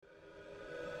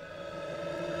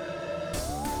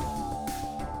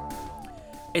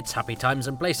It's Happy Times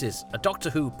and Places, a Doctor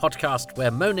Who podcast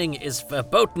where moaning is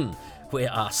verboten. We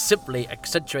are simply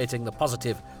accentuating the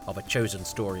positive of a chosen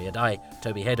story, and I,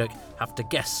 Toby Haydock, have to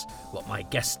guess what my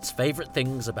guests' favourite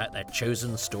things about their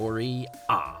chosen story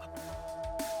are.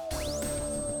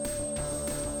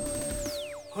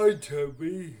 Hi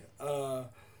Toby,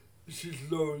 this is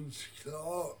Lawrence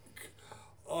Clark.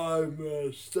 I'm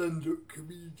a stand-up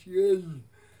comedian,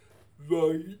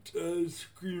 writer,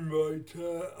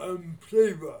 screenwriter and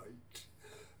playwright.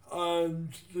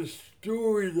 And the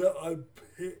story that I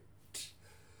picked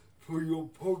for your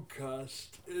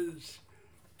podcast is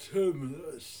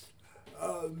Terminus.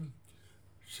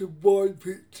 So why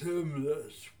pick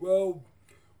Terminus? Well,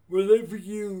 whenever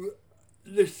you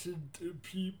listen to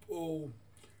people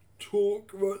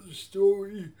talk about the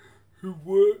story who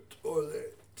worked on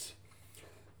it,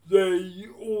 they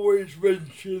always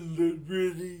mention the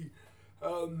really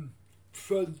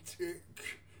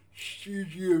frantic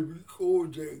studio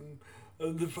recording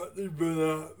and the fact they ran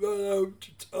out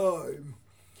of time.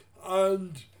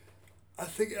 And I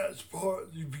think that's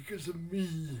partly because of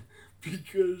me,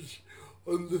 because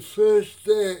on the first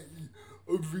day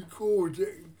of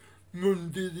recording,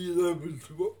 Monday the 11th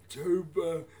of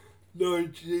October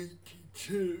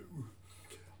 1982,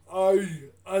 I,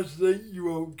 as an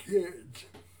 8-year-old kid,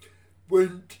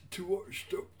 went to watch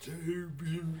Doctor Who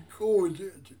being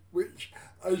recorded, which,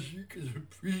 as you can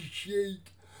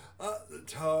appreciate at the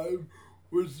time,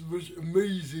 was the most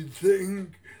amazing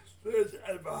thing that has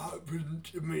ever happened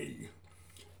to me.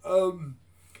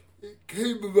 It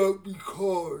came about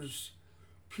because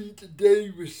Peter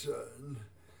Davison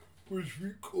was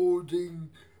recording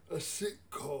a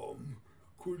sitcom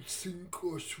called Sink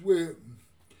or Swim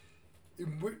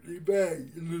in Whitley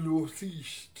Bay in the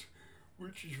northeast,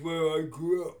 which is where I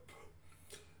grew up.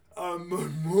 And my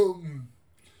mum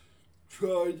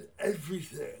tried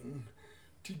everything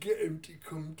to get him to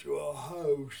come to our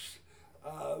house.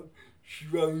 She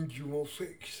rang Jim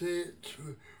Fix It,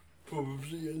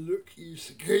 probably a lucky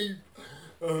escape.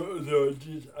 Although I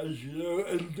did, as you know,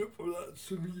 end up on that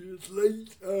some years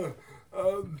later.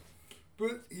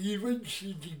 But he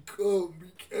eventually did come.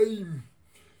 He came,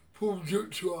 pulled up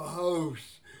to our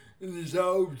house in his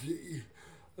Audi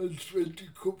and spent a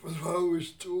couple of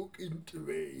hours talking to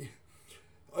me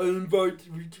and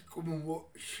invited me to come and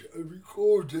watch a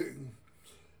recording.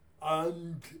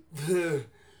 And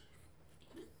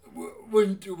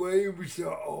went away and we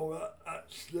thought, oh,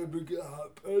 that's never going to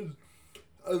happen.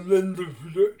 And then the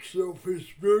production office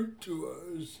wrote to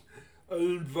us and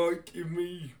invited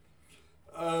me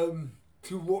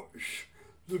to watch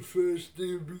the first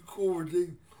day of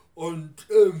recording on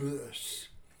Terminus.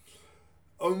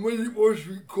 And when it was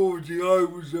recording, I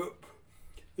was up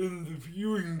in the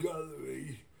viewing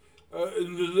gallery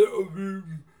in the little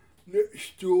room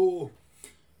next door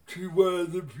to where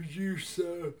the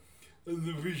producer and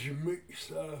the vision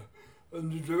mixer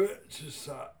and the director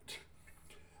sat.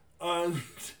 And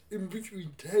in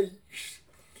between takes,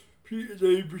 Peter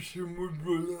Davison would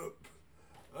run up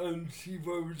and see if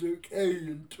I was okay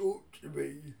and talk to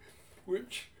me,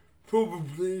 which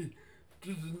probably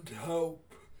didn't help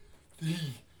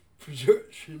the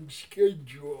production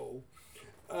schedule.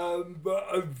 But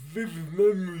I have vivid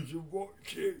memories of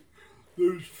watching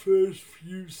those first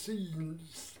few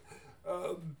scenes.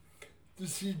 The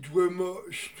scenes where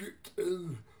Mark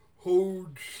Strickland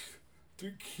holds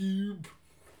the cube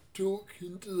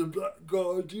talking to the Black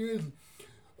Guardian,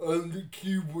 and the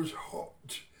cube was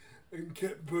hot and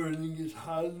kept burning his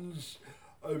hands.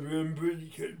 I remember he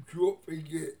kept dropping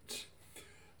it.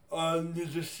 And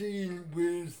there's a scene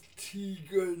with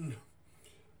Tegan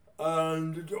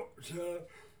and the Doctor,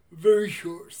 a very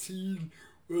short scene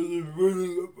where they're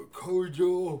running up a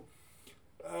corridor,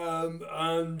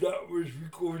 and that was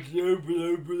recorded over and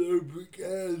over and over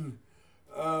again.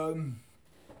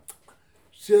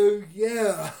 So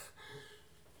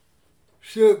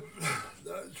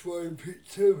that's why I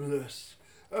picked Terminus.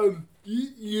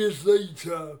 Years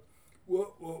later,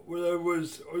 when I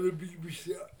was on a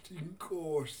BBC acting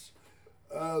course,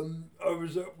 I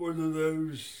was at one of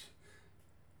those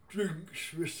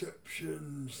drinks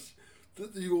receptions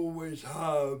that they always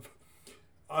have,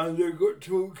 and I got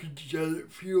talking to Janet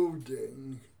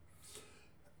Fielding,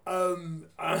 and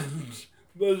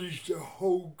managed a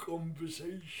whole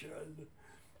conversation,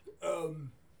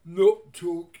 not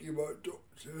talking about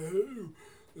Doctor Who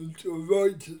until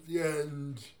right at the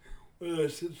end when I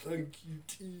said thank you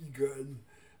Tegan,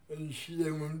 and she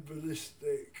then went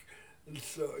ballistic and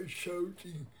started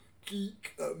shouting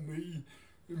geek at me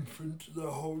in front of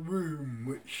the whole room,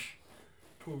 which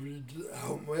probably didn't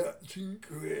help my acting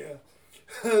career.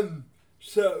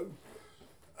 So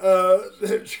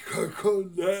let's crack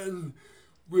on then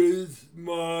with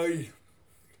my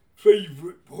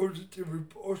favourite positive and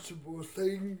possible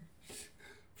things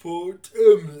for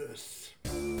Terminus.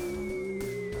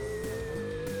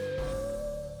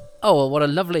 Oh, well, what a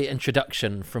lovely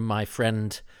introduction from my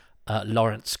friend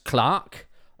Lawrence Clark,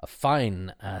 a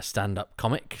fine stand-up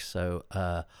comic. So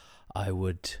I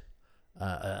would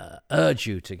urge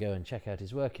you to go and check out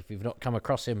his work if you've not come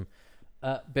across him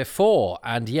before.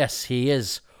 And yes, he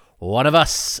is one of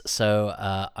us. So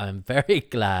I'm very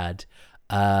glad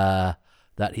that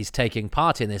he's taking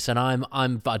part in this. And I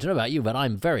don't know about you, but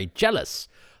I'm very jealous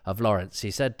of Lawrence.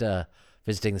 He said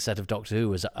visiting the set of Doctor Who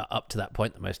was up to that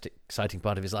point the most exciting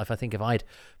part of his life. I think if I'd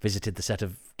visited the set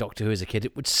of Doctor Who as a kid,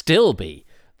 it would still be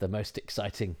the most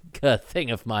exciting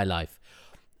thing of my life.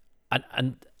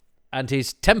 And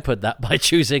he's tempered that by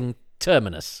choosing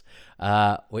Terminus,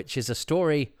 which is a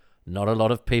story not a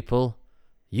lot of people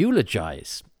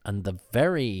eulogize. And the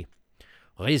very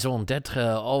raison d'etre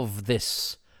of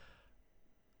this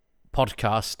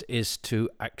podcast is to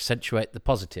accentuate the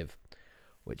positive,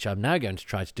 which I'm now going to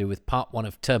try to do with part 1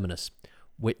 of Terminus,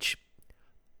 which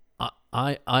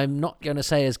I'm not going to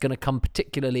say is going to come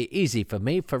particularly easy for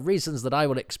me for reasons that I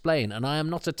will explain, and I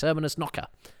am not a Terminus knocker.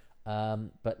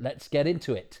 But let's get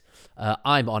into it.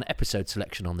 I'm on episode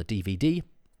selection on the DVD,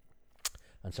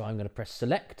 and so I'm going to press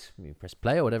select, you press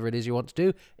play or whatever it is you want to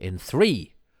do, in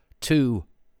 3, 2,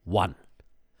 1.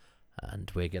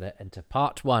 And we're going to enter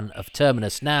part 1 of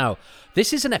Terminus. Now,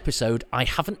 this is an episode I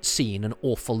haven't seen an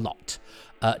awful lot.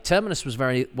 Terminus was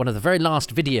one of the very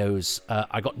last videos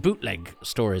I got, bootleg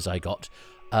stories I got,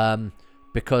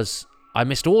 because I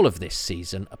missed all of this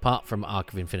season, apart from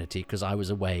Arc of Infinity, because I was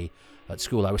away at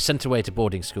school. I was sent away to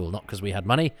boarding school, not because we had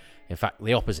money. In fact,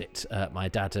 the opposite. My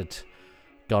dad had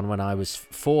gone when I was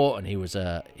 4, and he was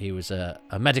a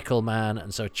medical man,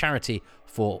 and so charity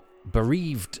for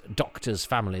bereaved doctors'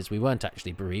 families. We weren't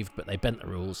actually bereaved, but they bent the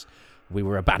rules. We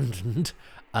were abandoned.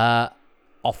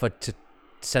 Offered to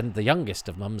send the youngest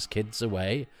of Mum's kids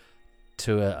away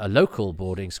to a local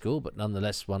boarding school, but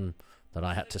nonetheless one that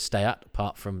I had to stay at,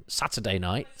 apart from Saturday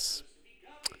nights.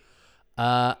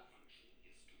 And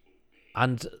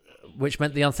which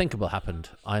meant the unthinkable happened.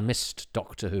 I missed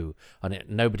Doctor Who, and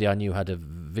nobody I knew had a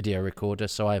video recorder,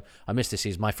 so I missed this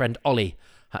season. My friend Ollie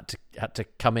had to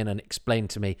come in and explain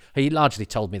to me. He largely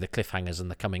told me the cliffhangers and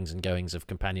the comings and goings of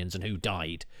companions and who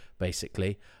died,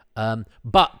 basically.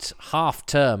 But half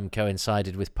term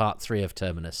coincided with part 3 of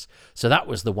Terminus, so that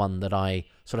was the one that I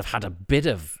sort of had a bit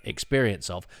of experience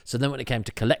of. So then when it came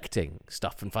to collecting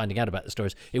stuff and finding out about the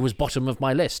stories, it was bottom of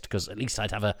my list, because at least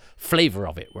I'd have a flavour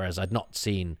of it, whereas I'd not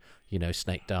seen,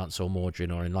 Snake Dance or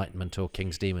Mordrin or Enlightenment or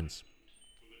King's Demons.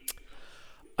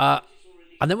 And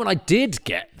then when I did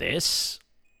get this,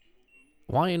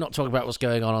 why are you not talking about what's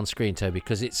going on screen, Toby?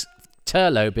 Because it's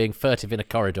Turlough being furtive in a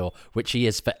corridor, which he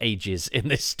is for ages in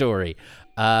this story,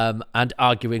 and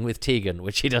arguing with Tegan,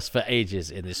 which he does for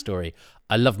ages in this story.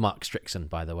 I love Mark Strickson,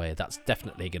 by the way. That's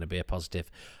definitely going to be a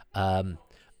positive. And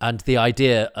the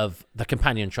idea of the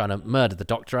companion trying to murder the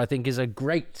Doctor, I think, is a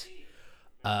great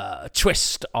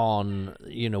twist on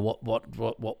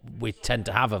what we tend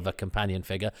to have of a companion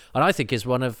figure, and I think is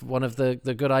one of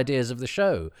the good ideas of the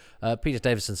show. Peter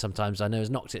Davison sometimes, I know,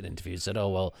 has knocked it in interviews, said, oh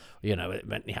well, it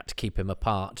meant you had to keep him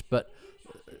apart, but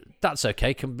that's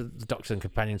okay. The Doctor and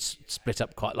companions split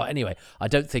up quite a lot anyway. I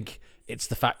don't think it's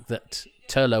the fact that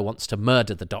Turlough wants to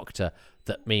murder the Doctor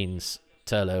that means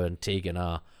Turlough and Tegan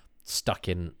are stuck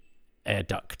in air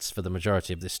ducts for the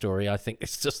majority of this story. I think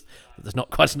it's just that there's not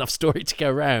quite enough story to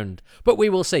go around, but we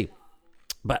will see.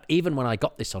 But even when I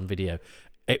got this on video,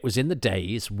 it was in the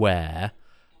days where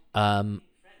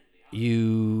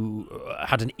you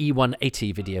had an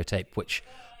E180 videotape, which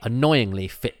annoyingly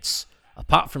fits,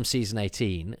 apart from season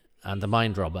 18 and the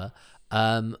Mind Robber,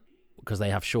 because they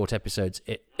have short episodes,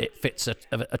 it fits a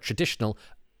traditional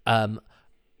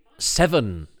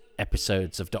 7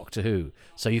 episodes of Doctor Who,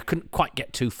 so you couldn't quite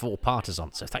get 2 4-parters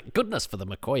on. So thank goodness for the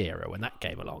McCoy era when that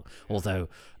came along, although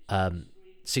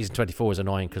season 24 was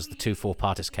annoying because the 2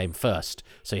 4-parters came first,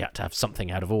 so you had to have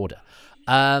something out of order.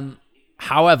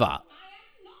 However,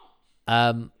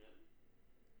 for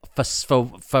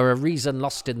a reason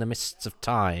lost in the mists of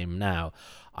time now,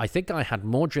 I think I had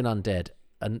Mordrin Undead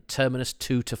and Terminus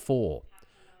 2 to 4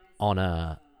 on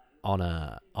an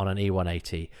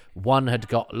E180. One had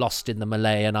got lost in the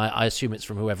melee, and I assume it's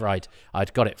from whoever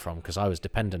I'd got it from, because I was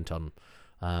dependent on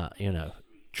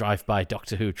drive-by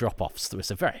Doctor Who drop-offs. There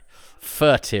was a very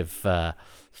furtive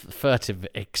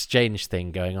exchange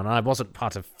thing going on. I wasn't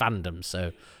part of fandom,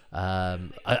 so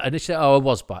initially I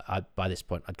was by this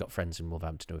point. I'd got friends in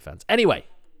Wolverhampton who were fans. Anyway,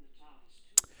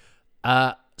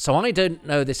 So I don't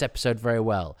know this episode very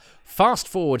well. Fast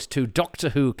forward to Doctor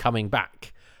Who coming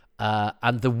back,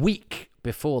 and the week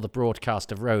before the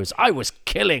broadcast of Rose, I was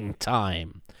killing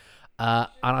time. And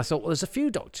I thought, well, there's a few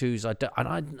Doctor Who's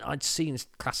I'd seen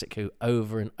Classic Who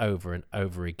over and over and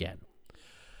over again.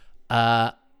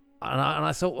 And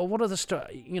I thought, well, what are the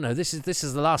stories? This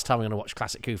is the last time I'm going to watch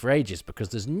Classic Who for ages, because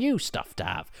there's new stuff to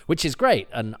have, which is great,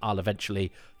 and I'll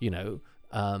eventually,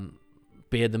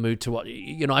 be in the mood to watch.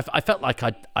 I felt like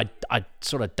I'd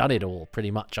sort of done it all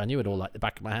pretty much. I knew it all like the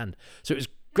back of my hand, so it was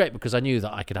great because I knew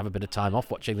that I could have a bit of time off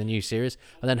watching the new series,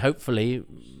 and then hopefully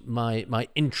my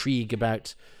intrigue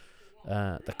about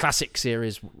the classic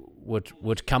series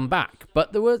would come back.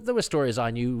 But there were stories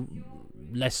I knew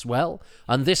less well,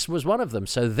 and this was one of them.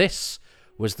 So this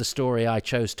was the story I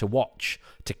chose to watch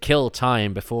to kill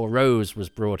time before Rose was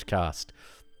broadcast.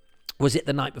 Was it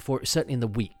the night before? It was certainly in the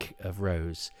week of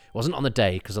Rose. It wasn't on the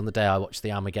day, because on the day I watched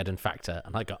the Armageddon Factor,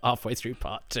 and I got halfway through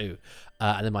part 2.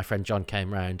 And then my friend John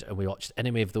came round, and we watched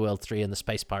Enemy of the World 3 and The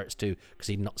Space Pirates 2, because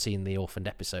he'd not seen the orphaned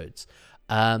episodes.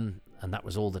 And that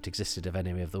was all that existed of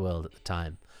Enemy of the World at the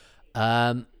time.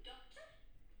 And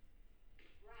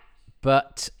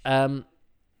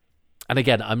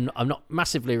again, I'm not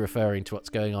massively referring to what's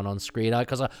going on screen,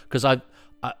 because I've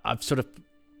sort of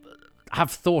have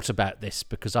thought about this,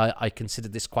 because I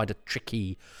considered this quite a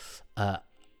tricky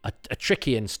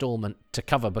installment to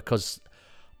cover, because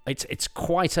it's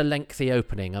quite a lengthy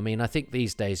opening. I mean, I think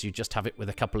these days you just have it with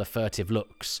a couple of furtive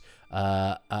looks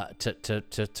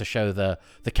to show the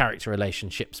character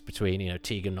relationships between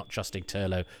Tegan not trusting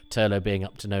Turlough being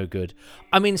up to no good.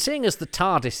 I mean, seeing as the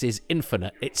TARDIS is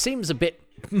infinite, it seems a bit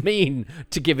mean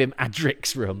to give him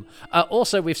Adric's room.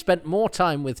 Also, we've spent more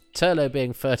time with Turlough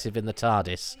being furtive in the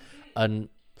TARDIS and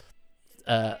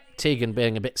Tegan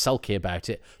being a bit sulky about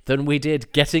it than we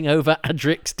did getting over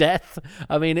Adric's death.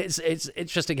 I mean, it's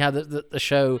interesting how the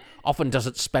show often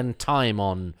doesn't spend time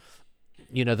on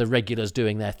the regulars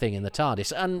doing their thing in the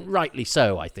TARDIS, and rightly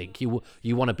so. I think you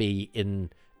want to be in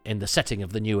the setting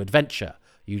of the new adventure.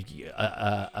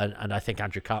 And I think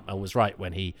Andrew Cartmel was right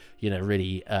when he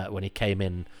really when he came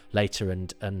in later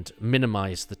and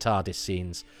minimised the TARDIS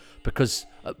scenes, because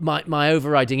my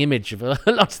overriding image of a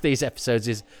lot of these episodes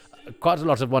is quite a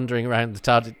lot of wandering around the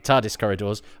TARDIS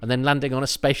corridors and then landing on a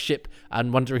spaceship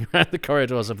and wandering around the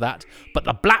corridors of that. But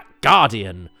the Black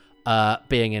Guardian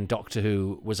being in Doctor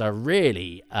Who was a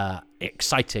really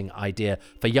exciting idea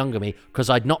for younger me, because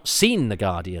I'd not seen the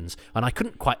Guardians and I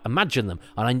couldn't quite imagine them.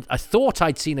 And I thought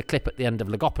I'd seen a clip at the end of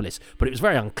Legopolis, but it was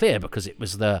very unclear because it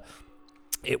was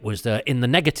in the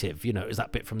negative, it was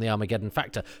that bit from the Armageddon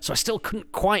Factor. So I still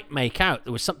couldn't quite make out.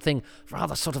 There was something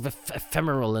rather sort of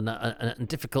ephemeral and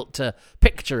difficult to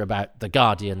picture about the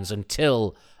Guardians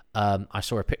until I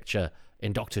saw a picture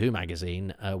in Doctor Who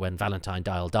magazine when Valentine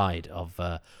Dial died of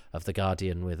the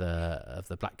Guardian of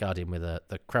the Black Guardian with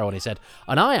the crow on his head.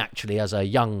 And I actually, as a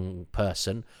young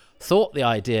person, thought the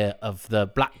idea of the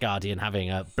Black Guardian having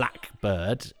a black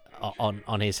bird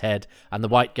on his head and the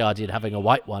White Guardian having a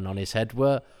white one on his head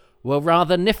were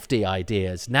rather nifty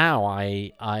ideas. Now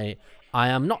I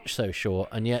am not so sure,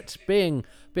 and yet being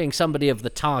somebody of the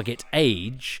target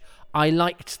age, I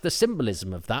liked the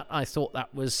symbolism of that. I thought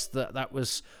that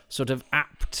was sort of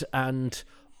apt, and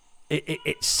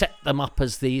it set them up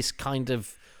as these kind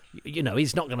of,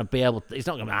 he's not going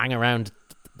to hang around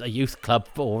a youth club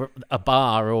or a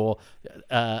bar or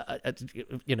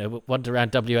wander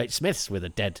around W.H. Smith's with a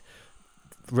dead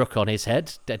rook on his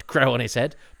head, dead crow on his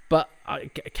head. But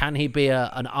can he be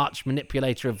an arch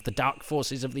manipulator of the dark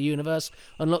forces of the universe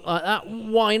and look like that?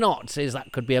 Why not?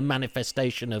 That could be a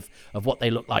manifestation of what they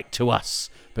look like to us,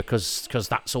 because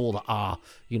that's all that our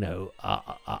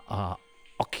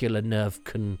ocular nerve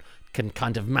can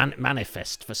kind of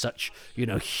manifest for such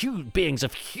huge beings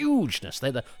of hugeness.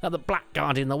 They're the Black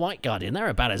Guardian, the White Guardian. They're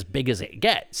about as big as it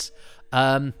gets.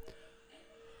 And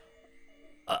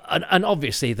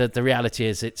obviously the reality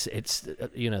is it's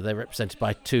they're represented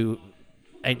by two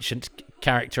ancient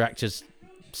character actors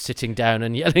sitting down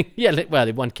and yelling. Well,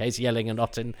 in one case yelling and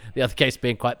not in the other case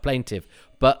being quite plaintive.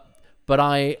 But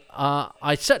I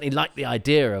certainly like the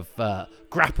idea of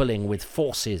grappling with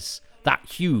forces that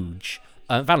huge.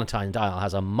 Valentine Dial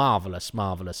has a marvelous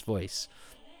voice,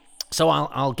 so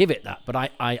I'll give it that. But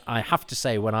I have to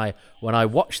say, when I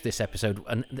watched this episode,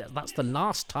 and that's the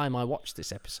last time I watched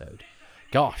this episode,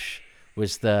 gosh,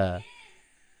 was the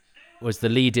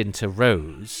lead into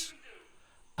Rose,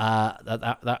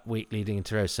 that week leading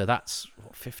into Rose. So that's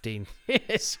 15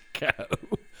 years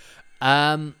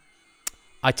ago.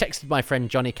 I texted my friend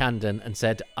Johnny Camden and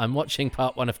said, I'm watching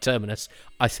part 1 of Terminus.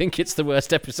 I think it's the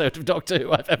worst episode of Doctor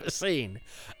Who I've ever seen.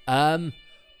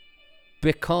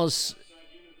 Because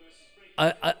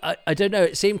I don't know,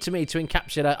 it seemed to me to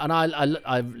encapsulate, and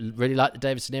I really like the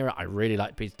Davison era. I really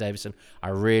like Peter Davison. I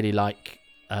really like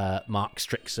Mark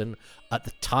Strickson. At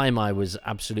the time, I was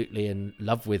absolutely in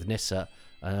love with Nyssa.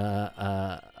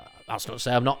 That's not to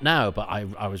say I'm not now, but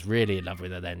I was really in love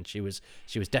with her then. She was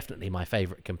definitely my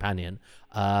favourite companion,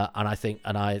 and I think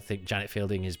Janet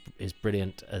Fielding is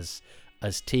brilliant as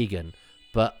Tegan.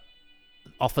 But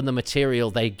often the material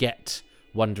they get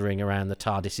wandering around the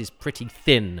TARDIS is pretty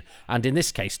thin, and in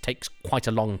this case takes quite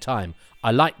a long time.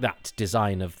 I like that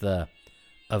design of the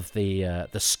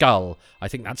skull. I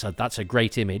think that's a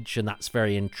great image, and that's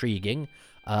very intriguing.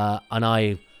 And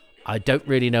I don't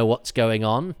really know what's going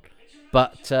on.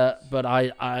 But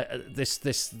this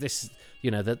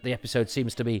you know, the episode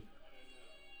seems to be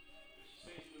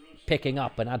picking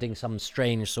up and adding some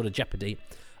strange sort of jeopardy,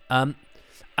 and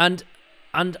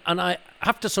I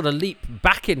have to sort of leap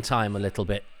back in time a little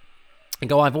bit and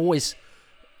go, I've always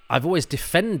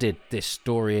defended this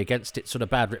story against its sort of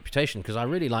bad reputation because I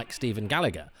really like Stephen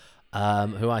Gallagher,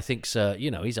 who I think's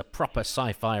he's a proper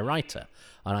sci-fi writer,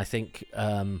 and I think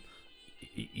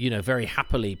very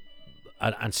happily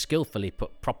and skillfully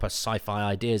put proper sci-fi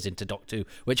ideas into Doctor Who,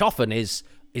 which often is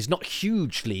not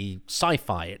hugely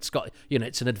sci-fi. It's got,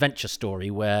 it's an adventure story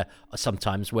where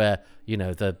sometimes the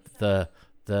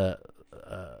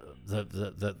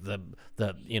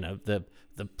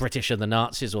British and the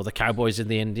Nazis, or the cowboys and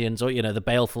the Indians, or the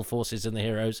baleful forces and the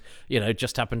heroes,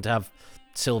 just happen to have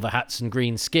silver hats and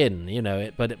green skin.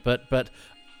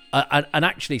 And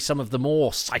actually, some of the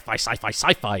more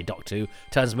sci-fi Doctor Who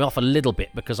turns me off a little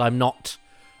bit because I'm not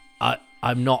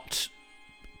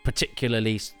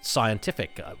particularly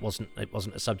scientific. It wasn't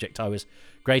a subject I was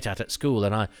great at school,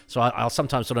 and I'll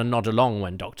sometimes sort of nod along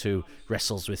when Doctor Who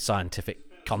wrestles with scientific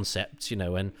concepts.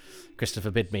 When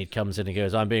Christopher Bidmead comes in and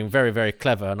goes, I'm being very, very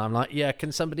clever, and I'm like, yeah,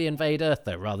 can somebody invade Earth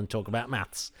though, rather than talk about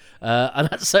maths? And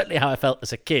that's certainly how I felt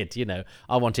as a kid.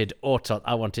 I wanted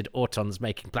Autons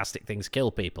making plastic things kill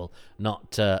people,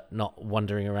 not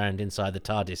wandering around inside the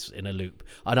TARDIS in a loop.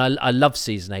 And I love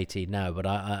season 18 now, but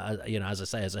I as I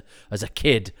say, as a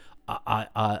kid,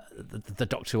 the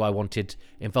Doctor Who I wanted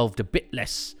involved a bit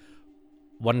less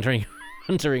wandering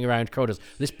around corridors.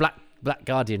 This Black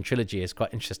Guardian trilogy is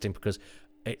quite interesting because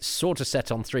it's sort of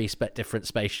set on 3 different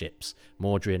spaceships,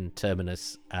 Mawdryn,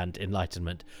 Terminus, and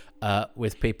Enlightenment,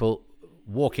 with people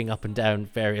walking up and down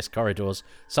various corridors,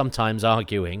 sometimes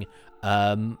arguing.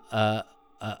 And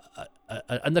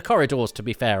the corridors, to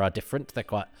be fair, are different. They're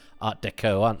quite Art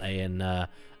Deco, aren't they, in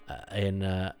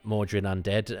Mawdryn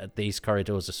Undead? These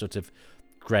corridors are sort of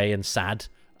grey and sad.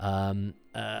 And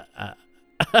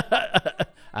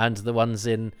the ones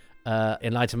in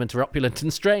Enlightenment are opulent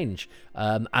and strange,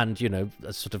 and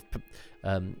a sort of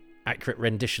accurate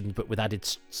rendition, but with added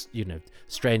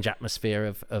strange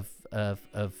atmosphere of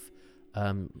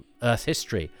Earth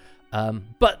history.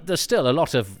 But there's still a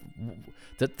lot of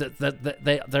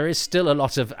there is still a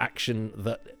lot of action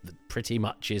that pretty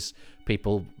much is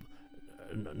people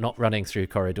not running through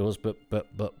corridors, but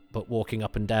walking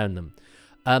up and down them.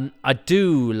 I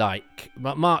do like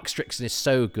Mark Strickson is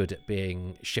so good at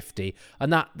being shifty,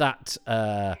 and that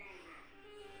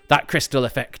crystal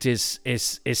effect is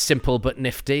simple but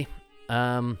nifty.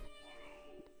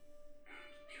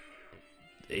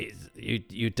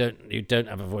 You don't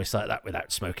have a voice like that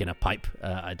without smoking a pipe.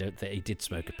 I don't think he did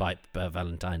smoke a pipe,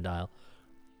 Valentine Dial.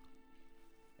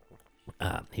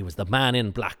 He was the man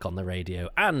in black on the radio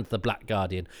and the Black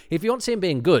Guardian. If you want to see him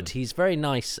being good, he's very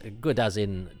nice, good as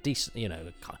in decent,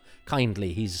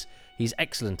 kindly. He's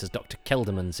excellent as Dr.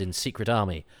 Keldemans in Secret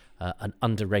Army, an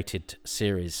underrated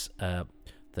series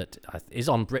that is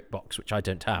on BritBox, which I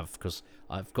don't have because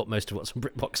I've got most of what's on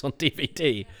BritBox on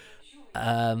DVD.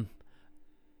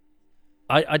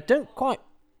 I don't quite...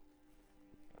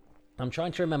 I'm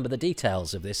trying to remember the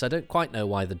details of this. I don't quite know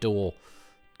why the door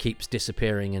keeps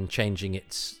disappearing and changing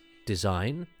its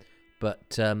design,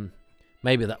 but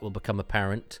maybe that will become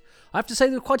apparent. I have to say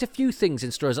there are quite a few things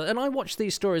in stories, and I watch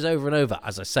these stories over and over.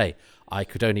 As I say, I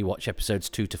could only watch episodes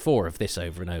 2 to 4 of this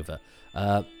over and over,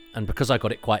 and because I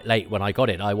got it quite late when I got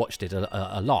it, I watched it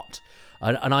a lot,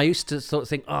 and I used to sort of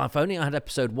think, if only I had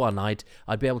episode 1, I'd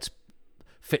be able to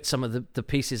fit some of the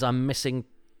pieces I'm missing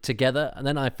together. And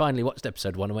then I finally watched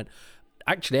episode 1 and went,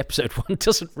 actually, episode 1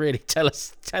 doesn't really tell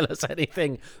us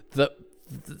anything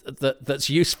that's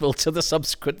useful to the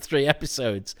subsequent 3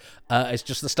 episodes. It's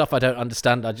just the stuff I don't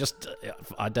understand.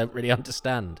 I don't really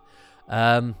understand.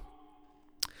 And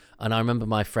And I remember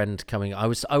my friend coming. I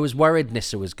was worried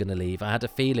Nyssa was going to leave. I had a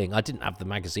feeling. I didn't have the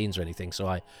magazines or anything, so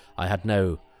I had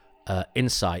no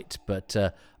insight. But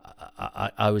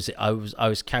I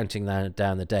was counting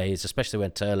down the days, especially when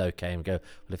Turlo came. And go,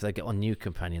 well, if they get one new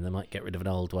companion, they might get rid of an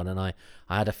old one. And I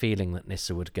had a feeling that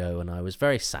Nyssa would go, and I was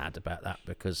very sad about that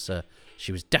because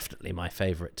she was definitely my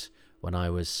favourite when I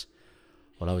was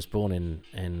born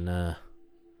in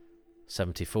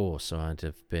 74. So I'd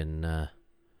have been.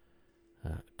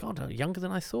 God, younger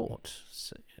than I thought.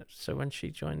 So when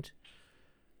she joined,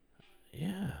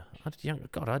 yeah,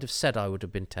 I'd have said I would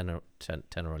have been 10 or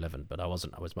 11, but I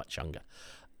wasn't. I was much younger.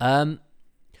 The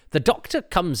Doctor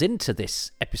comes into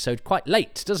this episode quite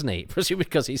late, doesn't he? Presumably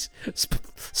because he's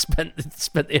spent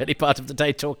the early part of the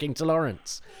day talking to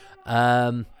Lawrence.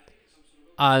 I'm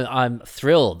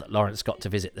thrilled that Lawrence got to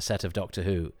visit the set of Doctor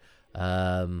Who.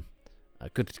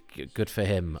 Good for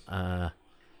him.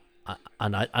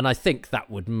 And I think that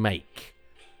would make.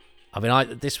 I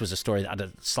mean, this was a story that had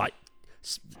a slight,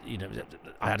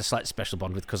 I had a slight special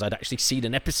bond with because I'd actually seen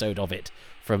an episode of it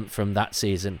from that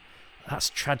season. That's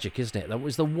tragic, isn't it? That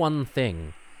was the one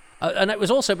thing, and it was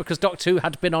also because Doctor Who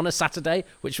had been on a Saturday,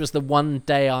 which was the one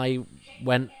day I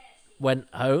went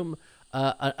home,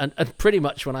 and pretty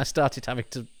much when I started having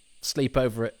to sleep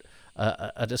over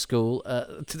at a school,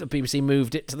 the BBC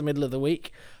moved it to the middle of the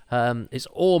week. It's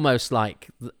almost like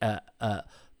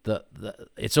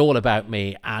it's all about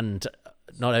me, and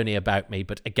not only about me,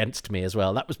 but against me as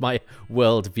well. That was my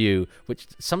worldview, which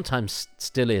sometimes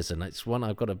still is, and it's one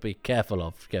I've got to be careful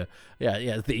of.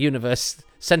 The universe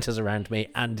centers around me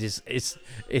and is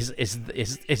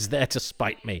there to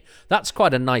spite me. That's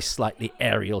quite a nice, slightly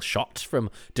aerial shot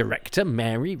from director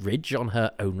Mary Ridge on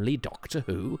her only Doctor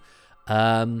Who.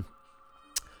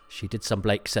 She did some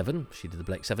Blake 7. She did the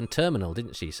Blake 7 Terminal,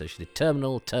 didn't she? So she did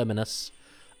Terminal, Terminus.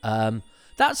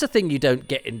 That's a thing you don't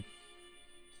get in,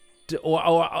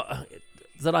 or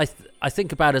that I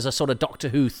think about as a sort of Doctor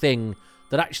Who thing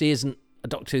that actually isn't a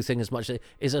Doctor Who thing as much.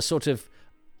 Is a sort of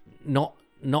not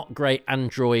great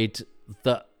android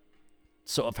that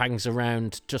sort of hangs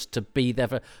around just to be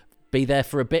there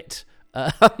for a bit.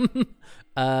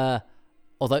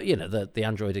 Although, the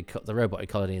android, the robotic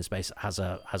colony in space has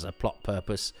a plot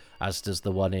purpose, as does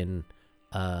the one in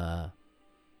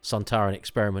Sontaran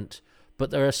Experiment. But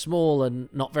they're a small and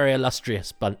not very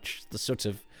illustrious bunch. The sort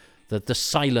of the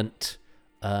silent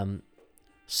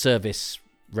service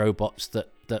robots that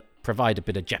provide a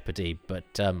bit of jeopardy,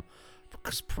 but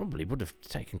because probably would have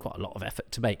taken quite a lot of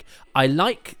effort to make. I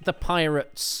like the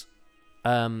pirates.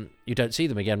 You don't see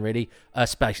them again, really.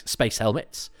 Space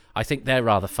helmets. I think they're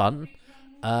rather fun.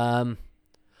 I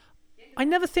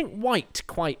never think white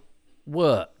quite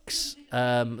works.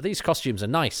 These costumes are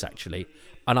nice, actually,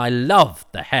 and I love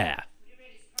the hair.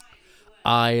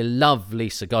 I love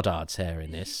Lisa Goddard's hair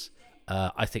in this.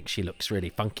 I think she looks really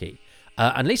funky,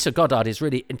 and Lisa Goddard is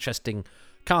really interesting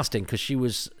casting because she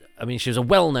was a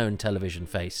well-known television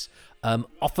face.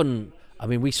 Often,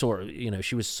 we saw her,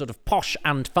 she was sort of posh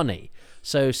and funny.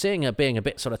 So seeing her being a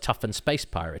bit sort of tough and space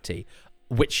piratey,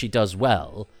 which she does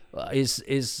well,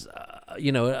 is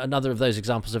another of those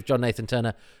examples of John Nathan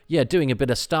Turner, doing a bit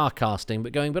of star casting,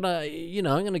 but I'm going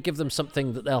to give them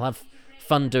something that they'll have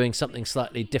fun doing, something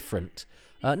slightly different.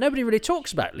 Nobody really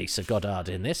talks about Lisa Goddard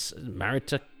in this, married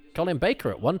to Colin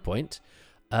Baker at one point.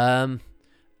 But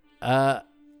I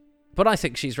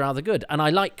think she's rather good, and I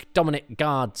like Dominic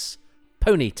Guard's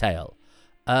ponytail.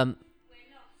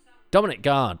 Dominic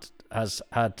Guard has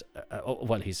had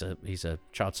he's a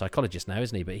child psychologist now,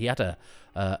 isn't he? But he had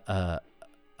a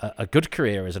good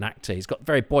career as an actor. He's got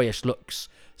very boyish looks,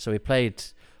 so he played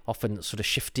often sort of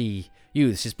shifty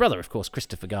youths. His brother, of course,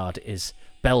 Christopher Guard, is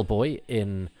Bellboy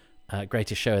in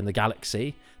Greatest Show in the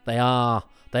Galaxy. They are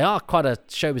quite a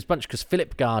showbiz bunch because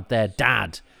Philip Guard, their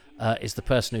dad, is the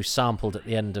person who sampled at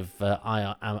the end of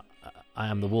I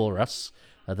Am the Walrus,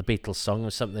 the Beatles song,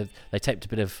 or something. They taped a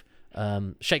bit of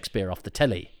Shakespeare off the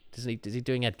telly. Is he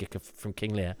doing Edgar from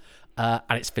King Lear? And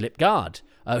it's Philip Guard,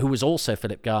 who was also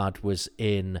Philip Guard was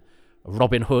in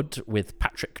Robin Hood with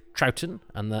Patrick Troughton,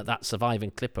 and that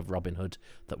surviving clip of Robin Hood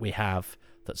that we have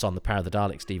that's on the Power of the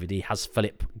Daleks DVD has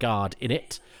Philip Guard in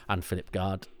it, and Philip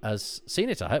Guard has seen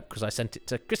it, I hope, because I sent it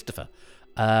to Christopher.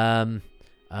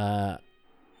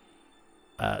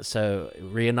 So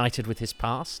reunited with his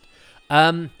past.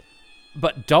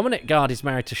 But Dominic Guard is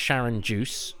married to Sharon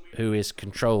Juice, who is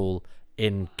Control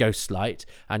in Ghostlight,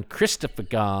 and Christopher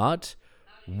Guard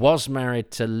was married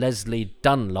to Leslie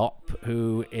Dunlop,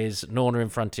 who is Norna in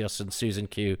Frontios and Susan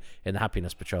Q in the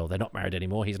Happiness Patrol. They're not married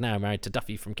anymore. He's now married to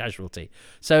Duffy from Casualty.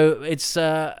 So it's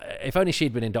if only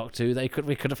she'd been in Doctor Who,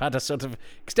 we could have had a sort of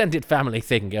extended family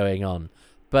thing going on.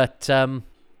 But I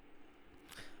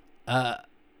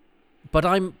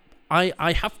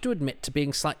have to admit to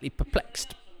being slightly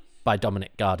perplexed by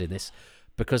Dominic Guard in this,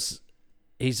 because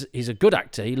he's a good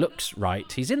actor. He looks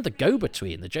right. He's in The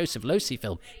Go-Between, the Joseph Losey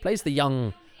film. He plays the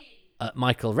young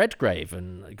Michael Redgrave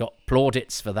and got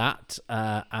plaudits for that.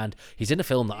 And he's in a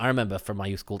film that I remember from my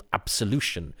youth called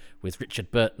Absolution with Richard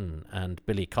Burton and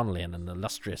Billy Connolly and an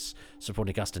illustrious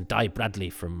supporting cast, and Di Bradley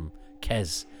from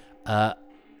Kes.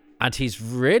 And he's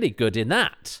really good in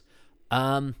that.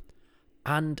 And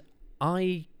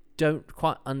I don't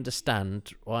quite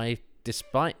understand why,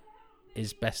 despite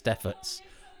his best efforts,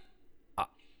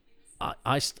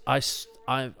 I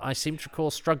seem to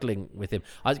recall struggling with him,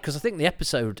 because I think the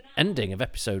ending of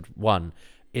episode 1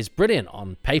 is brilliant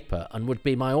on paper and would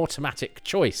be my automatic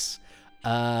choice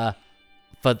for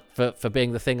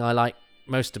being the thing I like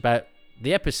most about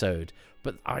the episode.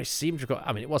 But I seem to recall,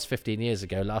 I mean, it was 15 years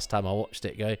ago last time I watched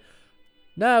it, going,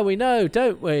 now we know,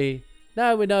 don't we?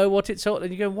 Now we know what it's all.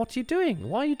 And you go, what are you doing?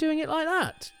 Why are you doing it like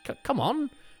that? Come on,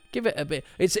 give it a bit.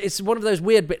 It's one of those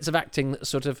weird bits of acting that's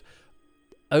sort of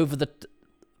over the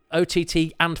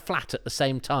OTT and flat at the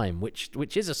same time, which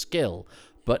is a skill,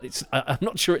 but I'm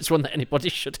not sure it's one that anybody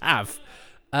should have.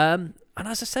 And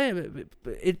as I say,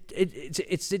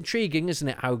 it's intriguing, isn't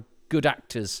it, how good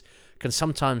actors can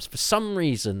sometimes, for some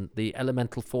reason, the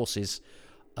elemental forces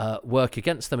work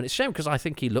against them. And it's a shame, because I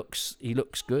think he looks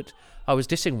good. I was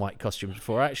dissing white costumes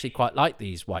before. I actually quite like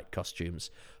these white costumes,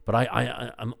 but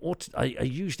I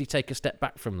usually take a step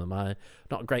back from them. I'm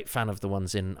not a great fan of the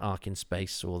ones in Ark in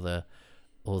Space or the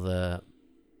ones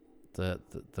that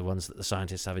the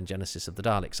scientists have in Genesis of the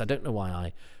Daleks. I don't know why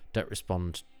I don't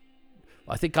respond.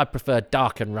 I think I prefer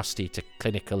dark and rusty to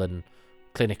clinical and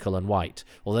white.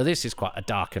 Although this is quite a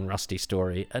dark and rusty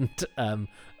story, and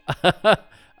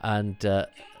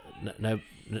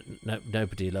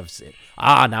nobody loves it.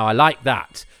 Now I like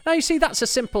that. Now you see, that's a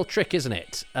simple trick, isn't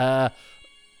it?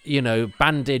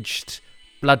 Bandaged,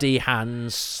 bloody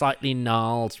hands, slightly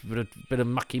gnarled, bit of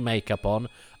mucky makeup on,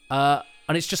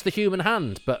 and it's just the human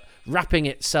hand, but wrapping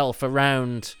itself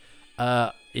around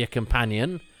your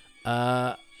companion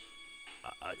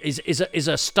is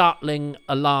a startling,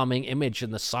 alarming image,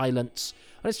 and the silence.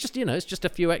 And it's just a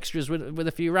few extras with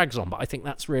a few rags on, but I think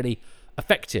that's really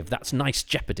effective. That's nice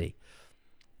jeopardy.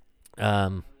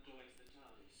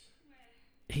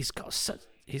 He's got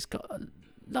a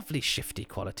lovely shifty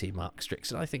quality, Mark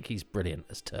Strickson. I think he's brilliant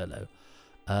as Turlough.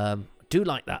 Do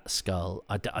like that skull.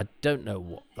 I don't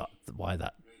know why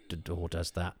that door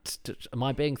does that. Am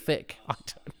I being thick? I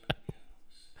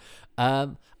don't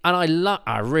know. And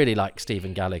I really like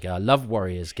Stephen Gallagher. I love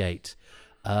Warrior's Gate.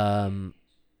 So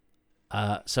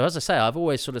as I say, I've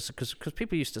always sort of, because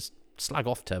people used to slag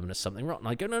off Terminus something rotten,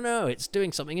 I go, no, it's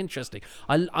doing something interesting.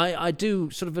 I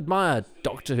do sort of admire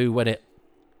Doctor Who when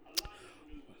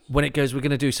it goes, we're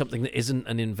going to do something that isn't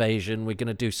an invasion, we're going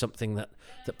to do something that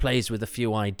plays with a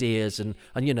few ideas, and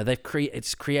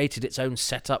it's created its own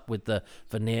setup with the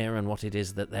veneer and what it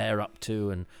is that they're up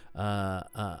to, and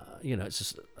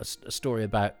it's a story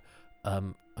about a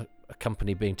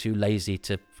company being too lazy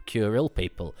to cure ill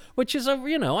people, which is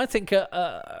I think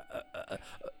a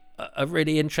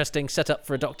really interesting setup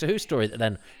for a Doctor Who story that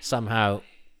then somehow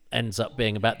ends up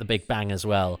being about the Big Bang as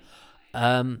well.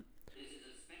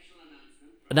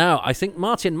 Now, I think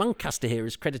Martin Muncaster here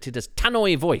is credited as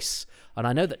Tannoy voice, and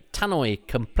I know that Tannoy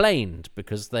complained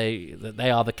because they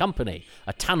are the company.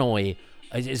 A Tannoy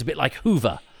is a bit like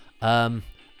Hoover. A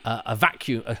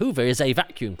Hoover is a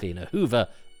vacuum cleaner. Hoover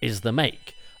is the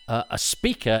make. A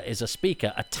speaker is a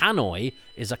speaker. A Tannoy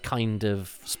is a kind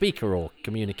of speaker or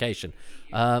communication.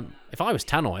 If I was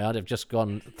Tannoy, I'd have just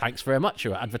gone, thanks very much,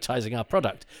 you're advertising our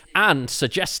product, and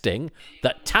suggesting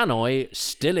that Tannoy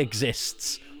still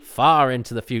exists far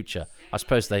into the future. I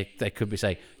suppose they could be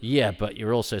saying, yeah, but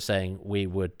you're also saying we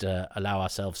would allow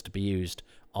ourselves to be used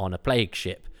on a plague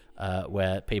ship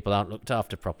where people aren't looked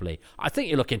after properly. I think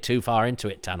you're looking too far into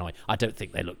it, Tannoy. I don't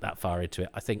think they look that far into it.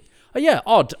 I think,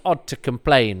 odd to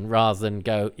complain rather than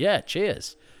go, yeah,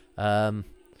 cheers.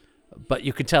 But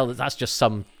you can tell that that's just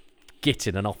some git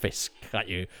in an office, can't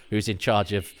you, who's in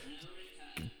charge of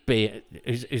being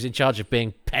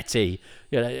petty,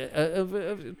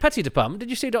 Petty department. Did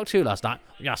you see Doctor Who last night?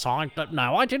 Yes,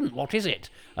 no, I didn't. What is it?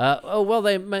 Oh, well,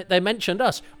 they mentioned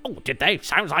us. Oh, did they?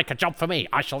 Sounds like a job for me.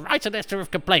 I shall write a letter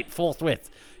of complaint forthwith.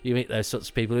 You meet those sorts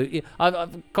of people who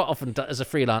I've quite often, as a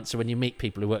freelancer, when you meet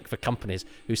people who work for companies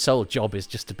whose sole job is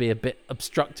just to be a bit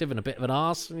obstructive and a bit of an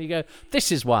arse, and you go,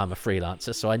 this is why I'm a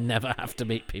freelancer, so I never have to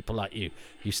meet people like you.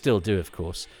 You still do, of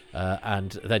course,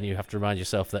 and then you have to remind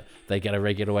yourself that they get a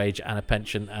regular wage and a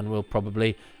pension and will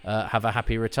probably have a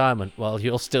happy retirement while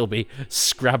you'll still be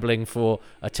scrabbling for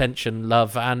attention,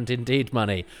 love, and indeed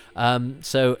money.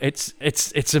 So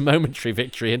it's a momentary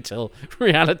victory until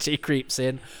reality creeps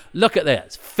in. Look at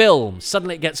this film.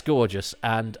 Suddenly it gets gorgeous,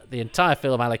 and the entire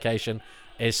film allocation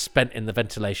is spent in the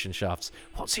ventilation shafts.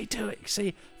 What's he doing?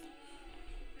 See,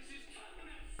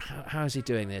 how is he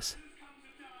doing this?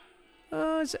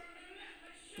 Oh, is it?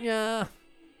 Yeah.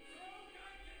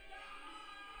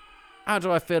 How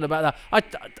do I feel about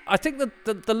that? I think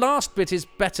that the last bit is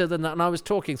better than that, and I was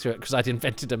talking through it because I'd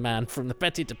invented a man from the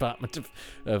petty department of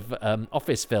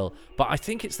Officeville. But I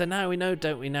think it's the now we know,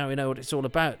 don't we? Now we know what it's all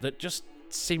about. That just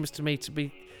seems to me to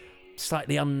be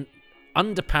slightly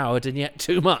underpowered and yet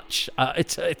too much.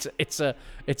 It's a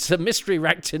mystery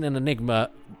wrapped in an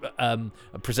enigma,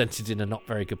 presented in a not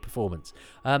very good performance.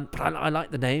 But I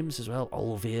like the names as well.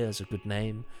 Olvir is a good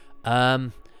name.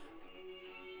 And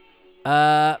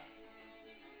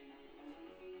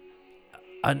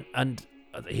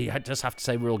he does have to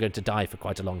say we're all going to die for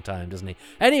quite a long time, doesn't he?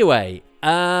 Anyway,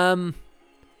 well,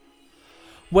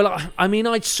 I mean,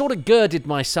 I'd sort of girded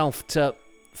myself to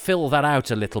fill that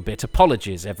out a little bit.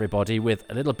 Apologies, everybody, with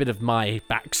a little bit of my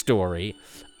backstory,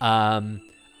 and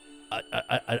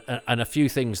a few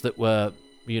things that were,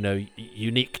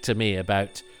 unique to me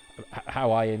about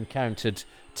how I encountered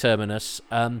Terminus.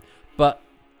 But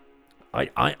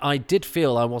I did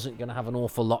feel I wasn't going to have an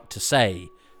awful lot to say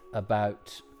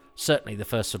about certainly the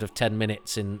first sort of 10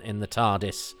 minutes in the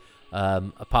TARDIS,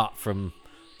 apart from,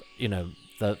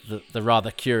 the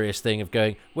rather curious thing of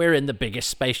going, we're in the biggest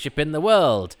spaceship in the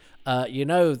world.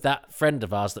 That friend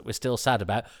of ours that we're still sad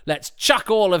about, let's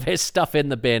chuck all of his stuff in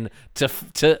the bin to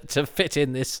fit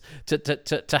in this,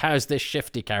 to house this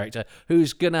shifty character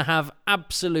who's going to have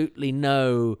absolutely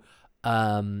no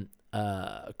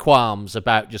qualms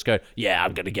about just going, yeah,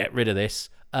 I'm going to get rid of this.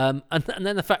 And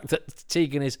then the fact that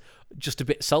Tegan is just a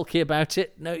bit sulky about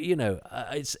it. No,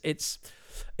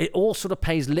 it all sort of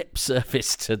pays lip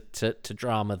service to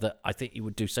drama that I think you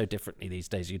would do so differently these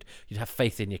days. You'd have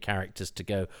faith in your characters to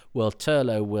go, well,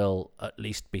 Turlough will at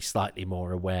least be slightly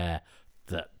more aware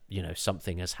that,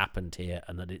 something has happened here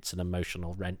and that it's an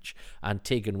emotional wrench. And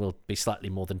Tegan will be slightly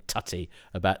more than tutty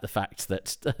about the fact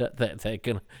that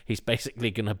he's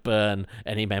basically gonna burn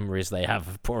any memories they have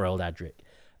of poor old Adric.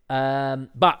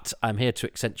 But I'm here to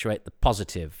accentuate the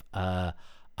positive. I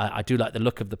do like the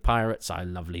look of the pirates. I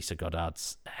love Lisa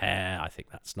Goddard's hair. I think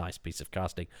that's a nice piece of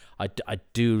casting. I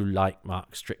do like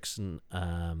Mark Strickson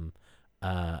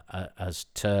as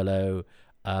Turlough.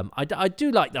 I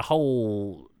do like the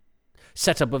whole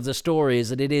setup of the story, is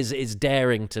that it's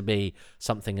daring to be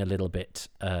something a little bit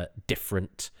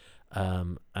different,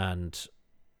 and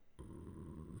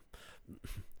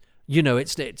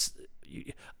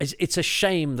it's a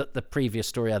shame that the previous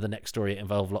story, or the next story,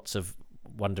 involved lots of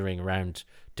wandering around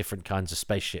different kinds of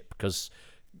spaceship, because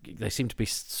they seem to be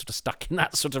sort of stuck in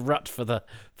that sort of rut for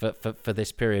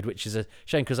this period, which is a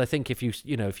shame, because I think if you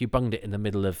bunged it in the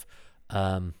middle of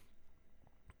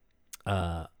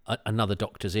another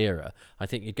Doctor's era, I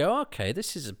think you'd go, okay,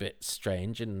 this is a bit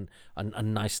strange and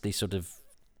nicely sort of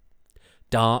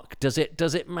dark. Does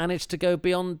it manage to go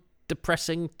beyond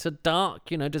depressing to dark?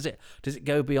 Does it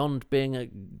go beyond being a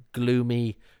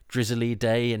gloomy, drizzly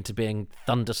day into being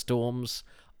thunderstorms?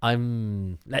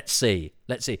 Let's see,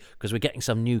 because we're getting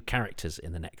some new characters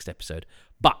in the next episode.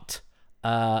 But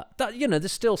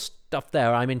there's still stuff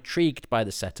there. I'm intrigued by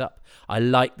the setup. I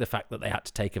like the fact that they had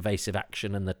to take evasive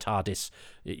action, and the TARDIS,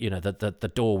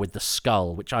 the door with the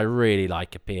skull, which I really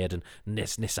like, appeared, and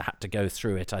Nyssa had to go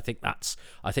through it. I think that's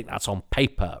on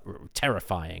paper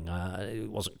terrifying. It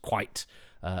wasn't quite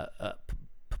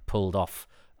pulled off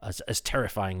as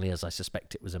terrifyingly as I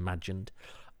suspect it was imagined.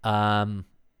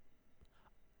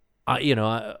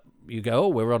 You go, oh,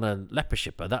 we're on a leper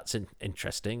shipper. That's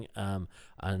interesting. And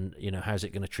how's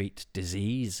it going to treat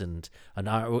disease? And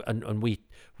I was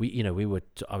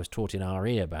taught in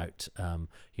RE about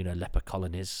leper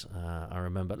colonies. I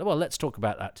remember. Well, let's talk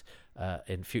about that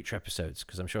in future episodes,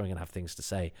 because I'm sure I'm going to have things to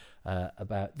say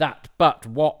about that. But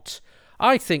what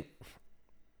I think,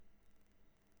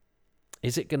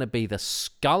 is it going to be the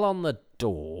skull on the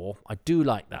door? I do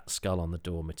like that skull on the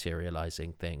door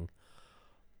materializing thing.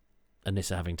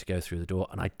 Nyssa having to go through the door.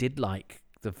 And I did like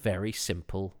the very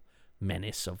simple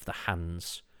menace of the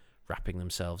hands wrapping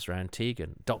themselves around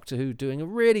Tegan. Doctor Who doing a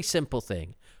really simple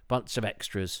thing. Bunch of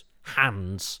extras,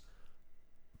 hands,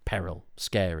 peril,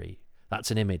 scary.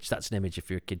 That's an image. That's an image if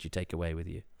you're a kid you take away with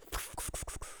you.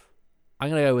 I'm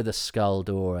going to go with a skull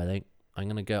door, I think. I'm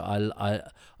going to go...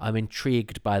 I'm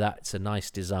intrigued by that. It's a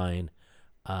nice design.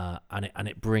 And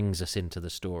it brings us into the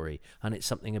story. And it's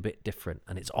something a bit different.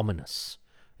 And it's ominous.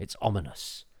 It's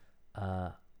ominous.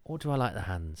 Or do I like the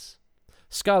hands?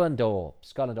 Skull and door.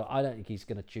 Skull and door. I don't think he's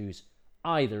going to choose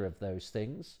either of those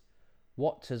things.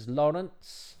 What has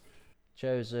Lawrence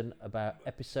chosen about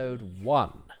episode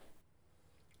 1?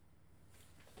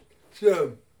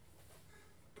 So,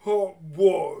 part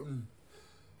 1,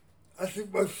 I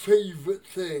think my favourite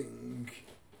thing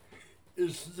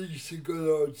is Lisa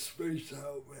Gollard's space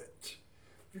helmet,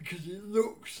 because it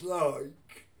looks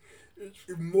like it's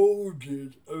been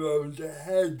moulded around a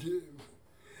hairdo.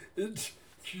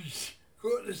 She's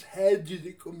got this hairdo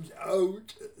that comes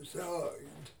out at the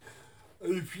side,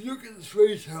 and if you look at the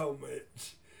space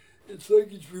helmet, it's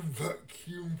like it's been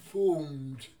vacuum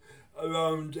formed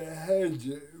around a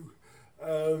hairdo,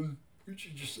 which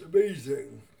is just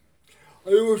amazing.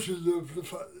 I also love the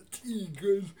fact that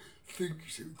Tegan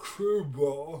thinks a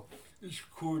crowbar is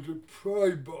called a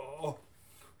pry bar.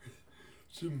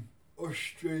 Some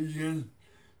Australian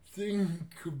thing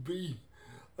could be,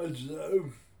 I don't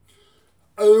know.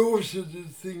 I also did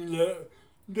think that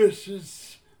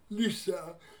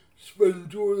Lisa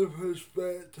spends all of her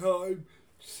spare time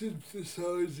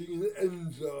synthesizing an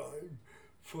enzyme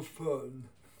for fun.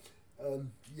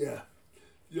 Yeah,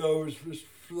 the hours must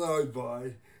fly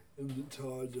by in the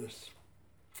TARDIS.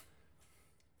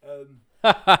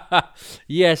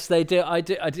 Yes, they do. I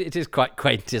do. It is quite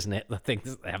quaint, isn't it? The things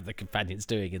that they have the companions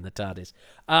doing in the TARDIS.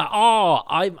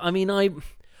 I mean,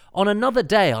 on another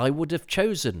day, I would have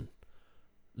chosen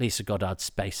Lisa Goddard's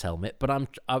space helmet, but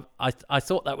I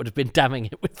thought that would have been damning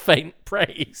it with faint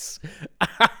praise.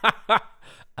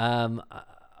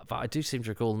 But I do seem to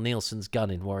recall Nielsen's gun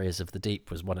in Warriors of the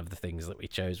Deep was one of the things that we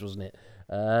chose, wasn't it?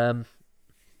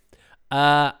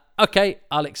 Okay,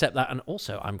 I'll accept that. And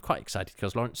also, I'm quite excited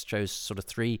because Lawrence chose sort of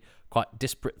 3 quite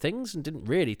disparate things and didn't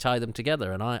really tie them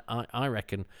together. And I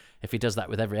reckon if he does that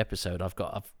with every episode,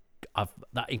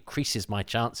 that increases my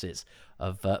chances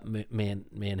of me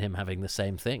and him having the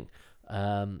same thing.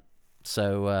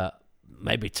 So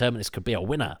maybe Terminus could be a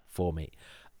winner for me.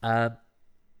 I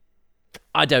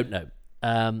don't know.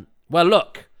 Well,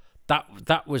 look,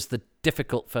 that was the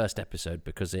difficult first episode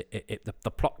because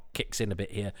the plot kicks in a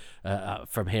bit here.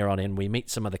 From here on in, we meet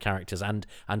some of the characters, and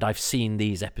I've seen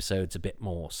these episodes a bit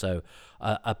more. So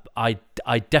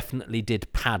I definitely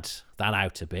did pad that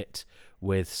out a bit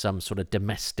with some sort of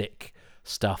domestic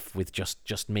stuff with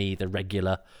just me, the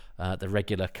regular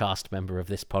cast member of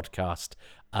this podcast,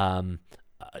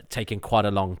 taking quite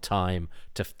a long time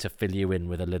to fill you in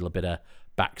with a little bit of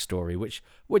backstory,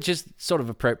 which is sort of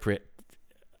appropriate,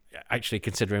 actually,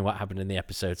 considering what happened in the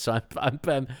episode. So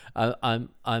I'm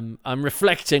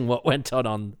reflecting what went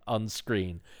on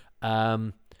screen.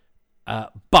 But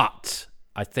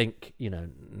I think,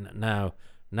 now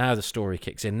the story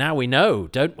kicks in. Now we know,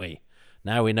 don't we?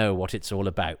 Now we know what it's all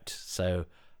about. So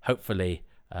hopefully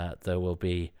there will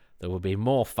be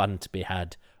more fun to be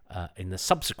had in the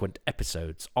subsequent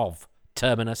episodes of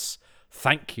Terminus.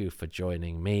 Thank you for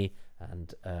joining me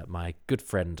and my good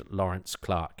friend Lawrence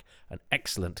Clark. An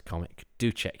excellent comic.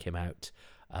 Do check him out,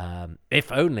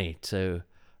 if only to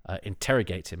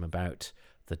interrogate him about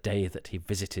the day that he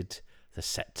visited the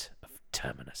set of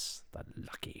Terminus. The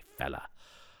lucky fella.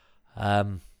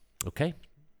 Okay.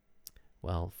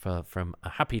 Well, from a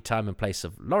happy time and place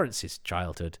of Lawrence's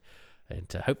childhood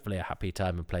into hopefully a happy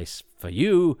time and place for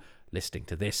you listening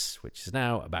to this, which is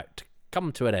now about to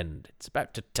come to an end. It's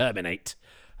about to terminate.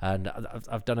 And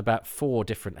I've done about 4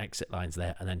 different exit lines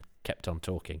there and then kept on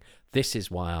talking. This is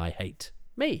why I hate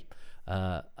me.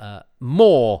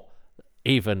 More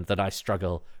even than I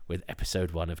struggle with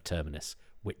episode 1 of Terminus,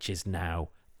 which is now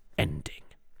ending.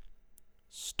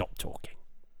 Stop talking.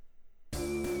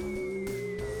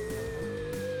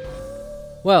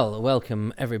 Well,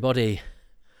 welcome everybody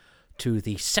to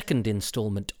the second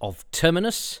instalment of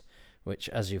Terminus, which,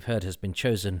 as you've heard, has been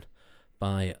chosen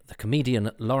by the comedian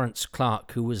Lawrence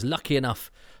Clark, who was lucky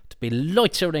enough to be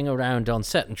loitering around on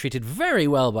set and treated very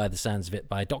well by the sounds of it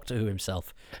by Doctor Who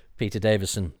himself, Peter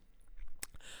Davison.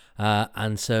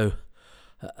 And so,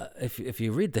 if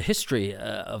you read the history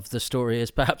of the story, as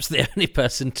perhaps the only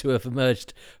person to have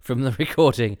emerged from the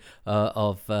recording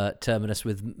of Terminus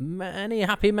with many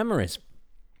happy memories.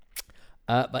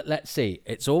 But let's see.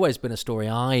 It's always been a story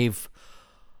I've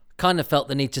kind of felt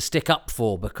the need to stick up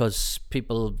for because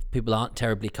people aren't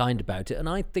terribly kind about it, and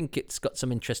I think it's got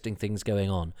some interesting things going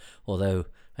on. Although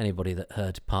anybody that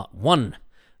heard part 1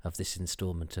 of this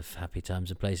instalment of Happy Times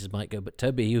and Places might go, but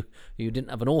Toby, you didn't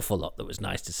have an awful lot that was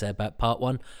nice to say about part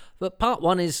 1. But part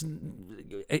 1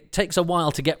 it takes a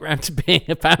while to get round to being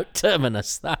about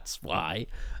Terminus. That's why.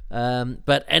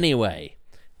 But anyway,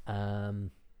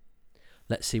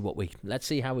 let's see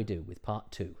how we do with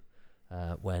part 2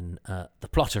 when the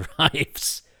plot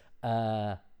arrives.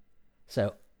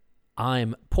 So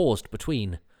I'm paused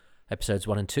between episodes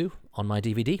 1 and 2 on my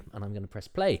DVD, and I'm going to press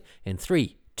play in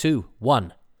 3, 2,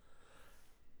 1.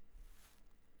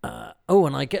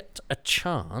 And I get a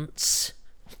chance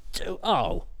to...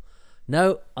 Oh,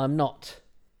 no, I'm not.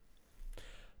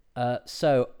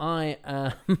 So I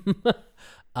am...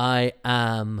 I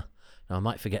am... Now, I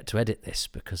might forget to edit this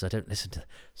because I don't listen to...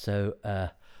 So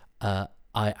I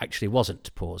actually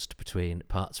wasn't paused between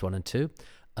parts 1 and 2.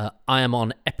 I am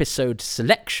on episode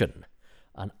selection,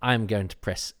 and I'm going to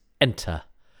press enter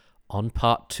on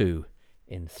part 2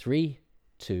 in 3,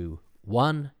 2,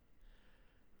 1...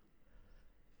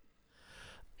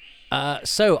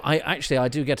 So I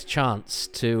do get a chance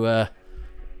to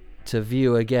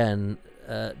view again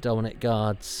Dominic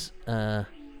Guard's Now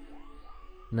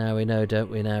We Know, Don't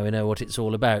We? Now We Know What It's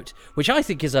All About, which I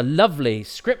think is a lovely,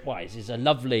 script-wise, is a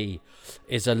lovely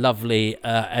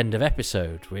end of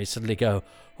episode where you suddenly go,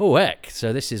 oh heck,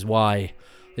 so this is why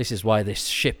this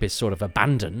ship is sort of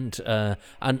abandoned,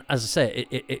 and as I say,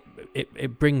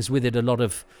 it brings with it a lot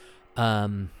of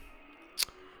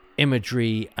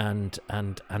imagery and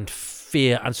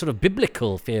fear, and sort of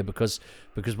biblical fear, because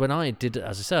when I did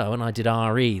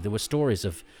RE, there were stories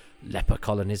of leper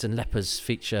colonies, and lepers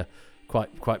feature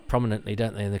quite prominently,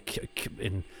 don't they,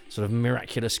 in sort of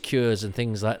miraculous cures and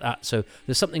things like that. So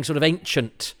there's something sort of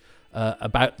ancient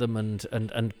about them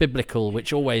and biblical,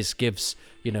 which always gives,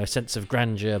 a sense of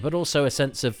grandeur, but also a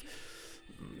sense of,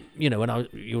 when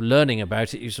you're learning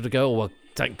about it, you sort of go, oh, well,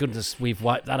 thank goodness we've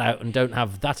wiped that out and don't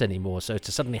have that anymore. So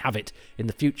to suddenly have it in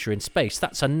the future in space,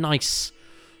 that's a nice,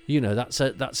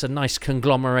 that's a nice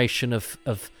conglomeration of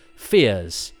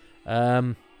fears.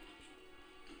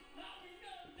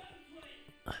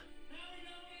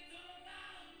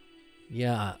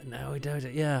 Yeah, no, we don't.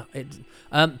 Yeah,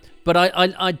 but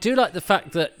I do like the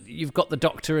fact that you've got the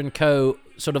Doctor and co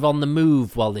sort of on the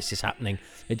move while this is happening.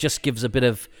 It just gives a bit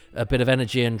of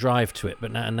energy and drive to it.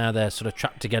 But now they're sort of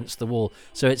trapped against the wall.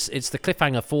 So it's the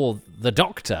cliffhanger for the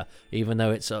Doctor, even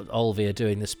though it's Olvia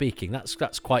doing the speaking.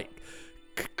 That's quite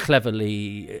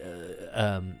cleverly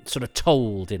sort of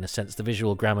told, in a sense, the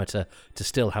visual grammar to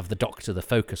still have the Doctor the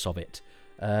focus of it.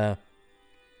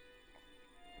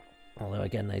 Although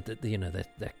again,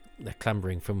 they're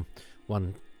clambering from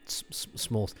one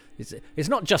small. It's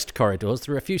not just corridors.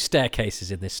 There are a few staircases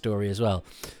in this story as well.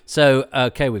 So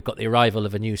okay, we've got the arrival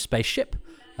of a new spaceship,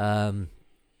 and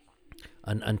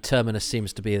Terminus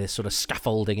seems to be this sort of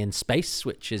scaffolding in space,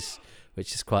 which is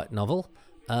quite novel.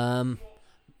 Yeah,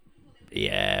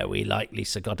 we like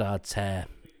Lisa Goddard's hair.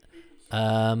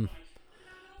 So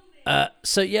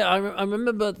yeah, I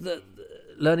remember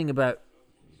learning about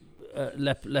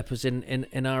lepers in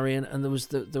RE, and there was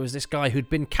this guy who'd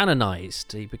been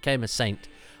canonized. He became a saint,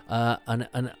 and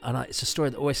it's a story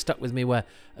that always stuck with me, where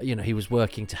he was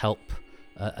working to help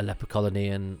a leper colony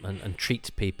and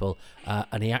treat people,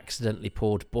 and he accidentally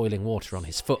poured boiling water on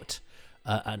his foot,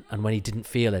 and when he didn't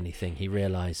feel anything, he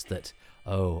realized that,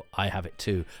 oh, I have it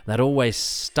too. And that always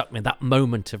stuck me, that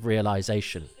moment of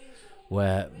realization,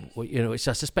 where which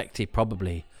I suspect he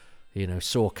probably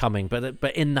saw coming, but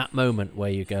in that moment where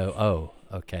you go, oh,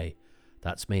 okay,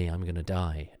 that's me, I'm going to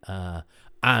die,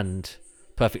 and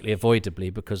perfectly avoidably,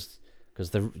 because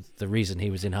the reason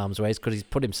he was in harm's way is because he's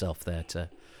put himself there to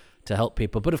help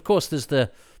people. But of course, there's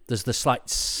the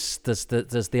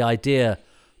idea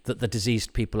that the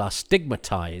diseased people are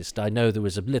stigmatized. I know there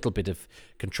was a little bit of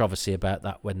controversy about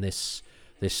that when this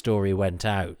story went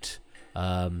out.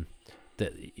 But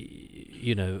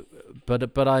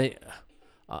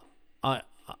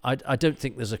I don't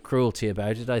think there's a cruelty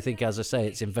about it. I think, as I say,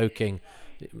 it's invoking,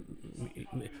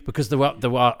 because there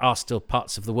are still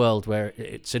parts of the world where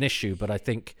it's an issue. But I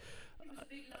think,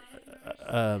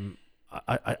 I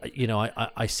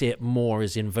see it more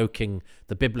as invoking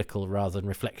the biblical rather than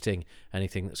reflecting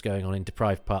anything that's going on in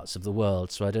deprived parts of the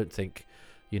world. So I don't think,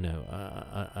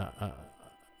 I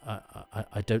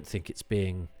don't think it's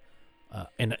being,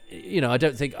 I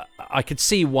don't think I could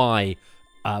see why,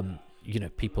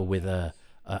 people with a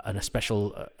and a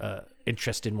special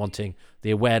interest in wanting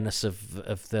the awareness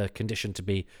of the condition to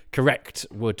be correct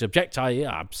would object. I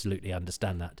absolutely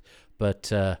understand that,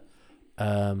 but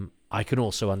I can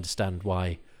also understand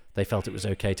why they felt it was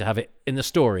okay to have it in the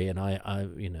story. And I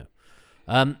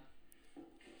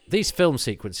these film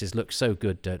sequences look so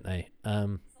good, don't they?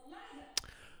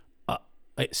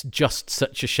 It's just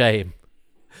such a shame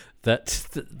that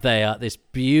they are this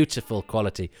beautiful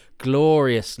quality,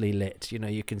 gloriously lit.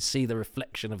 You can see the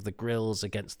reflection of the grills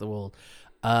against the wall.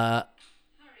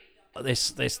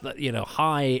 This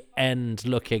high end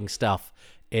looking stuff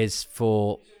is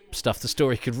for stuff the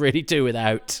story could really do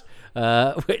without,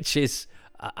 which is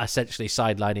essentially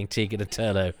sidelining Tegan and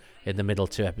Turlough in the middle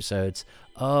 2 episodes.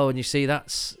 Oh, and you see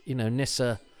that's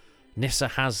Nyssa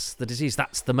has the disease.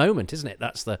 That's the moment, isn't it?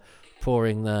 That's the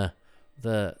pouring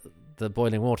the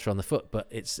boiling water on the foot, but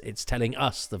it's telling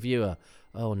us, the viewer,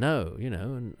 oh no,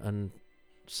 and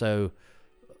so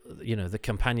the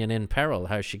companion in peril.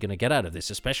 How's she going to get out of this?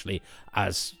 Especially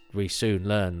as we soon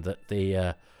learn that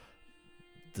the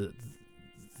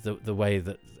way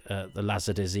that the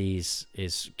Lazar disease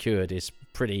is cured is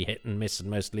pretty hit and miss, and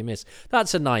mostly miss.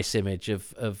 That's a nice image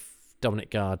of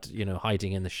Dominic Guard,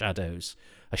 hiding in the shadows,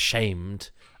 ashamed.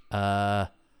 I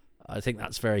think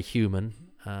that's very human,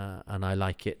 and I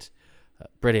like it.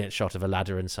 Brilliant shot of a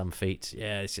ladder and some feet.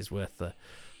 Yeah, this is worth the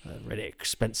really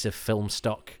expensive film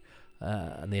stock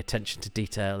and the attention to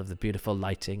detail of the beautiful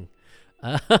lighting.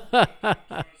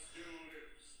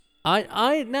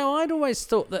 I'd always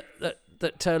thought that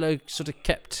Turlough sort of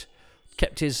kept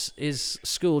his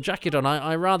school jacket on.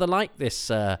 I rather like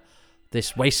this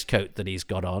waistcoat that he's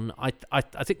got on. I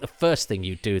think the first thing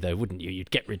you'd do, though, wouldn't you? You'd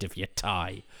get rid of your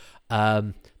tie.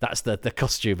 That's the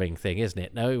costuming thing, isn't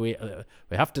it? No, we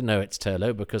have to know it's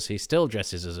Turlough because he still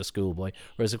dresses as a schoolboy.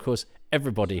 Whereas, of course,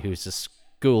 everybody who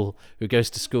goes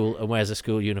to school and wears a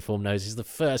school uniform knows is the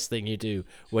first thing you do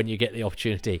when you get the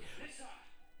opportunity.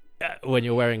 When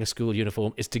you're wearing a school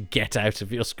uniform, is to get out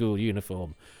of your school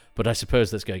uniform. But I suppose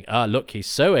that's going, look, he's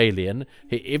so alien,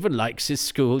 he even likes his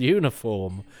school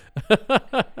uniform.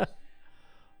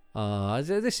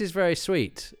 This is very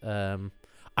sweet.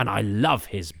 And I love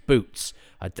his boots.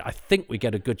 I think we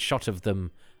get a good shot of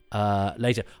them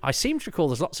later. I seem to recall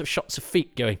there's lots of shots of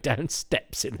feet going down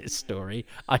steps in this story.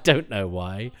 I don't know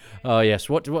why. Oh, yes.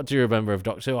 What do you remember of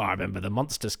Doctor Who? I remember the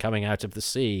monsters coming out of the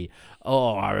sea.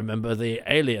 Oh, I remember the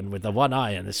alien with the one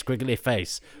eye and the squiggly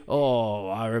face. Oh,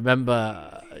 I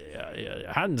remember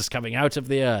hands coming out of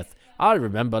the earth. I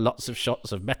remember lots of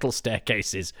shots of metal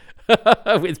staircases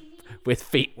with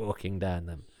feet walking down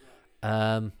them.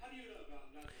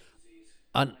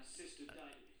 And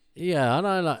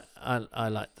I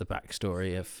like the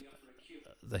backstory of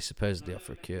they supposedly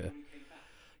offer a cure.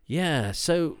 Yeah,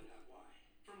 so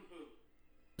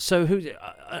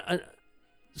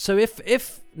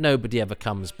if nobody ever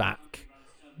comes back,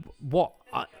 what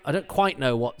I don't quite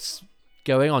know what's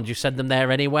going on. Do you send them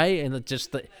there anyway, in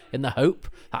the hope?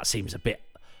 That seems a bit.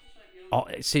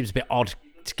 It seems a bit odd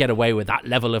to get away with that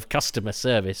level of customer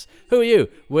service. Who are you?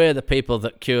 We're the people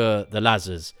that cure the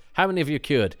Lazars. How many have you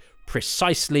cured?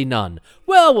 Precisely none.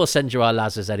 Well, we'll send you our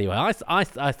Lazars anyway. I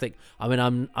think. I mean,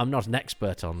 I'm not an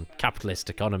expert on capitalist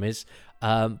economies,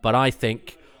 but I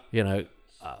think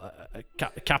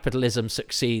capitalism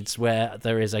succeeds where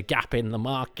there is a gap in the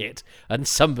market and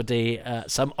somebody,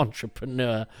 some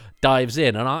entrepreneur, dives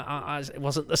in. And I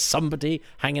wasn't there somebody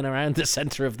hanging around the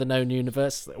centre of the known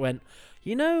universe that went,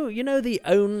 the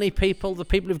only people, the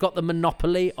people who've got the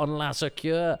monopoly on Lazar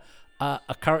cure, are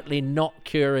currently not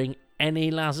curing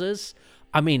any Lazars.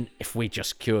 I mean, if we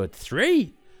just cured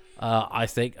 3, I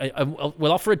think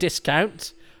we'll offer a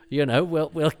discount.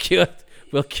 We'll cure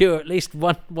at least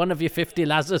one of your 50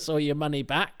 Lazars or your money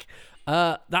back.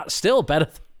 That's still better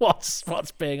than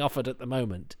what's being offered at the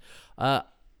moment. But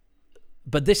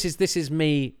this is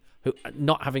me who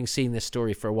not having seen this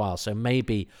story for a while, so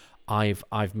maybe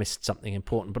I've missed something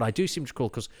important. But I do seem to recall,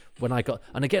 because when I got,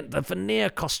 and again, the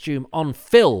Vanir costume on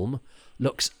film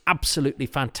looks absolutely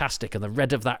fantastic, and the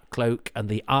red of that cloak and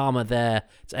the armour there,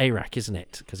 it's Arak, isn't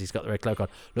it? Because he's got the red cloak on.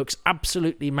 Looks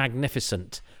absolutely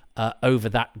magnificent over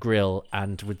that grill,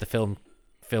 and with the film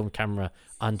camera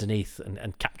underneath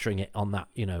and capturing it on that,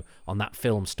 on that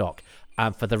film stock.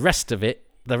 And for the rest of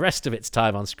its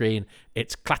time on screen,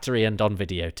 it's clattery and on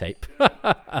videotape.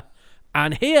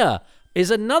 And here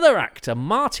is another actor,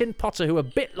 Martin Potter, who, a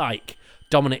bit like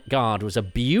Dominic Guard, was a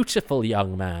beautiful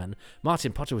young man.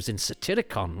 Martin Potter was in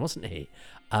Satyricon, wasn't he?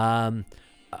 Had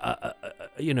a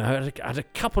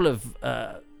couple of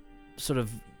sort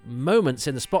of moments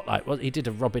in the spotlight. Well, he did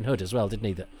a Robin Hood as well, didn't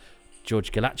he? That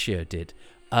George Galaccio did.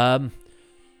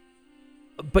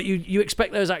 but you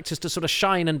expect those actors to sort of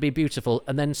shine and be beautiful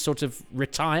and then sort of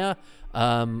retire,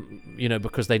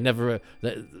 because they never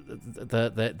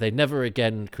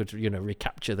again could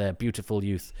recapture their beautiful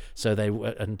youth. So they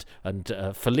and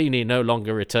Fellini no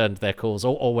longer returned their calls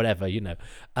or whatever,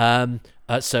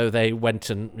 so they went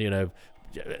and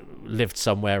lived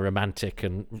somewhere romantic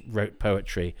and wrote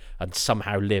poetry and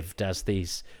somehow lived as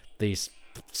these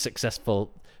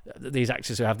successful. These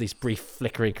actors who have these brief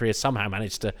flickering careers somehow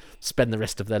manage to spend the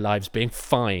rest of their lives being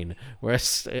fine,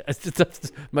 whereas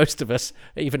most of us,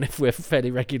 even if we're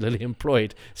fairly regularly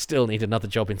employed, still need another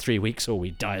job in 3 weeks or we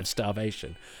die of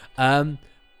starvation.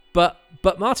 But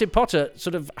Martin Potter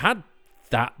sort of had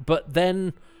that, but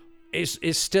then is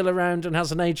still around and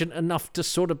has an agent enough to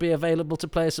sort of be available to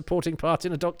play a supporting part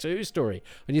in a Doctor Who story.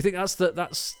 And you think that's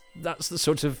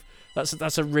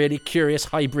a really curious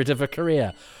hybrid of a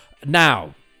career.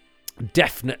 Now,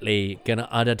 definitely gonna,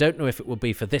 and I don't know if it will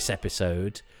be for this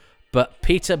episode, but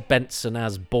Peter Benson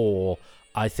as Boar,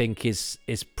 I think is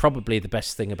probably the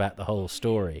best thing about the whole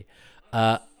story.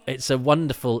 It's a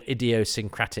wonderful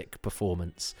idiosyncratic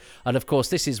performance, and of course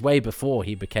this is way before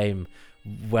he became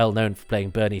well known for playing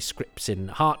Bernie Scripps in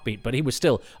Heartbeat, but he was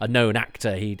still a known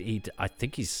actor. I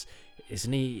think he's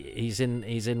in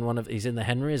the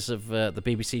Henrys of the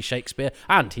BBC Shakespeare,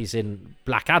 and he's in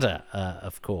Blackadder,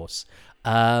 of course.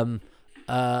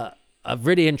 A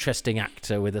really interesting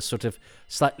actor with a sort of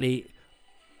slightly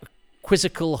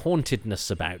quizzical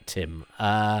hauntedness about him.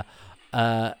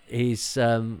 He's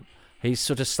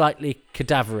sort of slightly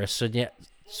cadaverous and yet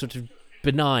sort of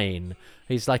benign.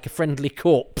 He's like a friendly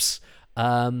corpse.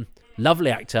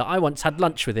 Lovely actor. I once had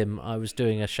lunch with him. I was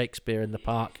doing a Shakespeare in the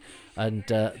Park, and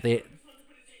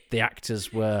the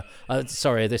actors were...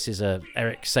 sorry, this is a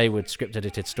Eric Saywood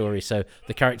script-edited story, so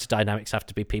the character dynamics have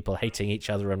to be people hating each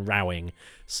other and rowing.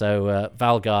 So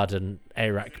Valgard and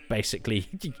Arak basically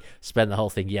spend the whole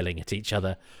thing yelling at each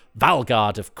other.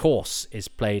 Valgard, of course, is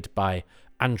played by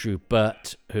Andrew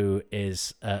Burt, who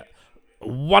is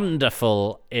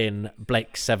wonderful in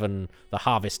Blake Seven, The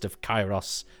Harvest of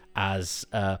Kairos, as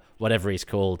whatever he's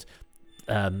called...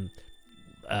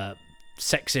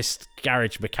 sexist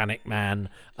garage mechanic man,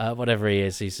 whatever he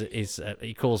is.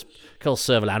 He calls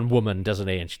Servalan woman, doesn't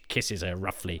he? And she kisses her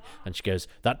roughly, and she goes,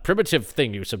 "That primitive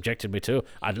thing you subjected me to,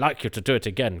 I'd like you to do it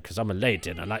again, because I'm a lady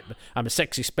and I'm a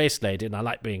sexy space lady and I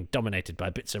like being dominated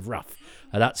by bits of rough."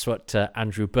 And that's what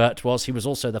Andrew Burt was. He was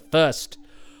also the first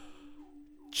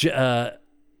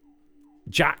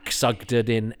Jack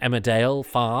Sugden in Emmerdale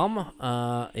Farm.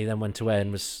 He then went away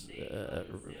and was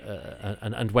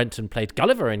and went and played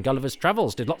Gulliver in Gulliver's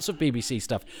Travels. Did lots of BBC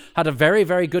stuff. Had a very,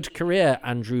 very good career,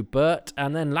 Andrew Burt,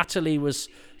 and then latterly was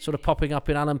sort of popping up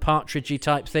in Alan Partridge-y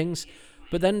type things,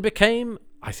 but then became,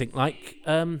 I think, like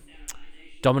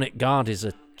Dominic Gard is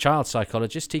a child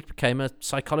psychologist. He became a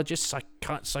psychologist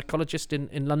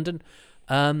in London.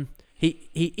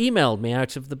 He emailed me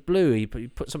out of the blue. He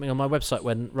put something on my website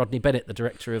when Rodney Bennett, the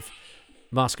director of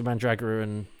Mask of Mandragora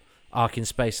and Ark in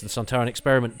Space and the Sontaran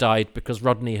Experiment, died, because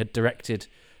Rodney had directed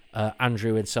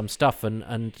Andrew in some stuff,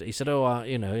 and he said,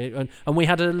 and we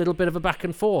had a little bit of a back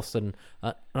and forth, and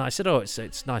I said,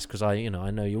 it's nice because I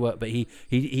know your work, but he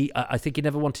I think he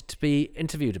never wanted to be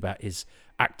interviewed about his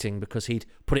acting because he'd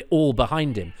put it all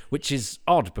behind him, which is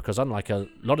odd because unlike a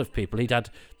lot of people, he'd had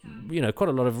quite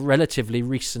a lot of relatively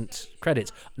recent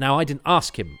credits. Now, I didn't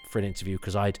ask him for an interview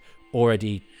because I'd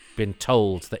already been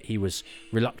told that he was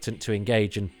reluctant to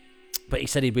engage, but he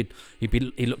said he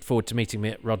looked forward to meeting me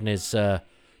at Rodney's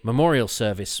memorial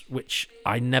service, which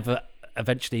I never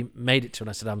eventually made it to. And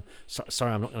I said, I'm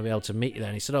sorry, I'm not going to be able to meet you there.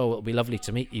 And he said, it'll be lovely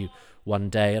to meet you one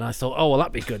day. And I thought,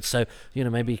 that'd be good. So,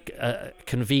 maybe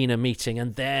convene a meeting,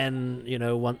 and then,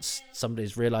 once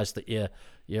somebody's realised that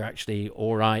you're actually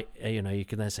all right, you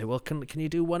can then say, well, can you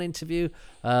do one interview?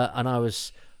 And I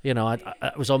was,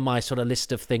 I was on my sort of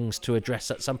list of things to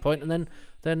address at some point, and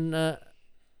then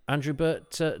Andrew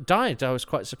Burt died. I was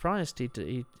quite surprised.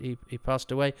 He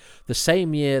passed away the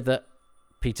same year that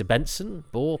Peter Benson,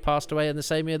 Boar, passed away, and the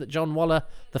same year that John Waller,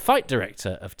 the fight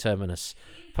director of Terminus,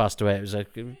 passed away. It was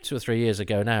 2 or 3 years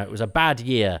ago now. It was a bad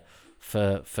year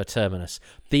for Terminus.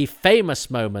 The famous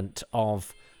moment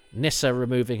of Nyssa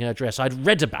removing her dress, I'd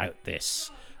read about this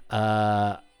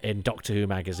in Doctor Who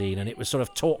magazine, and it was sort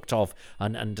of talked of,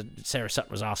 and Sarah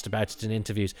Sutton was asked about it in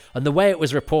interviews, and the way it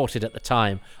was reported at the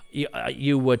time,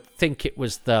 you would think it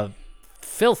was the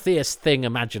filthiest thing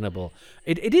imaginable.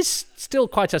 It is still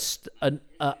quite an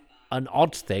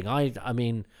odd thing. I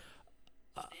mean,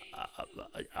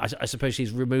 I suppose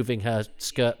she's removing her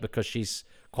skirt because she's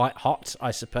quite hot,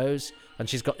 I suppose, and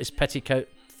she's got this petticoat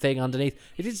thing underneath.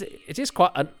 It is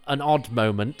quite an odd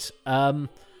moment,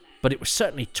 but it was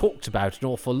certainly talked about an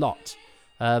awful lot.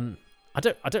 I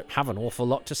don't have an awful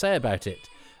lot to say about it.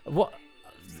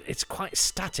 It's quite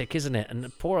static, isn't it?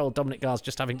 And poor old Dominic Gars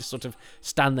just having to sort of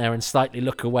stand there and slightly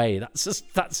look away.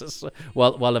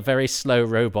 While a very slow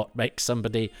robot makes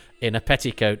somebody in a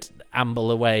petticoat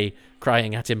amble away,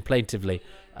 crying at him plaintively.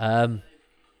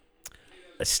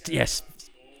 Yes,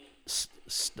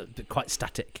 quite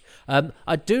static.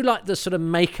 I do like the sort of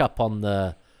makeup on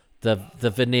the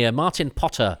veneer. Martin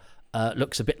Potter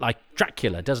looks a bit like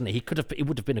Dracula, doesn't he? He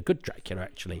would have been a good Dracula,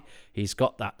 actually. He's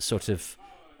got that sort of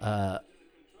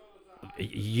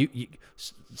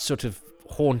sort of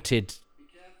haunted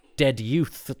dead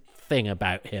youth thing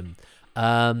about him.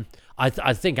 I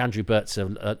think Andrew Burt's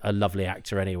a lovely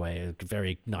actor anyway, a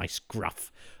very nice,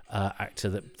 gruff actor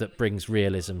that brings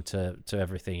realism to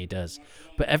everything he does.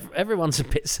 But everyone's a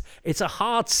bit... It's a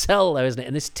hard sell, though, isn't it?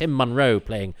 And this Tim Munro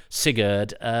playing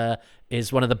Sigurd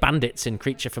is one of the bandits in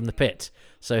Creature from the Pit.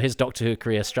 So his Doctor Who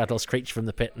career straddles Creature from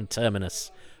the Pit and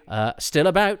Terminus. Still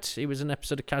about. He was in an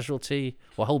episode of Casualty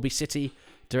or Holby City,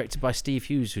 directed by Steve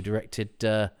Hughes, who directed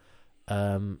the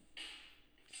one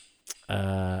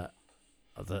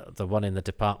in the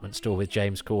department store with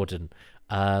James Corden.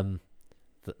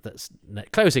 That's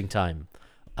Closing Time.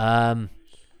 And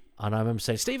I remember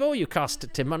saying, Steve, you cast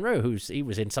Tim Munro, he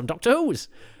was in some Doctor Who's,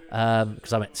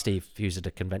 because I met Steve Hughes at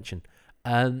a convention.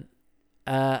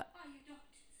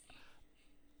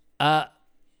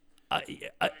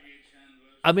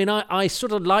 I mean, I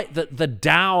sort of like the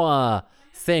dour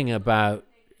thing about,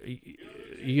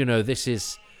 this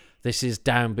is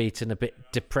downbeat and a bit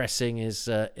depressing.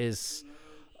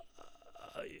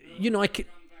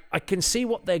 I can see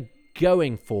what they're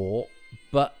going for,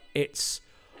 but it's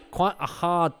quite a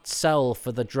hard sell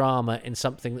for the drama in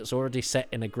something that's already set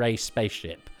in a grey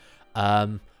spaceship,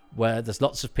 where there's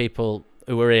lots of people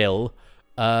who are ill.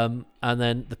 And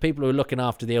then the people who are looking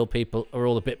after the ill people are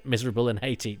all a bit miserable and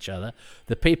hate each other.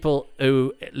 The people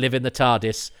who live in the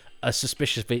TARDIS are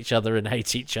suspicious of each other and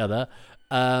hate each other.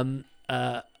 Dominic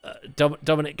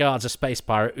Guard's a space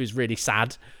pirate who's really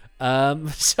sad.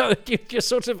 So you're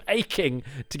sort of aching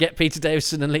to get Peter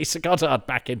Davison and Lisa Goddard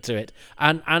back into it.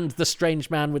 And the strange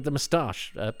man with the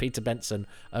moustache, Peter Benson,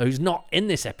 who's not in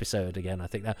this episode again, I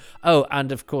think. Oh,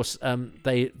 and of course,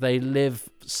 they live...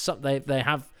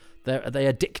 Are they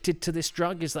addicted to this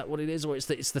drug? Is that what it is? Or it's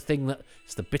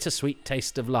the bittersweet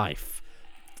taste of life?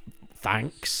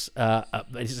 Thanks.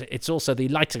 It's also the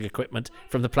lighting equipment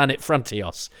from the planet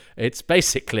Frontios. It's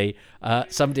basically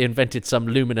somebody invented some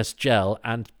luminous gel,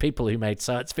 and people who made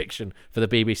science fiction for the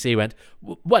BBC went,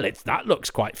 well, that looks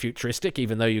quite futuristic,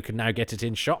 even though you can now get it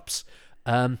in shops.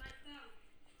 That's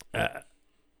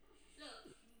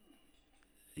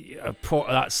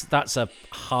a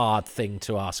hard thing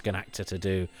to ask an actor to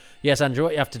do. Yes, Andrew,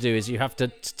 what you have to do is you have to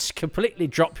completely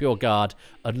drop your guard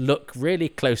and look really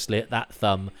closely at that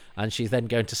thumb, and she's then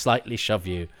going to slightly shove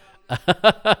you.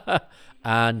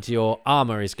 And your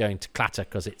armour is going to clatter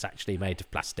because it's actually made of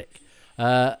plastic.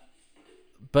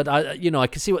 But I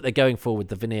can see what they're going for with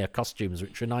the veneer costumes,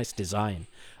 which are a nice design,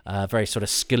 very sort of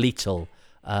skeletal.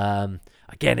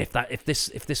 Again, if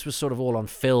this was sort of all on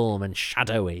film and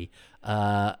shadowy,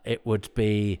 it would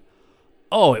be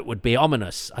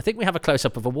ominous. I think we have a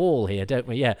close-up of a wall here, don't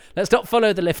we? Yeah. Let's not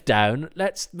follow the lift down.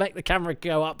 Let's make the camera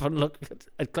go up and look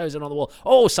at closing on the wall.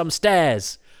 Oh, some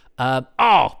stairs.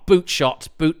 Boot shot,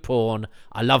 boot porn.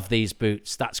 I love these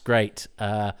boots. That's great.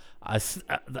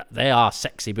 They are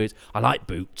sexy boots. I like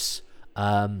boots.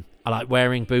 I like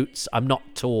wearing boots. I'm not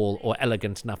tall or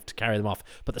elegant enough to carry them off,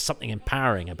 but there's something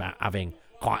empowering about having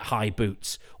quite high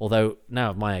boots. Although now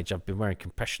at my age, I've been wearing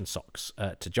compression socks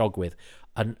to jog with,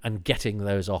 and getting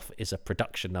those off is a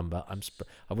production number. I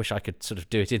wish I could sort of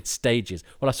do it in stages.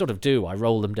 Well, I sort of do. I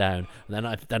roll them down,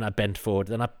 and then I bend forward,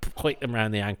 then I point them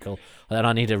around the ankle, and then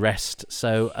I need a rest.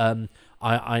 So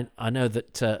I know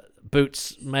that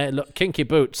boots may look kinky.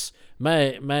 Boots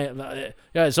may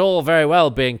it's all very well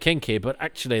being kinky, but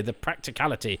actually the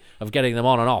practicality of getting them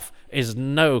on and off is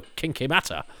no kinky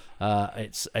matter.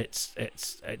 It's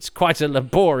quite a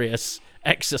laborious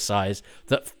exercise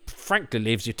that frankly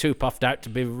leaves you too puffed out to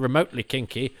be remotely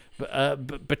kinky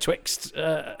betwixt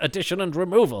addition and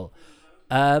removal.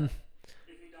 So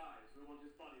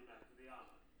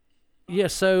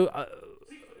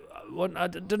I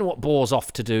don't know what Boar's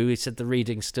off to do. He said the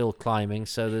reading's still climbing,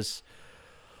 so there's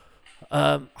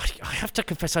I have to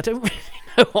confess I don't really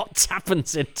know what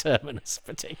happens in Terminus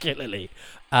particularly.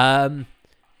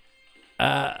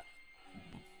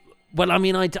 Well, I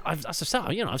mean, I've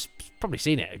probably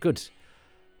seen it a good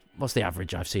what's the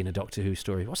average I've seen a Doctor Who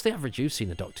story? What's the average you've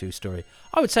seen a Doctor Who story?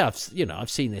 I would say I've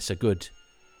seen this a good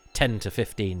 10 to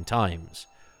 15 times,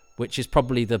 which is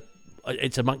probably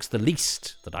it's amongst the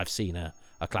least that I've seen a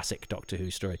classic Doctor Who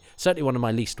story. Certainly one of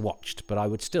my least watched, but I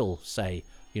would still say,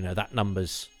 that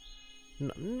numbers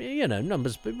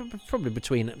probably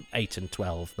between 8 and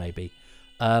 12 maybe.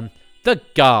 The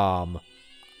Garm.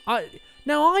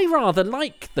 I rather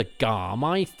like the Garm.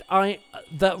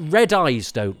 The red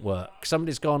eyes don't work.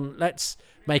 Somebody's gone, let's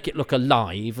make it look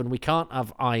alive, and we can't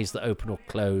have eyes that open or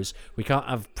close. We can't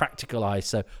have practical eyes,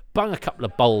 so bung a couple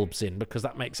of bulbs in because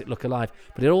that makes it look alive.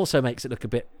 But it also makes it look a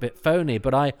bit phony.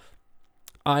 But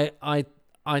I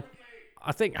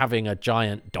think having a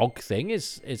giant dog thing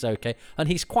is okay, and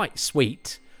he's quite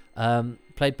sweet.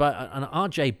 Played by an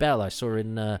R.J. Bell. I saw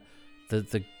in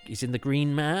he's in The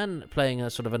Green Man, playing a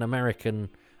sort of an American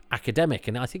academic,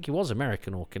 and I think he was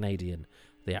American or Canadian,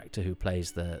 the actor who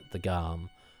plays the Garm.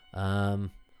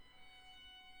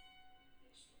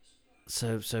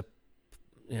 So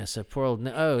poor old.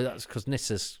 That's because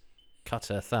Nissa's cut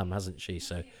her thumb, hasn't she?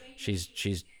 So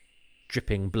she's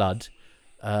dripping blood,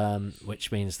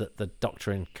 which means that the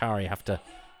Doctor and Kari have to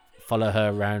follow her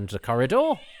around the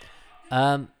corridor.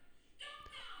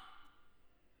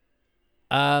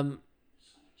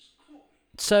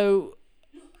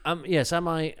 Yes, am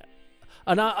I?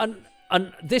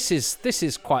 And this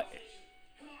is quite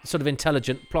sort of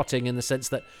intelligent plotting in the sense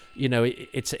that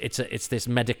it's this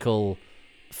medical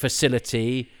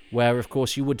facility where, of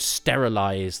course, you would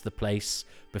sterilize the place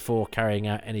before carrying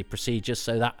out any procedures,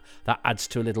 so that adds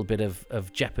to a little bit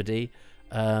of jeopardy.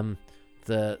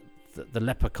 The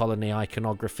leper colony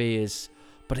iconography is,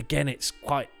 but again, it's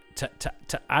quite to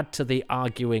add to the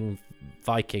arguing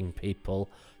Viking people,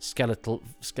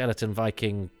 skeleton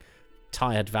Viking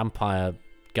tired vampire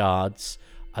guards,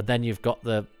 and then you've got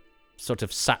the sort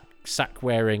of sack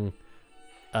wearing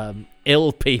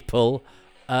ill people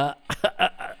and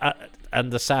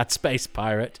the sad space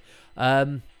pirate.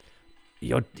 You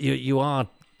are,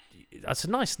 that's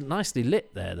nicely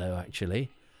lit there though, actually.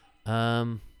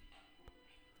 But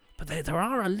there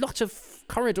are a lot of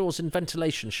corridors and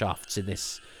ventilation shafts in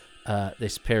this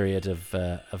period of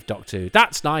Doctor Who.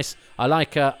 That's nice. I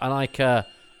like a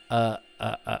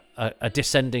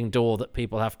descending door that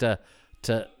people have to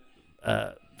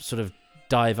sort of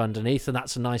dive underneath, and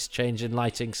that's a nice change in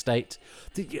lighting state.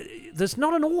 There's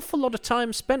not an awful lot of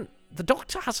time spent. The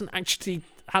Doctor hasn't actually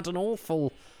had an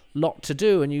awful lot to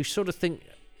do, and you sort of think,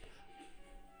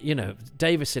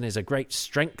 Davison is a great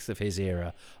strength of his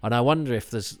era, and I wonder if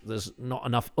there's not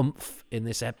enough oomph in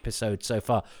this episode so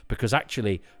far, because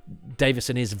actually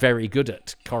Davison is very good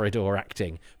at corridor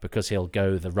acting, because he'll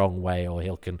go the wrong way, or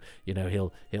he'll give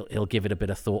it a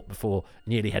bit of thought before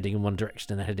nearly heading in one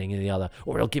direction and then heading in the other,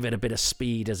 or he'll give it a bit of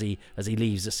speed as he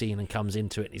leaves the scene and comes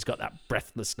into it, and he's got that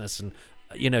breathlessness, and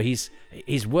he's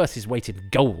worth his weight in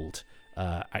gold.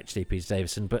 Actually, Peter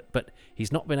Davison, but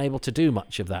he's not been able to do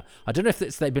much of that. I don't know if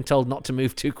they've been told not to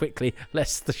move too quickly,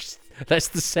 lest the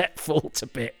set fall to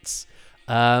bits.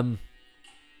 But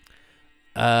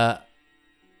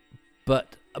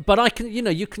I can,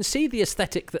 you can see the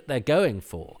aesthetic that they're going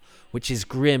for, which is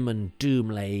grim and doom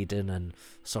laden and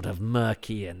sort of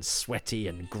murky and sweaty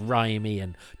and grimy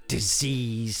and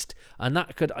diseased, and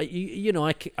that could, I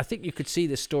think you could see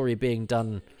this story being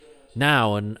done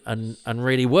now and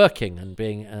really working and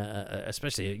being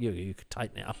especially you could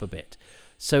tighten it up a bit,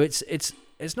 so it's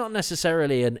not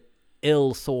necessarily an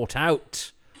ill thought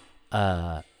out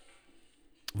vibe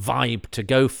to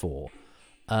go for.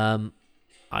 I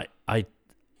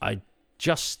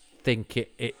just think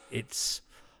it's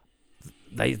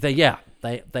they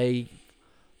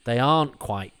aren't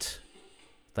quite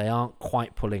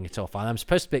pulling it off. I'm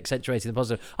supposed to be accentuating the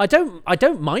positive. I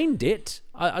don't mind it.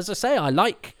 As I say,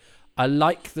 I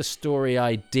like the story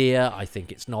idea. I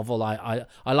think it's novel. I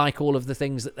like all of the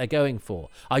things that they're going for.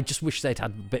 I just wish they'd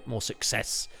had a bit more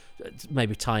success,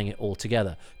 maybe tying it all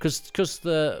together. Because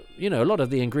a lot of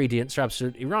the ingredients are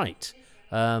absolutely right.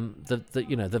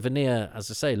 The veneer, as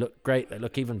I say, look great. They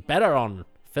look even better on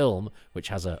film, which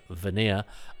has a veneer.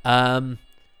 And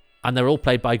they're all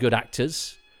played by good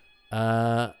actors.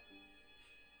 And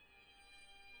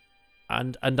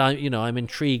I'm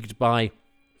intrigued by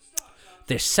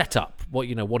this setup.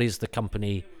 What is the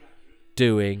company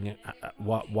doing?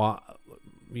 What's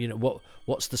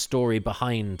the story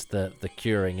behind the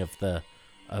curing of the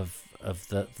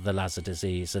Lassa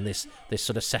disease, and this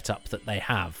sort of setup that they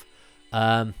have.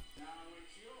 Now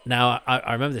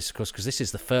I remember this, of course, because this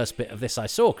is the first bit of this I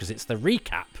saw, because it's the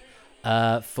recap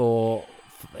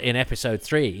in episode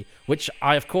 3, which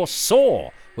I of course saw,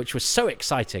 which was so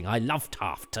exciting. I loved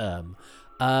Half Term.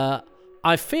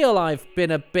 I feel I've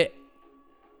been a bit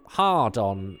hard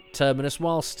on Terminus,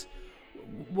 whilst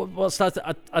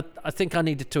I think I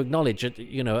needed to acknowledge it,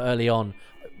 early on.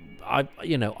 I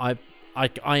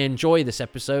enjoy this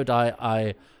episode.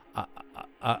 I'm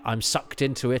sucked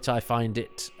into it. I find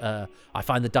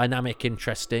the dynamic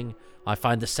interesting. I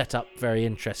find the setup very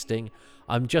interesting.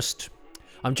 I'm just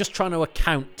trying to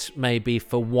account maybe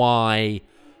for why,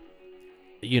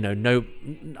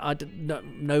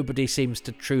 nobody seems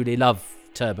to truly love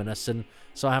Terminus, and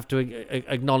so I have to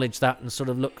acknowledge that and sort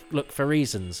of look for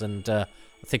reasons. And I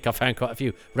think I found quite a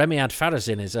few. Remiad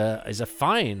Farazin is a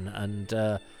fine and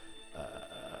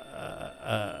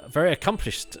very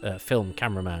accomplished film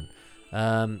cameraman.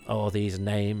 These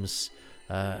names: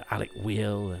 Alec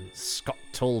Wheel and Scott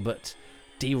Talbot,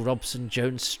 D. Robson,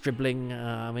 Jones Stribling.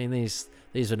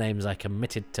 These were names I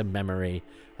committed to memory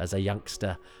as a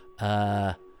youngster.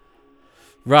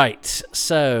 Right,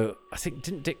 so I think,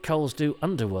 didn't Dick Coles do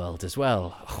Underworld as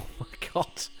well? Oh my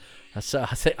God! So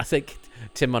I think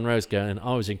Tim Munro's going,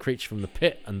 I was in Creature from the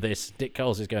Pit and this. Dick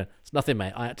Coles is going, it's nothing,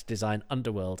 mate. I had to design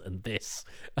Underworld and this.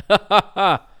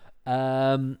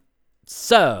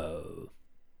 So,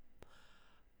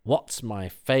 what's my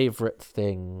favourite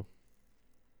thing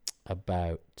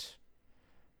about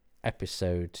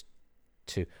episode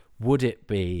 2? Would it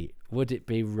be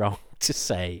wrong to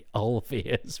say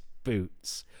Olvia's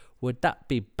boots? Would that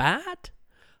be bad?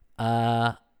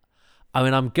 I'm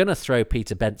going to throw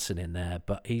Peter Benson in there,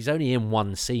 but he's only in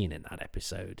one scene in that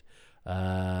episode,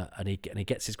 and he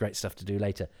gets his great stuff to do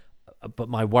later. But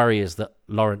my worry is that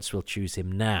Lawrence will choose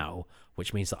him now,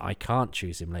 which means that I can't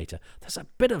choose him later. There's a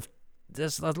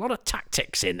lot of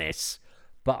tactics in this,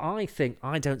 but I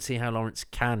don't see how Lawrence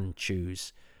can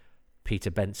choose Peter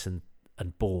Benson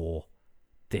and Bohr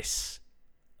this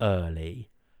early.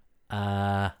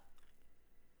 I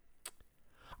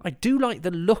do like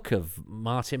the look of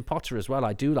Martin Potter as well.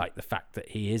 I do like the fact that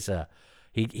he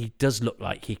does look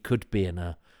like he could be in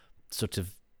a sort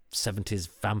of 70s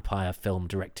vampire film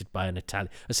directed by an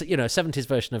Italian, a 70s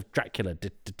version of Dracula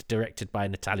directed by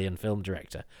an Italian film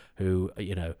director who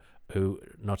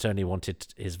not only wanted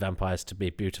his vampires to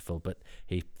be beautiful, but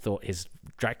he thought his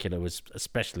Dracula was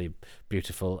especially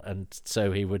beautiful, and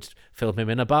so he would film him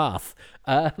in a bath.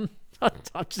 I've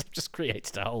just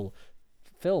created a whole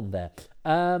film there.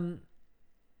 And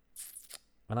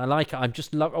I've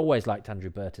just always liked Andrew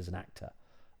Burt as an actor.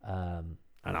 And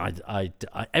I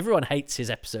everyone hates his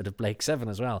episode of Blake 7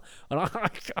 as well, and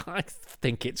I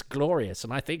think it's glorious,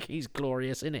 and I think he's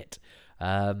glorious in it.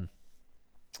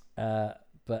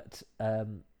 But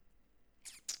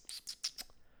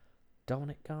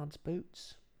Dominic Guard's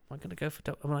boots. Am I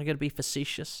going to be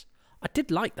facetious? I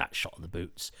did like that shot of the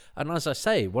boots, and as I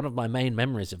say, one of my main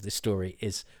memories of this story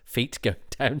is feet going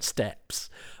down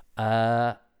steps.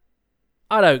 I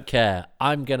don't care.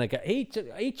 I'm gonna go.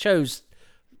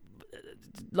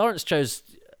 Lawrence chose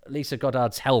Lisa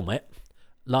Goddard's helmet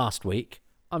last week.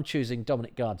 I'm choosing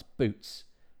Dominic Guard's boots.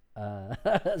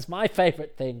 That's my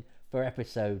favourite thing for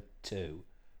episode 2.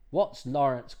 What's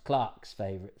Lawrence Clark's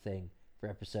favourite thing for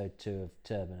episode 2 of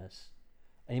Terminus?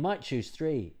 And he might choose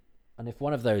 3. And if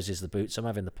one of those is the boots, I'm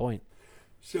having the point.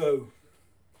 So,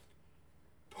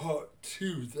 part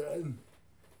 2 then.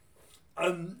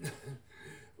 And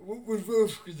we're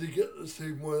both going to get the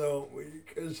same one, aren't we?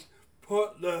 Because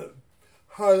the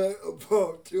highlight of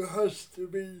part 2 has to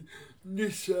be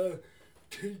Nyssa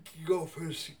taking off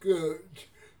her skirt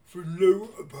for no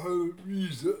apparent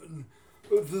reason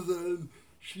other than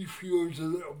she feels a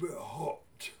little bit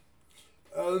hot.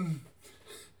 And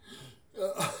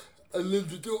then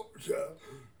the Doctor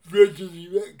readily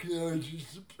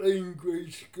recognises the plain grey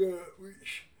skirt,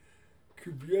 which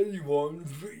could be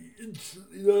anyone's, but he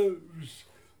instantly knows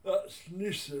that's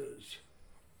Nyssa's.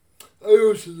 I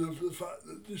also love the fact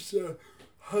that Nyssa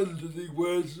handily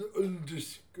wears an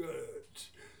underskirt.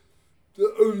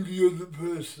 The only other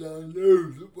person I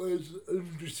know that wears an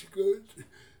underskirt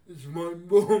is my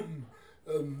mum,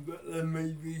 but then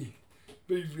maybe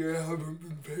I haven't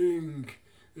been paying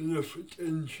enough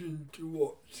attention to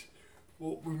what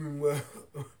women wear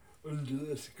under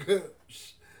their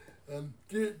skirts.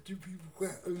 Do people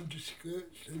wear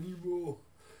underskirts anymore?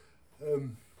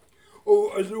 And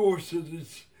also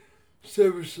there's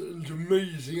Sarah Sutton's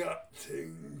amazing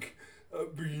acting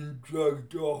at being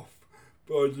dragged off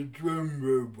by the drone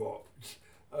robots.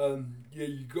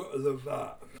 You gotta love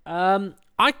that.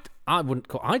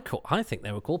 I think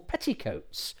they were called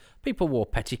petticoats. People wore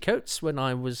petticoats when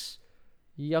I was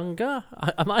younger.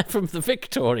 I'm from the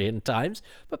Victorian times,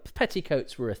 but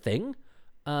petticoats were a thing.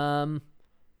 I'm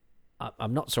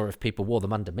not sure if people wore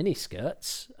them under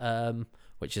miniskirts,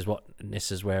 which is what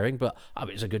Nissa's wearing. But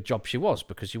it's a good job she was,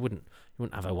 because you wouldn't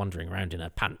have her wandering around in her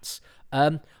pants.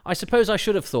 I suppose I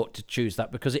should have thought to choose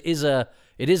that, because it is a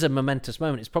momentous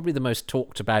moment. It's probably the most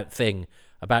talked about thing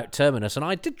about Terminus, and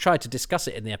I did try to discuss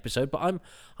it in the episode, but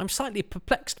I'm slightly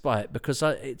perplexed by it, because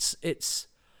is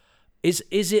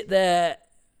it there?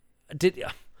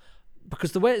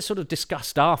 Because the way it's sort of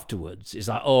discussed afterwards is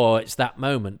like, oh, it's that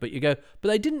moment, but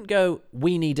they didn't go,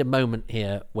 we need a moment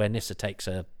here where Nyssa takes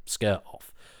her skirt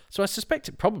off. So I suspect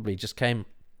it probably just came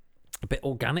a bit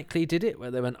organically, did it?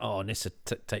 Where they went, oh, Nyssa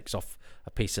takes off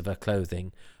a piece of her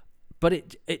clothing. But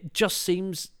it just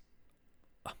seems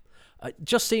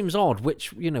odd,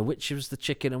 which was the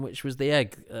chicken and which was the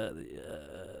egg,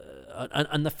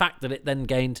 and the fact that it then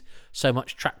gained so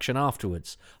much traction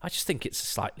afterwards. I just think it's a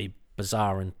slightly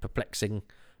bizarre and perplexing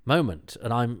moment,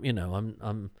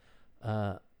 and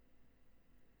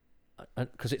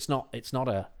because it's not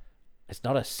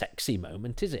a sexy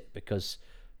moment, is it? Because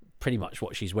pretty much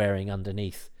what she's wearing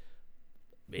underneath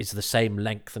is the same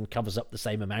length and covers up the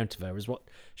same amount of her as what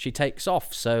she takes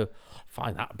off. So I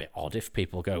find that a bit odd if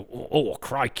people go, oh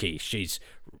crikey, she's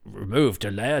removed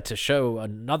a layer to show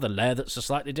another layer that's a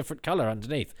slightly different colour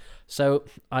underneath. So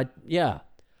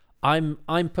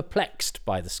I'm perplexed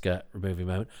by the skirt removing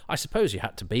moment. I suppose you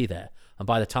had to be there, and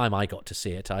by the time I got to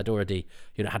see it, I'd already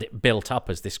had it built up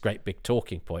as this great big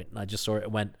talking point, and I just saw it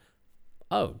and went,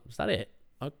 oh, is that it?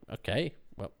 Oh, okay.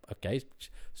 Well, okay, it's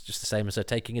just the same as her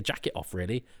taking a jacket off,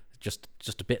 really, just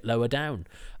a bit lower down.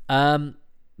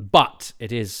 But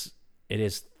it is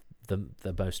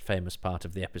the most famous part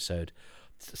of the episode.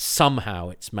 Somehow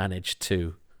it's managed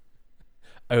to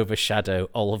overshadow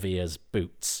Olvia's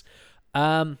boots.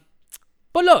 But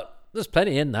look, there's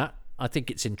plenty in that. I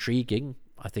think it's intriguing.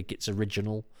 I think it's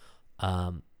original.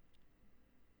 I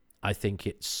think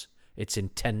its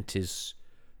intent is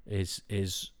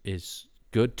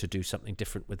good to do something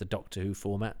different with the Doctor Who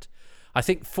format. I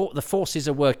think the forces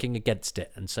are working against it,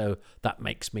 and so that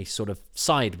makes me sort of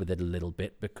side with it a little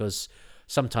bit, because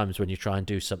sometimes when you try and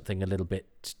do something a little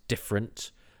bit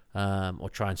different, or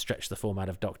try and stretch the format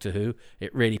of Doctor Who,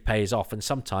 it really pays off, and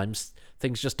sometimes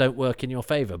things just don't work in your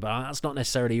favour, but that's not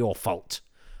necessarily your fault.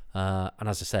 And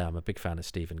as I say, I'm a big fan of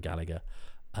Stephen Gallagher,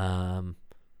 and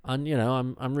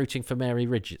I'm rooting for Mary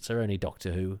Ridge. It's her only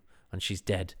Doctor Who, and she's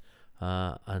dead.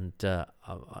 I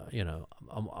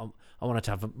wanted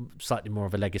to have slightly more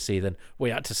of a legacy than we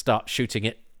had to start shooting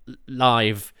it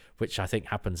live, which I think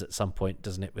happens at some point,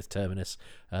 doesn't it, with Terminus?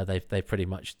 They pretty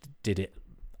much did it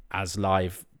as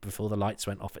live before the lights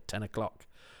went off at 10 o'clock,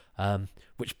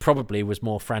 which probably was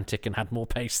more frantic and had more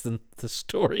pace than the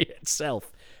story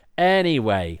itself.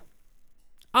 Anyway,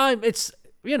 I'd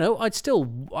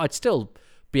still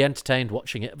be entertained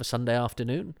watching it of a Sunday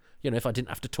afternoon. If I didn't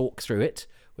have to talk through it,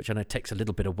 which I know takes a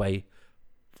little bit away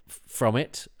from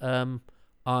it. I've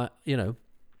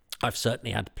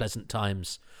certainly had pleasant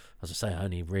times. As I say, I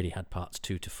only really had parts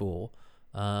 2 to 4.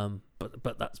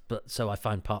 So I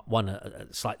find part 1 a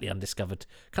slightly undiscovered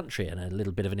country and a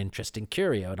little bit of an interesting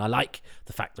curio, and I like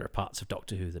the fact there are parts of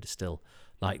Doctor Who that are still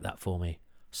like that for me.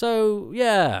 So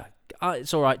yeah,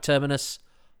 it's all right, Terminus.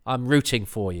 I'm rooting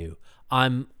for you.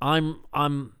 I'm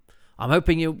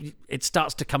hoping it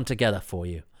starts to come together for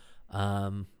you.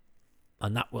 And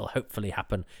that will hopefully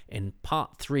happen in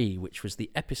part 3, which was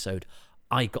the episode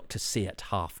I got to see at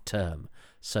half term.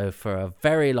 So for a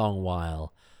very long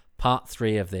while, part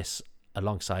 3 of this,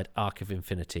 alongside Arc of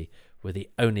Infinity, were the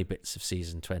only bits of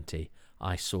season 20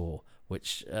 I saw,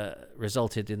 which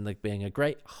resulted in there being a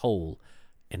great hole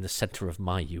in the centre of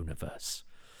my universe.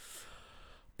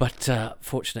 But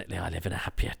fortunately, I live in a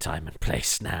happier time and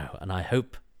place now, and I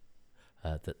hope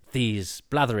that these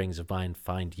blatherings of mine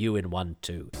find you in one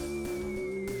too.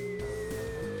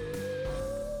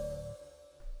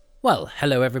 Well,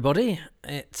 hello everybody.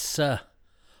 It's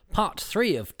part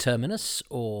 3 of Terminus,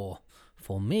 or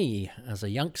for me, as a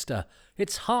youngster,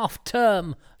 it's half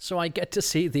term, so I get to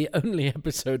see the only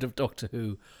episode of Doctor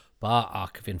Who, bar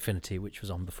Arc of Infinity, which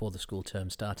was on before the school term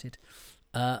started,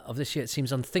 of this year. It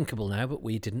seems unthinkable now, but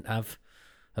we didn't have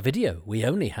a video. We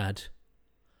only had,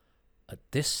 at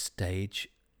this stage,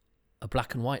 a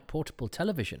black and white portable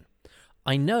television.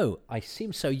 I know, I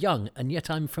seem so young, and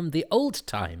yet I'm from the old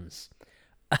times.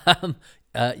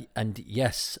 And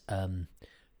yes,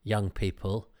 young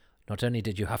people, not only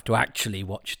did you have to actually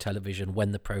watch television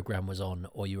when the programme was on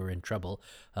or you were in trouble,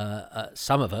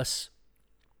 some of us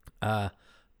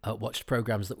watched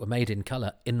programmes that were made in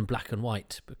colour in black and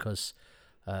white, because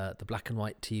the black and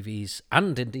white TVs,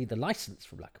 and indeed the licence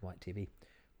for black and white TV,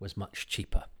 was much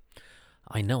cheaper.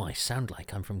 I know I sound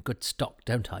like I'm from good stock,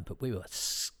 don't I? But we were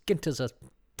skint as a...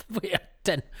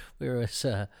 we were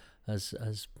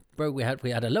as broke.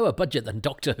 We had a lower budget than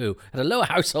Doctor Who, had a lower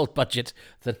household budget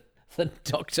than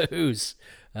Doctor Who's.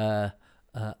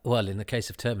 Well, in the case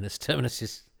of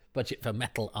Terminus's budget for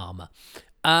metal armor.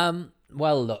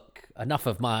 Well, look, enough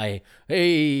of my.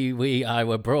 I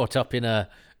were brought up in a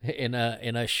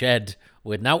shed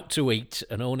with naught to eat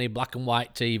and only black and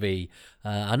white TV.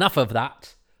 Enough of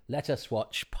that. Let us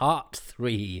watch part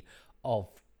 3 of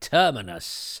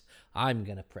Terminus. I'm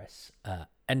gonna press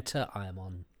enter.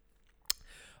 I'm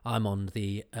on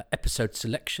the episode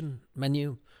selection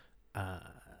menu.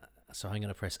 So I'm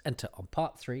gonna press enter on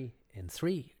part 3 in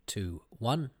 3, 2,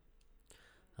 1,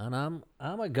 and I'm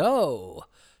a go.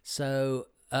 So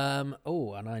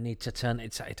and I need to turn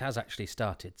it has actually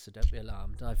started, so don't be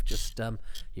alarmed. I've just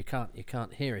you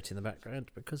can't hear it in the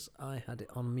background because I had it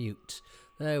on mute.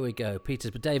 There we go. Peter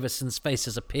Davison's face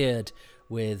has appeared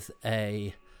with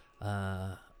a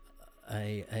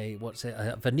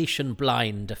Venetian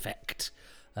blind effect.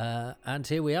 And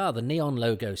here we are, the neon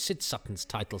logo, Sid Sutton's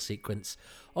title sequence.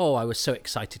 Oh, I was so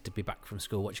excited to be back from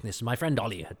school watching this. My friend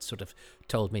Ollie had sort of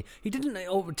told me. He didn't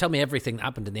tell me everything that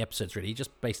happened in the episodes, really. He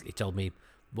just basically told me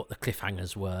what the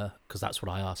cliffhangers were, because that's what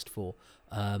I asked for,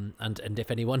 and if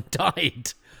anyone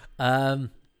died.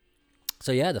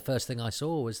 So yeah, the first thing I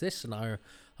saw was this, and I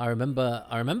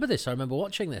remember this. I remember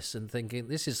watching this and thinking,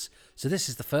 this is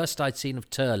the first I'd seen of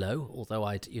Turlough, although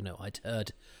I'd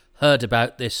heard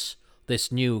about this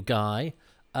new guy.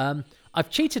 I've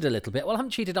cheated a little bit. Well, I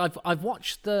haven't cheated. I've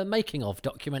watched the making of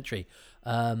documentary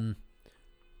on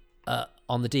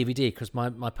the DVD because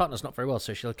my partner's not very well,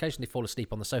 so she'll occasionally fall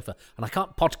asleep on the sofa, and I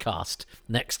can't podcast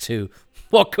next to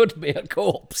what could be a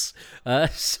corpse.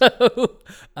 But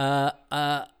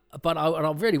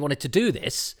I really wanted to do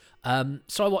this,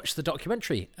 so I watched the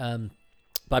documentary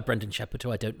by Brendan Shepherd,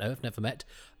 who I don't know, I've never met,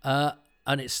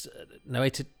 and it's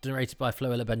narrated by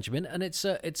Floella Benjamin, and it's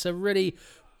a really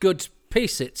good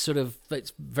piece. It's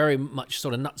very much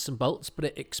sort of nuts and bolts, but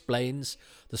it explains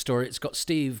the story. It's got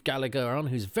Steve Gallagher on,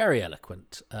 who's very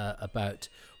eloquent about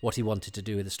what he wanted to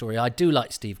do with the story. I do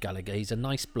like Steve Gallagher. He's a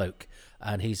nice bloke,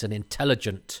 and he's an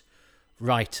intelligent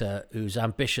writer who's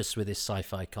ambitious with his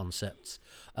sci-fi concepts.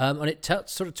 And it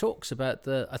sort of talks about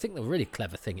I think the really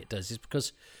clever thing it does is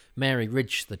because Mary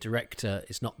Ridge, the director,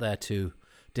 is not there to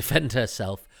defend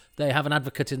herself. They have an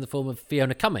advocate in the form of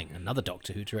Fiona Cumming, another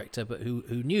Doctor Who director, but who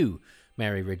knew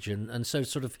Mary Ridge, and so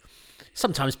sort of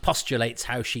sometimes postulates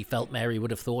how she felt Mary would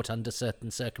have thought under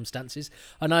certain circumstances.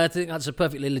 And I think that's a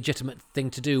perfectly legitimate thing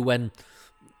to do when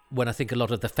I think a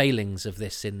lot of the failings of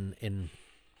this in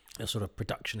a sort of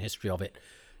production history of it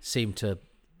seem to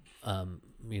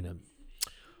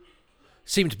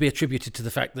be attributed to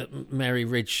the fact that Mary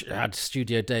Ridge had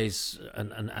studio days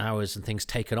and hours and things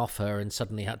taken off her and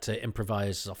suddenly had to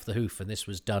improvise off the hoof, and this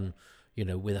was done,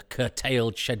 with a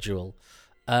curtailed schedule.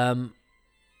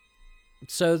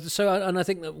 So I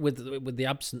think that with the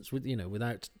absence,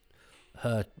 without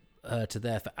her to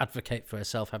therefore advocate for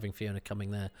herself, having Fiona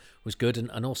Cumming there was good,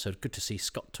 and also good to see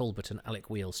Scott Talbot and Alec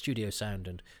Wheel, studio sound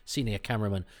and senior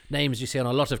cameraman, names you see on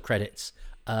a lot of credits,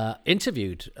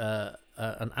 interviewed.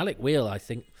 And Alec Wheel, I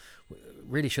think,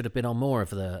 really should have been on more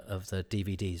of the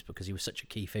DVDs because he was such a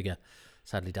key figure.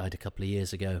 Sadly, died a couple of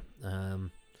years ago.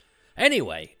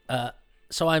 Anyway,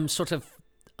 so I'm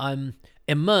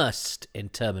immersed in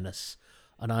Terminus,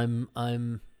 and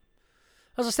I'm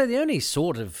as I say, the only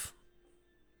sort of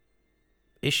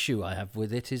issue I have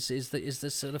with it is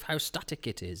the sort of how static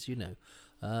it is, and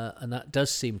that does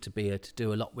seem to be to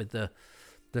do a lot with the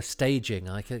staging.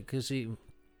 Because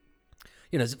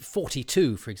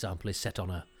 42, for example, is set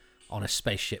on a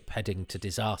spaceship heading to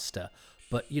disaster,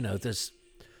 but there's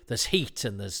heat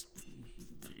and there's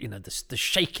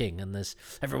shaking and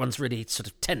everyone's really sort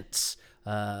of tense,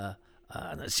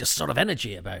 and there's just sort of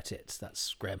energy about it.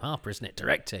 That's Graham Harper, isn't it,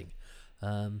 directing?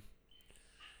 And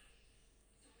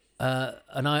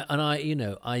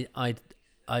I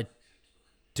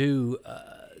do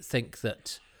think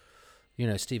that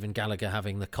Stephen Gallagher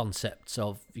having the concepts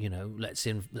of let's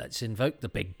invoke the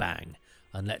Big Bang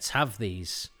and let's have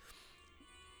these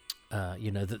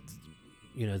the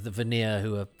veneer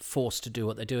who are forced to do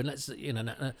what they do, and let's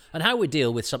and how we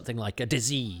deal with something like a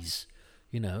disease,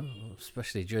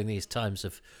 especially during these times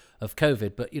of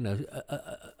COVID, but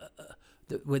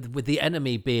with the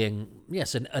enemy being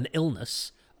an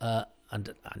illness.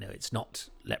 And I know it's not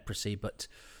leprosy, but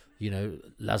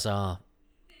Lazar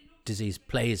disease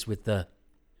plays with the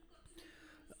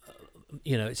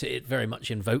it very much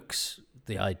invokes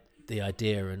the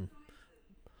idea, and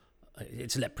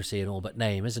it's leprosy in all but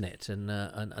name, isn't it? And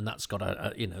that's got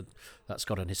that's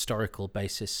got an historical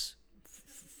basis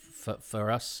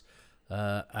for us.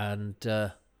 and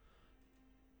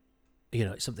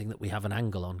it's something that we have an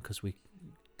angle on because we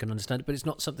can understand it, but it's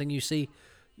not something you see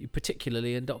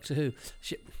particularly in Doctor Who.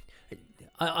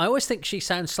 I always think she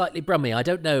sounds slightly brummy. I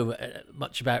don't know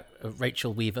much about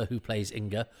Rachel Weaver, who plays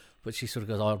Inga, but she sort of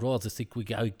goes, "I'd rather think we're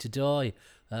going to die."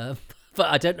 But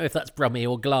I don't know if that's brummy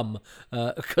or glum,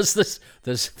 because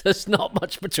there's not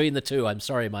much between the two. I'm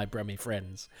sorry, my brummy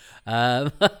friends.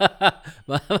 And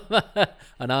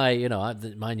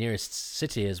my nearest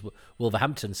city is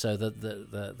Wolverhampton, so the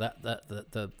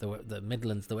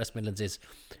Midlands, the West Midlands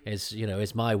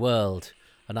is my world,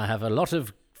 and I have a lot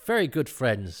of very good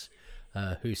friends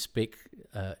who speak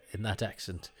in that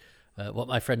accent. What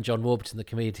my friend John Warburton, the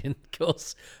comedian,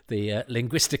 calls the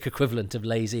linguistic equivalent of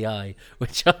lazy eye,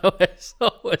 which I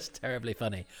always terribly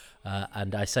funny.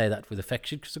 And I say that with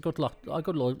affection because I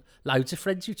got loads of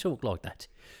friends who talk like that.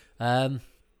 And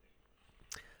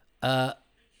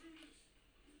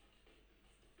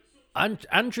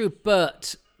Andrew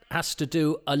Burt has to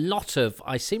do a lot of,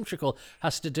 I seem to recall,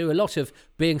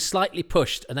 being slightly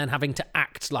pushed and then having to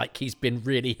act like he's been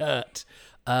really hurt.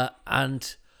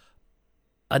 And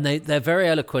they're very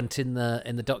eloquent in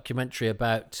the documentary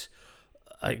about,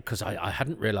 because I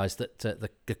hadn't realised that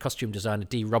the costume designer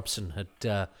Dee Robson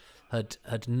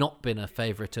had not been a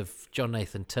favourite of John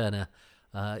Nathan Turner.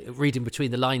 Reading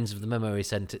between the lines of the memo he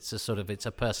sent, it's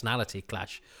a personality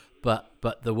clash.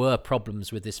 But there were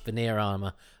problems with this veneer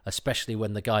armour, especially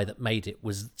when the guy that made it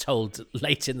was told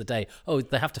late in the day, oh,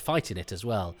 they have to fight in it as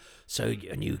well. So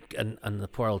and the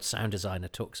poor old sound designer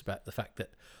talks about the fact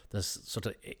that there's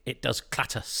it does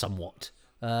clatter somewhat.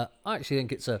 I actually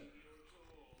think it's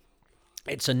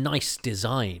a nice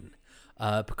design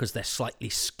because they're slightly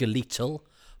skeletal,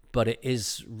 but it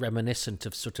is reminiscent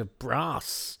of sort of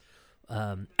brass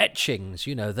etchings,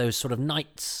 those sort of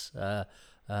knights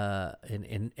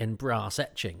in brass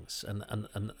etchings, and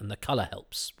the colour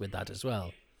helps with that as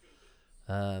well.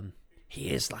 He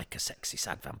is like a sexy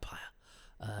sad vampire,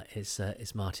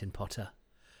 is Martin Potter.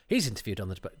 He's interviewed on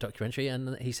the documentary,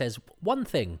 and he says one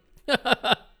thing.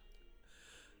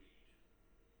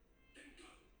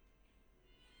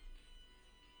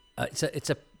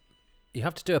 You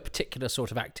have to do a particular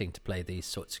sort of acting to play these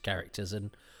sorts of characters,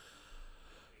 and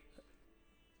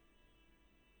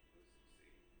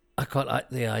I quite like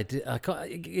the idea.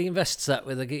 He invests that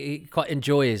with. He quite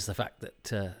enjoys the fact that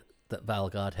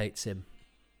Valgard hates him.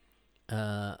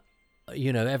 And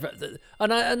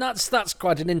that's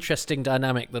quite an interesting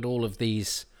dynamic. That all of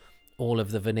the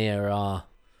Veneer are,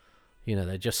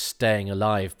 they're just staying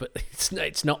alive, but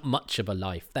it's not much of a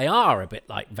life. They are a bit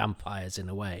like vampires in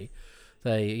a way.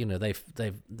 They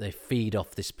feed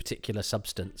off this particular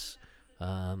substance,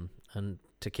 and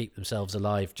to keep themselves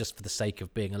alive just for the sake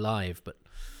of being alive, but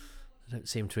they don't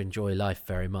seem to enjoy life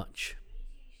very much.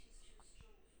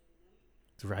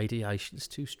 The radiation's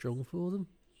too strong for them.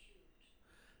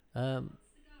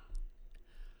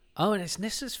 And it's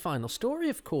Nissa's final story,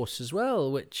 of course, as well,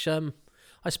 which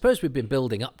I suppose we've been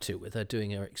building up to with her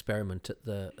doing her experiment at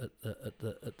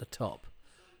the top.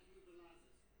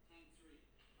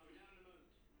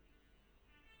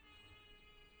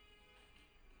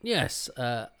 Yes,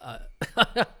 I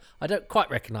don't quite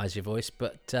recognise your voice,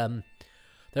 but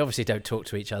they obviously don't talk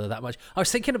to each other that much. I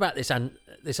was thinking about this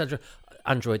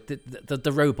android,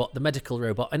 the robot, the medical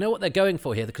robot. I know what they're going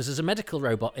for here, because there's a medical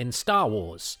robot in Star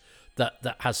Wars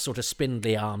that has sort of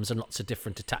spindly arms and lots of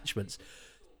different attachments.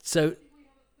 So,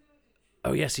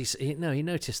 oh yes, he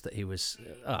noticed that he was.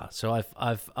 So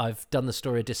I've done the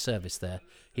story a disservice there.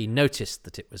 He noticed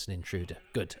that it was an intruder.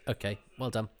 Good. Okay. Well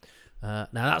done. Now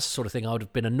that's the sort of thing I would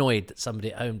have been annoyed that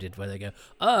somebody at home did, where they go,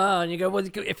 and you go, well,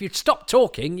 if you'd stop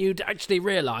talking, you'd actually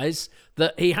realise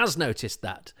that he has noticed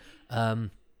that.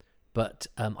 But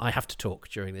I have to talk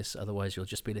during this, otherwise you'll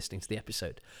just be listening to the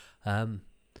episode.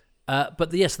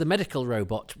 But yes, the medical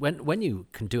robot, when you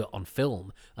can do it on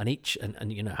film and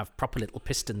have proper little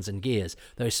pistons and gears,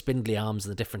 those spindly arms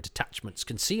and the different attachments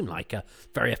can seem like a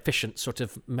very efficient sort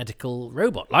of medical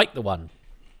robot, like the one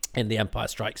in The Empire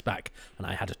Strikes Back. And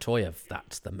I had a toy of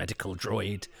that, the medical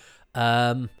droid.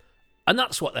 And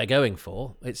that's what they're going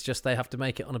for. It's just they have to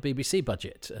make it on a BBC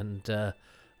budget, and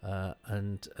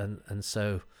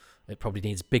so it probably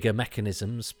needs bigger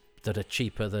mechanisms that are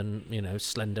cheaper than,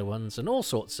 slender ones and all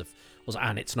sorts of...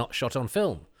 And it's not shot on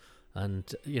film.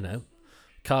 And,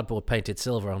 cardboard painted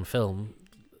silver on film,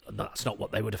 that's not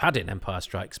what they would have had in Empire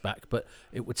Strikes Back, but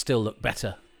it would still look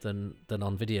better than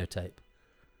on videotape.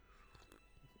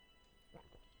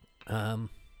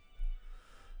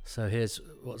 So here's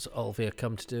what's Olvia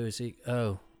come to do. Is he...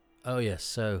 Oh yes,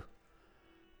 so...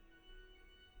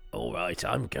 all right,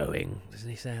 I'm going. Doesn't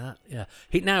he say that? Yeah.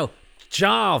 Now,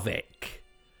 Jarvik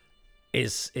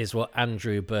is what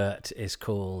Andrew Burt is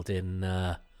called in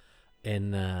The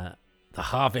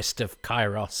Harvest of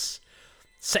Kairos.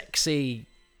 Sexy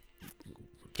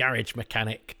garage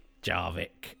mechanic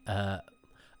Jarvik.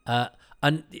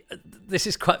 And this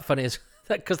is quite funny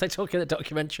because they talk in the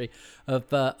documentary of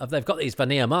they've got these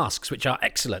veneer masks which are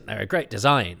excellent. They're a great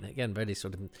design. Again, very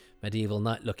sort of medieval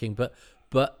knight looking, but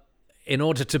in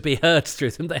order to be heard through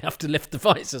them, they have to lift the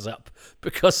visors up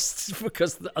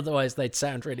because otherwise they'd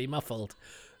sound really muffled.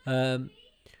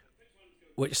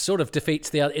 Which sort of defeats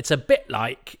the other. It's a bit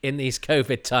like in these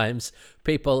COVID times,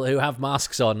 people who have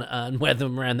masks on and wear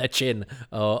them around their chin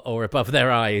or above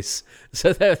their eyes.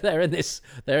 So they're in this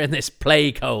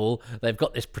plague hole. They've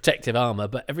got this protective armor,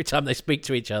 but every time they speak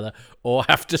to each other or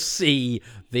have to see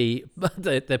the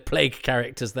plague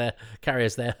carriers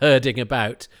they're herding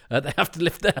about, they have to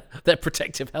lift their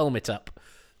protective helmet up.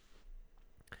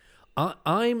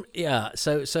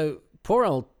 So poor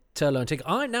old Turlough and Tegan.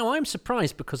 I'm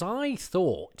surprised because I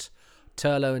thought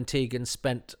Turlough and Tegan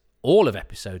spent all of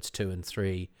episodes 2 and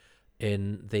 3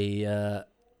 in the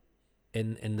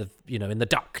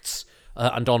ducts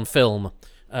and on film,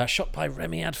 shot by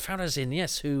Remiad Farazin.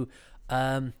 Yes, who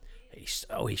he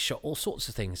shot all sorts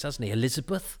of things, hasn't he?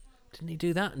 Elizabeth, didn't he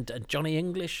do that? And Johnny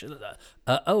English.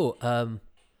 Didn't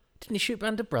he shoot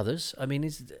Band of Brothers? I mean,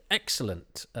 he's an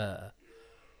excellent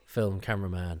film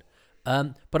cameraman.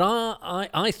 But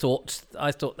I thought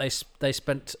they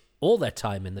spent all their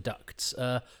time in the ducts,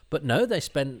 but no, they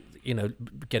spent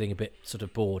getting a bit sort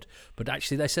of bored. But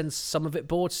actually, they spend some of it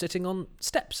bored sitting on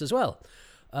steps as well.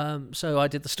 So I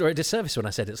did the story a disservice when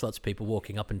I said it's lots of people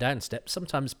walking up and down steps.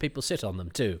 Sometimes people sit on them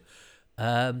too.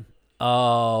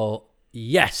 Oh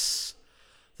yes,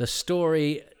 the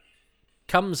story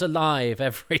comes alive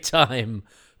every time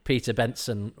Peter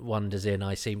Benson wanders in.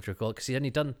 I seem to recall because he's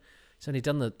only done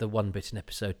the one bit in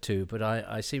episode 2, but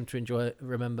I seem to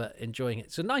remember enjoying it.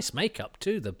 It's a nice makeup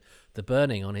too, the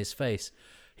burning on his face.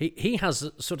 He has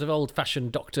a sort of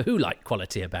old-fashioned Doctor Who-like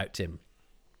quality about him.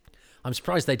 I'm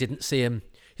surprised they didn't see him.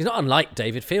 He's not unlike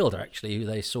David Fielder, actually, who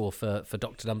they saw for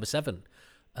Doctor Number 7.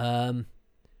 Did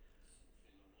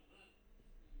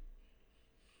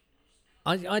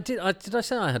I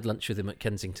say I had lunch with him at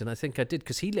Kensington? I think I did,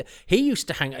 because he used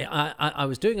to hang. I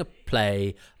was doing a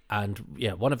play. And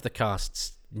one of the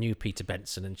casts knew Peter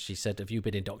Benson, and she said, "Have you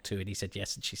been in Doctor Who?" And he said,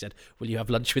 "Yes." And she said, "Will you have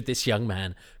lunch with this young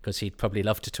man? Because he'd probably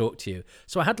love to talk to you."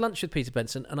 So I had lunch with Peter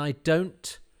Benson, and I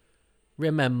don't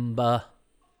remember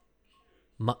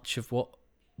much of what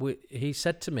he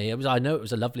said to me. I know it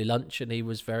was a lovely lunch, and he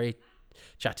was very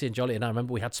chatty and jolly. And I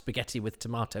remember we had spaghetti with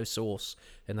tomato sauce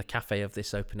in the cafe of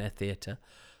this open-air theatre.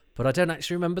 But I don't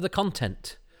actually remember the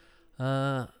content.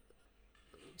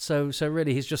 So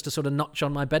really, he's just a sort of notch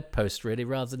on my bedpost, really,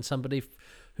 rather than somebody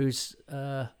whose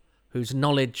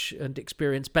knowledge and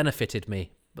experience benefited me.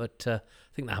 But I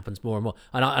think that happens more and more.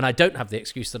 And I don't have the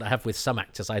excuse that I have with some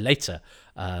actors I later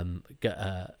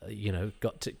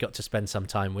got to spend some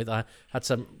time with. I had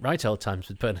some right old times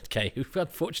with Bernard Kay, who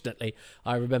unfortunately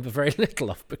I remember very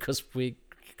little of because he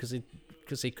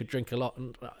could drink a lot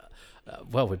and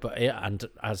and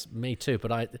as me too.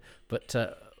 But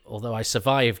although I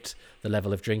survived the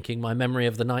level of drinking, my memory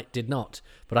of the night did not.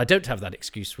 But I don't have that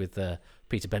excuse with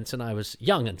Peter Benson. I was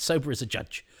young and sober as a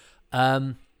judge.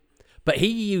 But he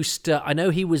used to, I know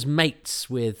he was mates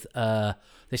with that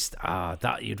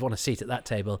you'd want to seat at that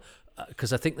table,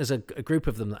 because I think there's a group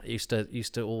of them that used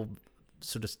to all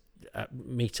sort of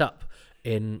meet up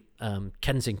in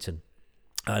Kensington.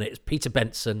 And it's Peter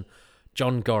Benson,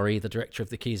 John Gorrie, the director of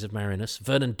the Keys of Marinus,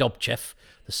 Vernon Dobchev,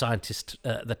 the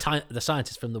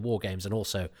scientist from the War Games, and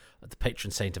also the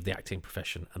patron saint of the acting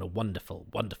profession, and a wonderful,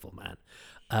 wonderful man.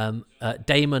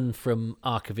 Damon from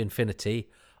Arc of Infinity,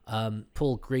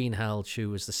 Paul Greenhalgh, who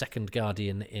was the second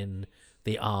Guardian in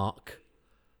the Ark.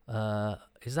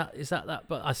 Is that?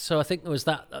 But so I think there was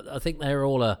that. I think they were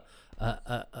all a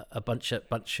bunch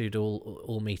who'd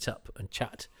all meet up and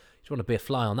chat. You'd want to be a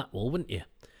fly on that wall, wouldn't you?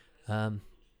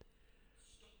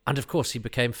 And of course, he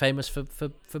became famous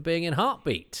for being in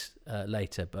Heartbeat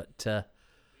later. But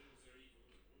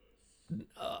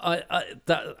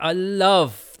I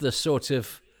love the sort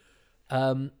of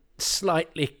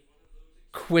slightly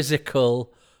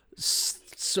quizzical,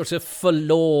 sort of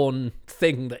forlorn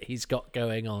thing that he's got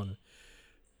going on,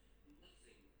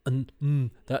 and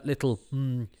that little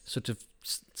sort of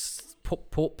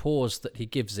pause that he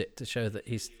gives it to show that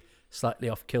he's slightly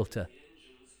off kilter.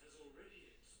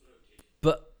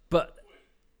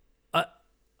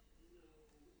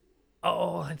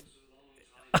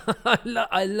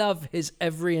 I love his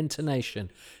every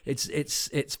intonation.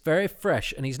 It's very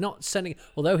fresh, and he's not sending.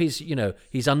 Although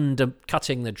he's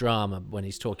undercutting the drama when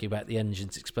he's talking about the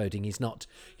engines exploding. He's not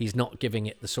giving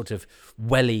it the sort of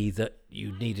welly that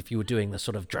you need if you were doing the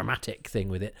sort of dramatic thing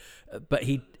with it. But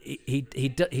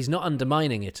he's not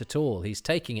undermining it at all. He's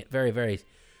taking it very, very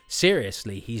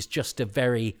seriously. He's just a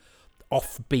very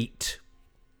offbeat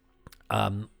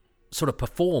sort of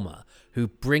performer who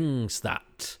brings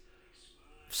that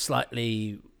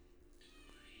slightly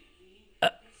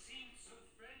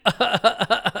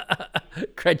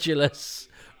credulous,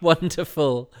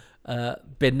 wonderful,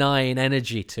 benign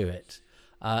energy to it.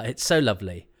 It's so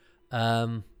lovely.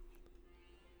 And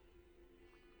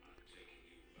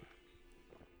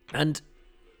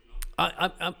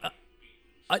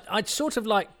I'd sort of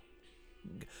like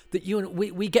that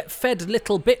we get fed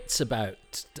little bits about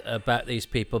these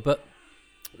people, but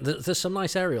there's some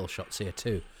nice aerial shots here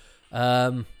too.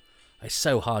 It's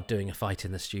so hard doing a fight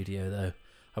in the studio, though.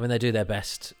 I mean, they do their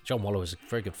best. John Waller was a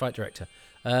very good fight director.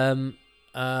 But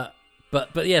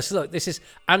yes, look, this is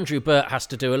Andrew Burt has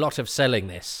to do a lot of selling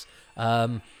this.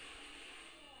 And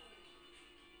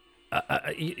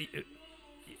I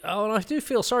do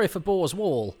feel sorry for Boar's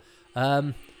Wall.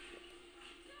 But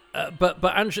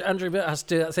Andrew Burt has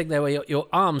to do that thing there where your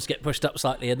arms get pushed up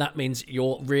slightly, and that means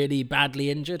you're really badly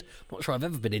injured. I'm not sure I've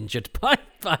ever been injured by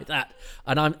that,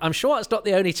 and I'm sure it's not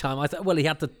the only time. Well, he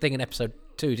had the thing in episode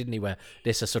 2, didn't he, where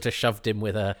Nissa sort of shoved him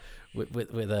with the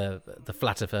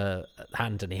flat of her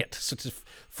hand, and he had to sort of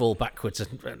fall backwards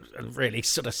and really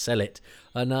sort of sell it.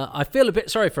 And I feel a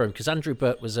bit sorry for him because Andrew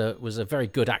Burt was a very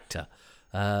good actor.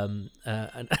 And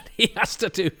he has to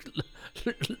do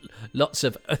lots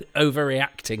of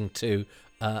overreacting to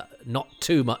not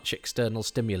too much external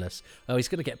stimulus. Oh, he's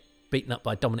going to get beaten up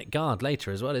by Dominic Guard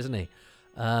later as well, isn't he?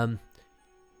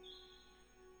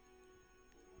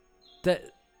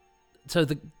 So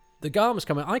the Garm's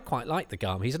coming. I quite like the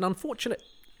Garm. He's an unfortunate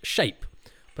shape,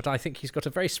 but I think he's got a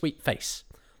very sweet face.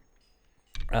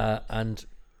 And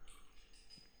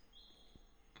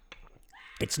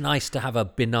it's nice to have a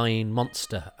benign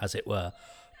monster, as it were.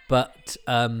 But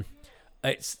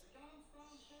it's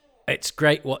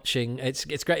great watching.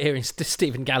 It's great hearing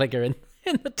Stephen Gallagher in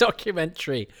the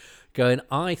documentary going,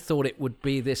 I thought it would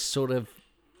be this sort of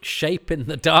shape in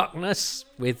the darkness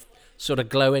with sort of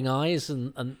glowing eyes,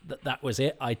 and that was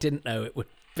it. I didn't know it would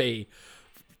be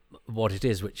what it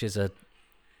is, which is a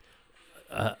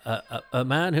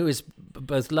man who is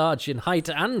both large in height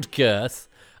and girth.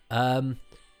 But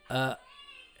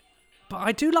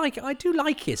I do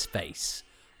like his face.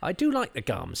 I do like the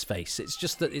Garm's face. It's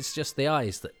just the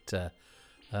eyes that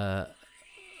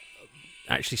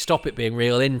actually stop it being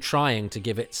real in trying to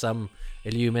give it some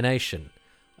illumination.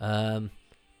 But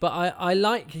I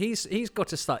like he's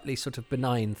got a slightly sort of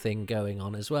benign thing going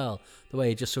on as well. The way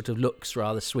he just sort of looks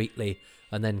rather sweetly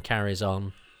and then carries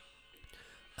on.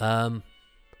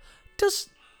 Does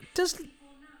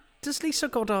Lisa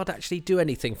Goddard actually do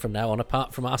anything from now on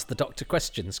apart from ask the Doctor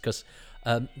questions? Because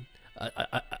I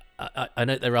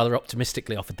know they rather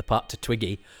optimistically offered the part to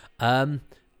Twiggy, but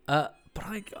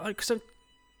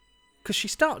because she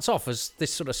starts off as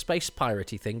this sort of space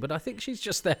piratey thing, but I think she's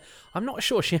just there. I'm not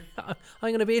sure I'm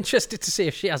going to be interested to see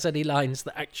if she has any lines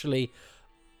that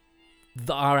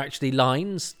are actually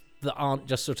lines that aren't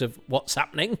just sort of what's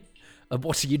happening and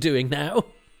what are you doing now.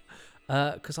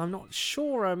 Because I'm not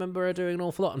sure I remember her doing an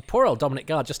awful lot. And poor old Dominic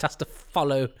Guard just has to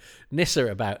follow Nissa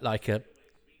about like a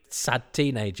sad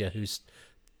teenager who's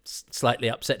slightly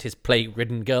upset his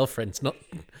plague-ridden girlfriend's not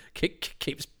keeps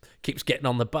getting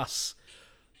on the bus.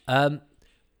 Why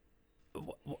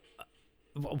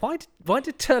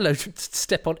did Turlough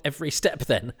step on every step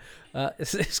then?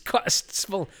 It's quite a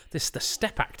small. The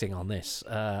step acting on this.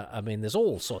 I mean, there's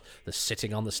all sorts. There's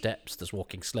sitting on the steps. There's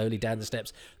walking slowly down the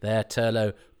steps. There,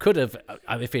 Turlough could have,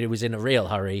 if he was in a real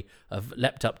hurry, have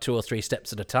leapt up 2 or 3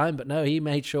 steps at a time. But no, he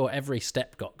made sure every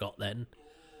step got then.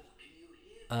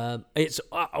 I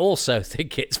also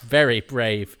think it's very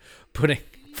brave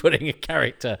putting a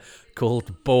character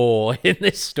called Boar in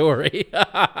this story.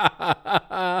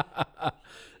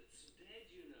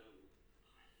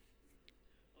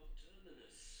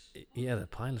 Yeah, the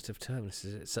pilot of Terminus.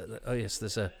 Oh yes,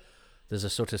 there's a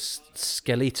sort of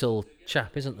skeletal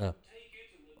chap, isn't there?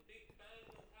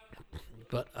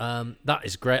 But that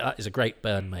is great. That is a great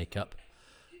Byrne makeup.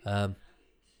 And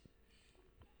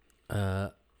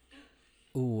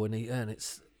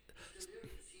it's.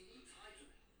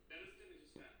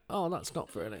 Oh, that's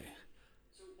not really.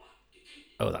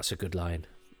 Oh, that's a good line.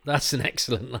 That's an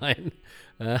excellent line.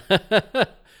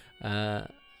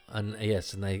 and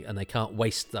yes, and they can't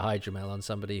waste the hydromel on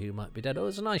somebody who might be dead. Oh,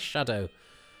 there's a nice shadow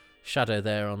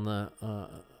there on the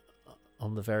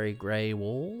very grey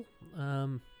wall.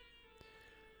 And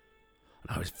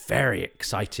I was very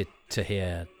excited to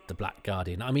hear the Black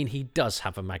Guardian. I mean, he does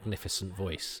have a magnificent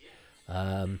voice.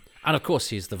 And of course,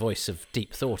 he's the voice of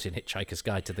Deep Thought in Hitchhiker's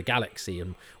Guide to the Galaxy,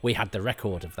 and we had the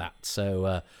record of that.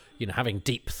 So, having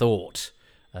Deep Thought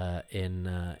in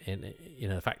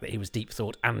the fact that he was Deep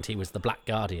Thought and he was the Black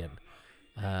Guardian,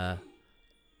 and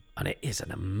it is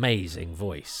an amazing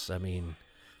voice. I mean,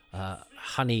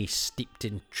 honey steeped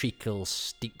in treacle,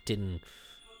 steeped in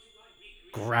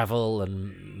gravel,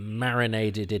 and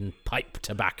marinated in pipe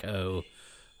tobacco,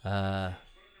 and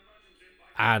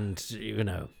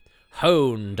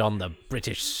honed on the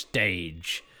British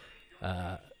stage.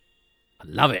 I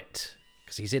love it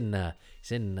because he's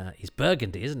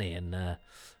Burgundy, isn't he? In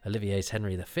Olivier's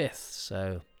Henry V,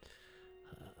 so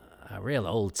a real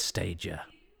old stager.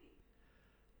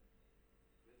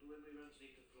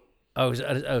 So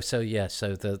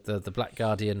the Black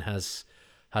Guardian has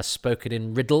spoken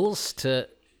in riddles to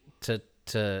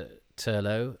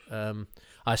Turlough.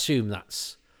 I assume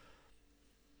that's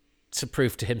to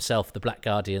prove to himself, the Black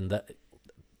Guardian, that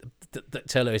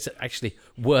Turlough is actually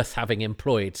worth having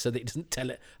employed, so that he doesn't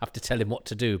have to tell him what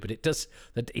to do. But it does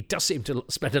seem to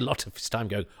spend a lot of his time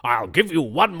going, "I'll give you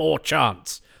one more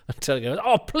chance," and Turlough goes,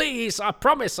 "Oh, please, I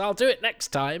promise I'll do it next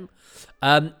time."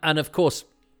 And of course,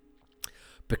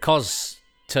 because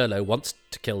Turlough wants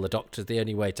to kill the Doctor, the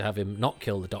only way to have him not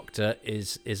kill the Doctor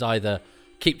is either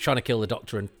keep trying to kill the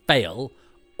Doctor and fail,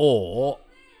 or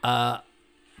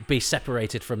be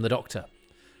separated from the Doctor.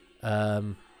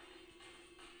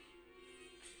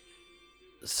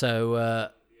 So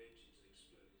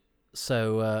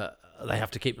they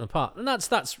have to keep them apart, and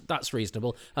that's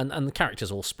reasonable. And the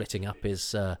characters all splitting up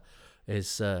is part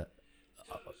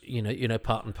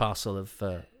and parcel of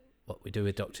what we do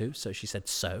with Doctor Who. So she said,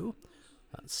 so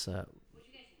that's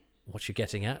what you're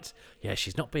getting at. Yeah,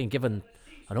 she's not being given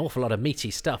an awful lot of meaty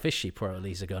stuff, is she, poor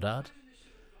Elisa Goddard?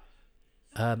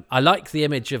 I like the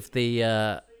image of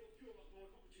the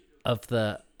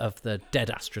dead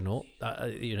astronaut,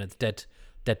 the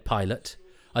dead pilot,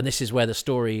 and this is where the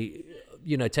story,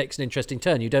 takes an interesting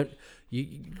turn.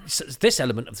 This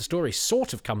element of the story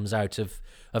sort of comes out of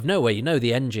nowhere.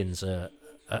 The engines are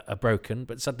broken,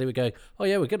 but suddenly we're going, oh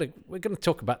yeah, we're gonna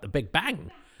talk about the Big Bang.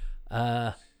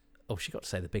 She got to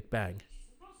say the Big Bang.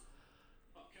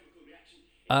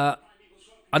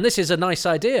 And this is a nice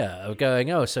idea of going,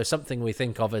 so something we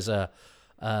think of as an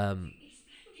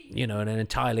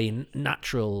entirely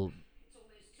natural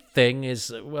thing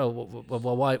is,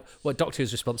 why? What Doctor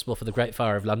Who's responsible for the Great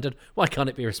Fire of London? Why can't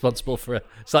it be responsible for a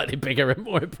slightly bigger and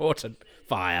more important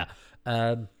fire?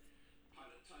 I'm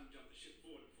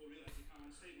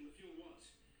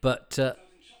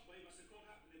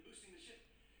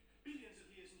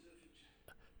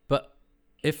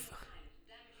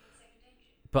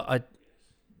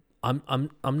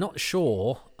not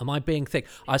sure. Am I being thick?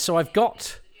 I think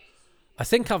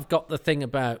I've got the thing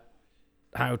about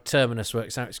how Terminus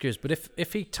works out. But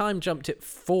if he time jumped it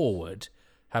forward,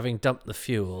 having dumped the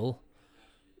fuel,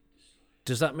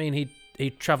 does that mean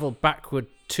he'd travel backward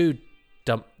to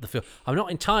dump the fuel? I'm not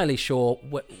entirely sure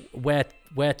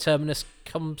where Terminus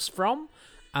comes from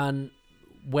and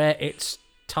where its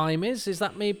time is. Is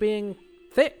that me being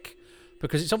thick?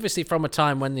 Because it's obviously from a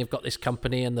time when they've got this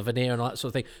company and the veneer and all that sort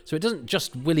of thing. So it doesn't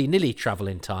just willy-nilly travel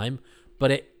in time, but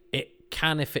it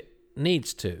can if it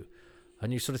needs to.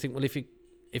 And you sort of think, well, if you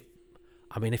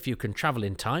can travel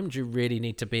in time, do you really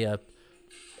need to be a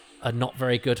not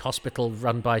very good hospital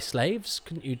run by slaves?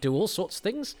 Couldn't you do all sorts of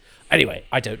things? Anyway,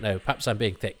 I don't know. Perhaps I'm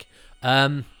being thick.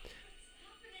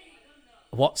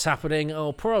 What's happening?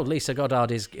 Oh, poor old Lisa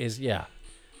Goddard is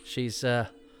she's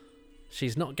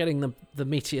not getting the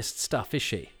meatiest stuff, is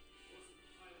she?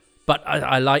 But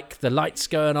I like the lights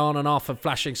going on and off and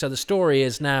flashing. So the story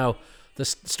is now, the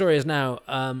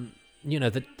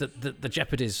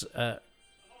jeopardy's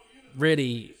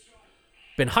really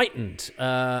been heightened.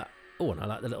 And I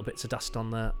like the little bits of dust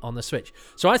on the switch.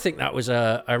 So I think that was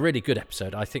a really good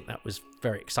episode. I think that was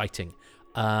very exciting.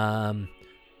 I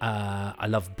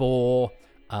love Bohr.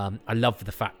 I love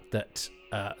the fact that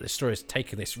the story has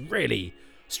taken this really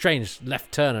strange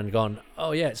left turn and gone,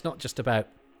 oh yeah, it's not just about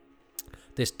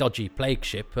this dodgy plague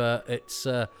ship. It's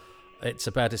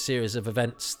about a series of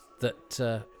events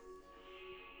that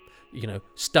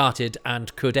started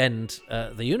and could end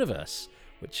the universe,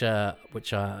 which as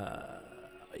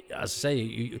I say,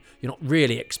 you're not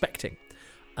really expecting,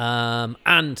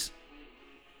 and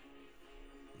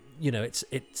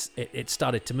it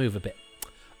started to move a bit.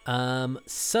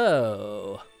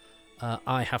 So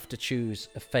I have to choose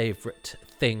a favourite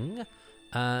thing,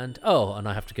 and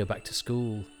I have to go back to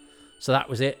school. So that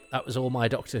was it. That was all my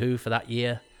Doctor Who for that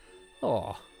year.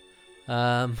 Oh.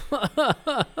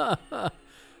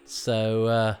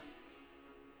 So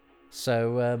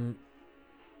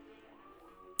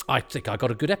I think I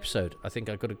got a good episode.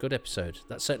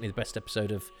 That's certainly the best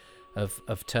episode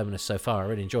of Terminus so far. I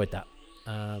really enjoyed that.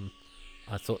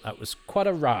 I thought that was quite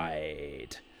a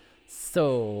ride.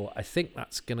 So I think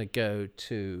that's going to go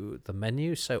to the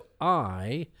menu. So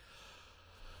I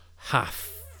have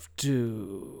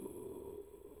to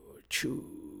choose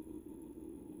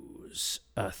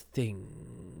a thing.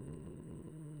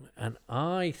 And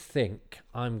I think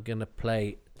I'm going to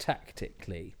play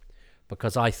tactically,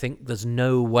 because I think there's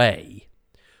no way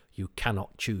you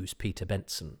cannot choose Peter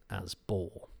Benson as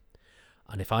Bohr.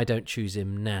 And if I don't choose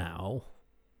him now,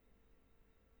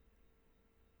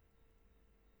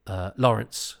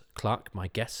 Lawrence Clark, my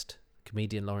guest,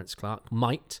 comedian Lawrence Clark,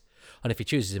 might. And if he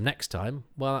chooses him next time,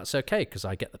 well, that's okay, because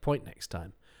I get the point next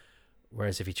time.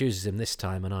 Whereas if he chooses him this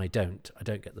time and I don't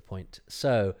get the point.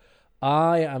 So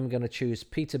I am going to choose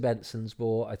Peter Benson's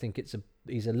Bohr. I think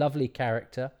he's a lovely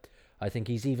character. I think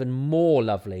he's even more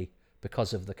lovely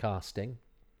because of the casting,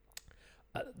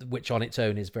 which on its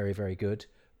own is very, very good.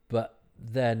 But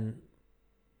then,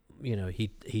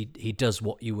 he does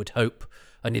what you would hope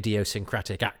an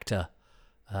idiosyncratic actor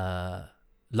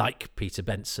like Peter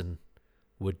Benson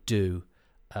would do.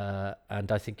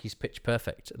 And I think he's pitch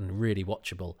perfect and really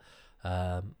watchable.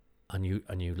 And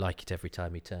you like it every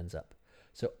time he turns up.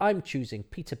 So I'm choosing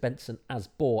Peter Benson as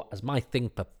Bohr as my thing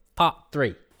for part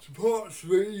 3. So part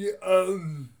 3,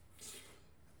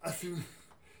 I think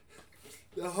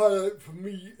the highlight for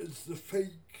me is the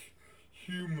fake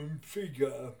human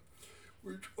figure,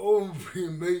 which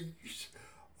Olvie makes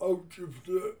out of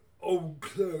the old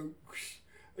cloaks,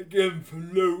 again for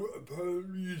no apparent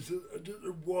reason. I don't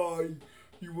know why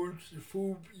he wants to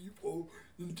fool people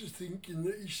into thinking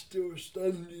that he's still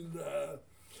standing there.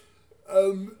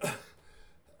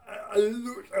 I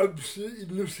look absolutely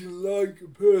nothing like a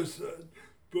person,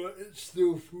 but it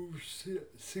still feels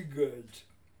cigarette.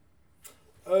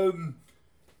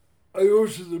 I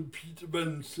also love Peter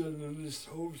Benson and this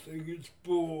whole thing is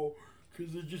Bohr,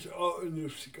 because there just aren't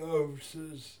enough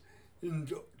Scousers in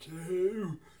Doctor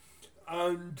Who.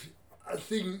 And I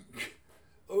think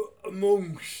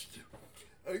amongst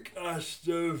a cast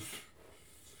of,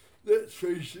 let's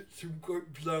face it, some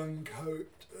quite bland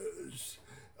characters,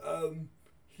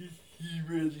 he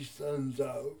really stands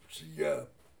out. So yeah,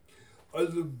 I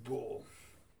love Bohr.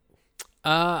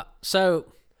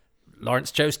 So Lawrence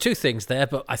chose 2 things there,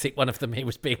 but I think one of them he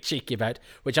was being cheeky about,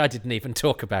 which I didn't even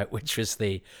talk about, which was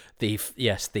the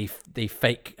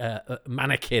fake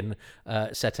mannequin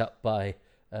set up by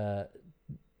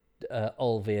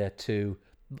Olvia to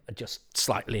just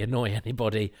slightly annoy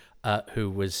anybody who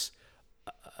was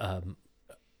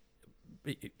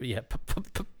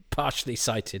partially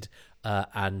sighted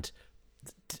and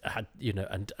had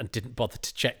and didn't bother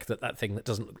to check that thing that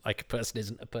doesn't look like a person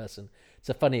isn't a person. It's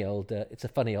a funny old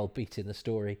beat in the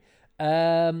story.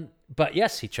 But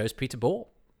yes, he chose Peter Bohr.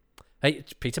 Hey,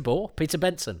 Peter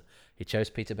Benson. He chose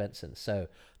Peter Benson. So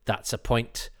that's a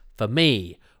point for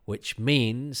me, which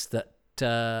means that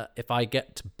if I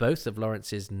get both of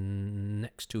Lawrence's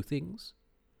next 2 things,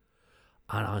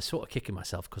 and I'm sort of kicking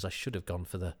myself because I should have gone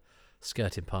for the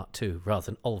skirt in part 2 rather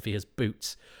than Olvia's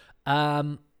boots.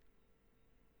 But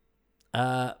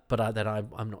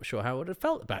I'm not sure how I would have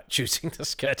felt about choosing the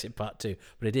skirt in part 2.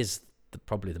 But it is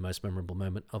probably the most memorable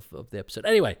moment of the episode.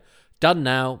 Anyway, done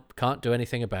now. Can't do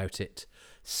anything about it.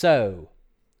 So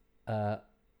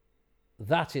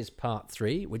that is part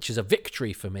 3, which is a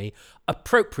victory for me.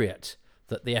 Appropriate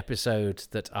that the episode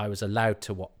that I was allowed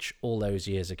to watch all those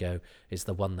years ago is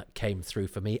the one that came through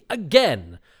for me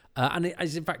again. And it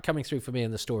is, in fact, coming through for me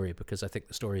in the story, because I think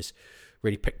the story's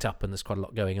really picked up and there's quite a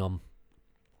lot going on.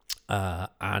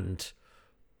 And,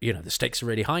 the stakes are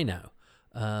really high now.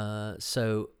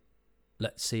 So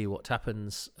let's see what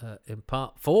happens in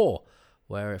part 4,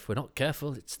 where if we're not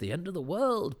careful, it's the end of the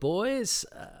world, boys.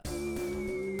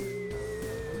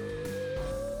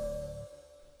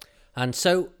 And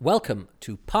so, welcome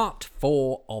to part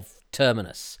 4 of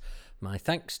Terminus. My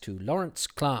thanks to Lawrence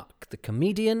Clark, the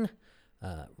comedian,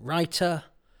 writer.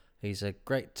 He's a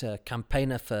great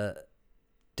campaigner for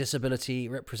disability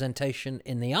representation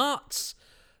in the arts.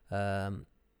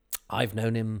 I've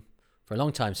known him for a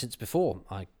long time, since before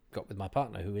I got with my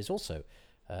partner, who is also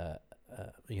a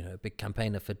big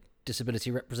campaigner for disability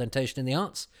representation in the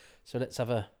arts. So let's have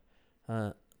a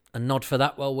nod for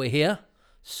that while we're here.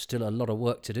 Still a lot of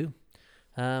work to do.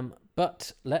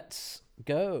 But let's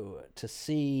go to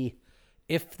see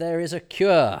if there is a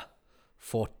cure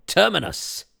for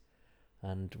Terminus.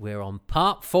 And we're on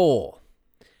part 4.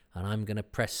 And I'm going to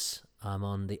press... I'm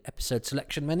on the episode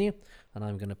selection menu. And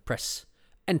I'm going to press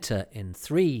enter in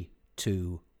 3,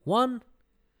 2, 1.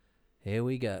 Here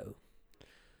we go.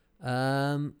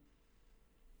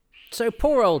 So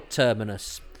poor old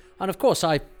Terminus. And of course,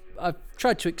 I've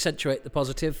tried to accentuate the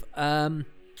positive.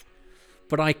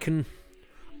 But I can...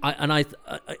 and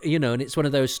it's one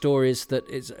of those stories that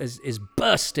is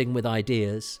bursting with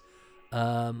ideas.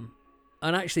 And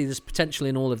actually, there's potential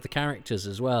in all of the characters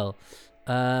as well.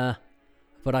 But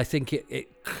I think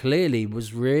it clearly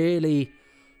was really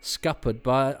scuppered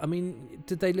by... I mean,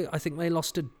 did they... I think they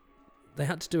lost a... They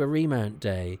had to do a remount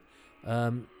day.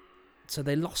 So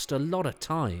they lost a lot of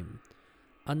time.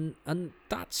 And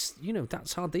that's,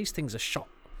 that's hard. These things are shot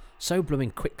so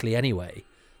blooming quickly anyway.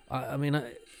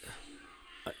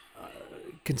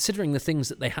 Considering the things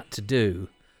that they had to do,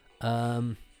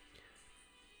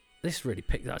 this really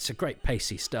that's a great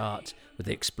pacey start with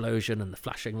the explosion and the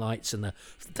flashing lights and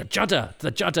the judder.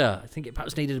 I think it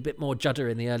perhaps needed a bit more judder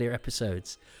in the earlier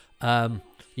episodes, to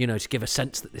give a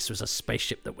sense that this was a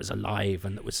spaceship that was alive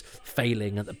and that was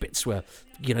failing and the bits were,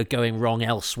 going wrong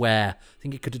elsewhere. I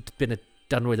think it could have been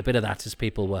done with a bit of that as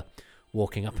people were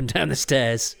walking up and down the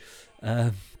stairs.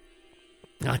 I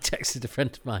texted a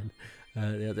friend of mine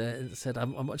the other day and said,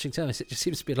 I'm watching Terminus. It just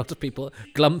seems to be a lot of people,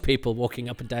 glum people, walking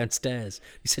up and down stairs.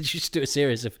 He said you should do a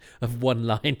series of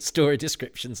one-line story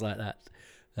descriptions like that.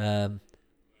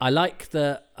 I like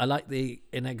the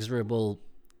inexorable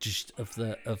of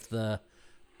the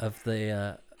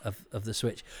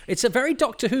switch. It's a very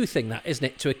Doctor Who thing, that, isn't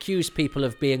it? To accuse people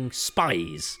of being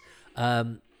spies.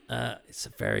 It's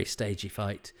a very stagey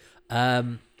fight.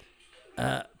 But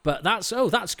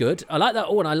that's good. I like that.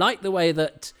 Oh, and I like the way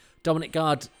that Dominic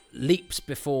Guard leaps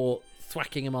before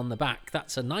thwacking him on the back.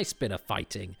 That's a nice bit of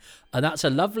fighting, and that's a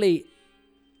lovely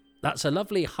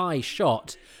high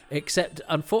shot. Except,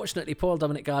 unfortunately, Paul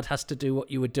Dominic Guard has to do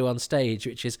what you would do on stage,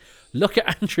 which is look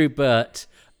at Andrew Burt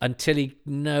until he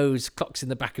clocks in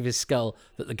the back of his skull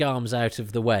that the Garm's out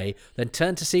of the way, then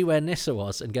turn to see where Nyssa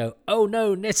was and go, oh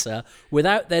no, Nyssa,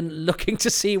 without then looking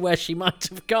to see where she might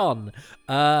have gone.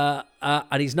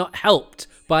 And he's not helped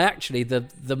by actually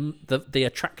the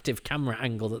attractive camera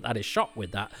angle that is shot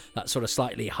with, that sort of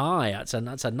slightly high. That's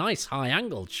a nice high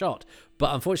angled shot.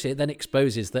 But unfortunately it then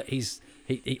exposes that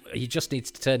he just needs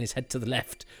to turn his head to the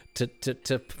left to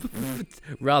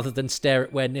rather than stare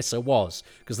at where Nyssa was,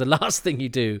 because the last thing you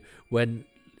do when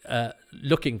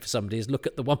looking for somebody is look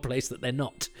at the one place that they're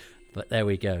not. But there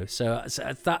we go. So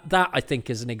that I think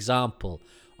is an example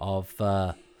of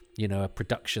a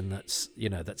production that's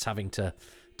having to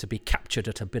be captured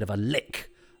at a bit of a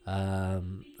lick.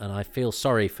 And I feel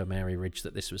sorry for Mary Ridge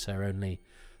that this was her only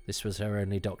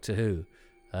Doctor Who.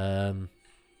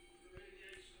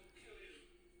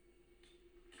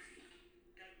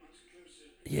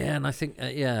 Yeah, and I think,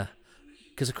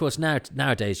 because of course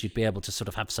nowadays you'd be able to sort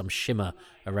of have some shimmer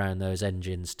around those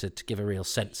engines to give a real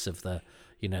sense of the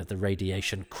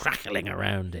radiation crackling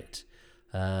around it.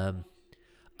 And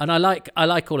I like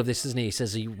all of this, isn't he? He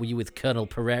says, were you with Colonel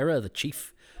Pereira, the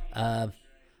chief?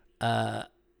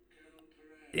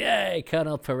 Yay,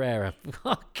 Colonel Pereira.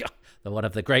 Oh, God. One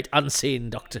of the great unseen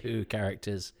Doctor Who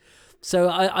characters. So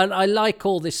I like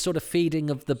all this sort of feeding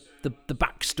of the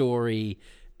backstory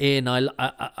in. I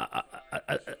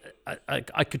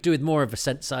could do with more of a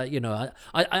sense. I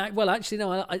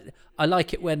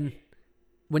like it when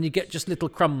you get just little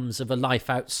crumbs of a life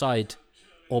outside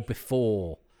or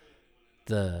before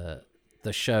the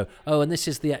show. Oh, and this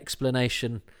is the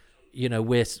explanation.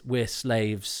 We're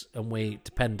slaves and we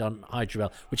depend on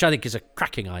Hydromel, which I think is a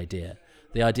cracking idea.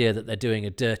 The idea that they're doing a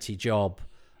dirty job,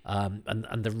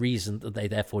 and the reason that they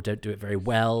therefore don't do it very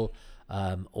well,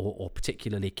 or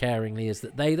particularly caringly, is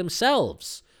that they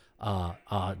themselves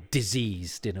are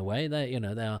diseased in a way. They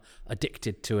are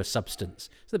addicted to a substance.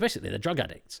 So they're drug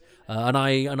addicts, and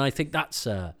I think that's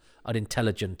an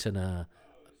intelligent and a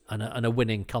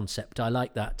winning concept. I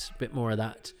like that, a bit more of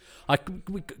that.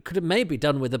 We could have maybe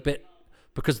done with a bit,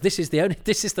 because this is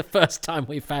the first time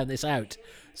we've found this out.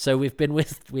 So we've been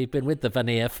with the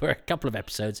Vanir for a couple of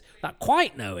episodes, not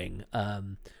quite knowing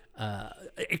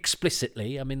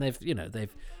explicitly. I mean, they've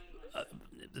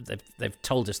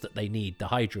told us that they need the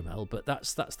Hydromel, but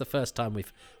that's the first time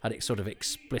we've had it sort of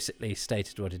explicitly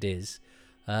stated what it is.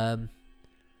 And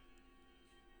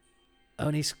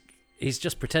he's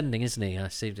just pretending, isn't he? I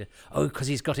see. Oh, because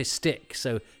he's got his stick.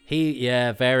 So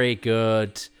very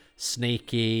good,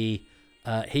 sneaky.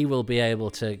 He will be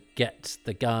able to get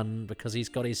the gun because he's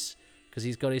got his because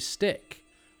he's got his stick.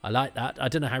 I like that. I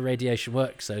don't know how radiation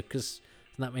works, though, because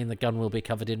doesn't that mean the gun will be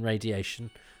covered in radiation?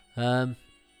 But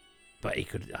he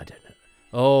could, I don't know.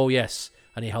 Oh, yes.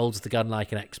 And he holds the gun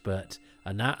like an expert.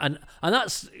 And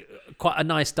that's quite a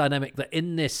nice dynamic, that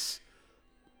in this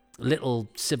little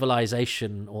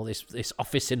civilization, or this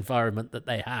office environment that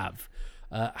they have,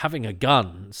 having a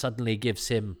gun suddenly gives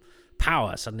him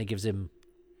power, suddenly gives him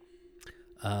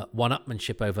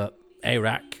one-upmanship over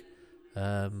Iraq.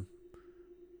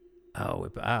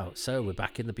 So we're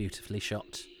back in the beautifully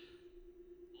shot.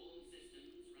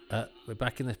 We're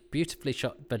back in the beautifully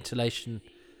shot ventilation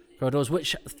corridors,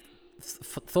 which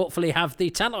thoughtfully have the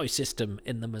tannoy system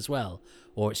in them as well,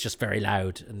 or it's just very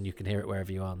loud and you can hear it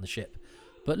wherever you are on the ship.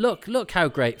 But look how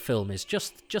great film is.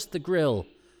 Just the grill,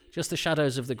 just the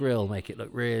shadows of the grill make it look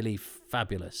really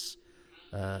fabulous.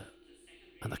 And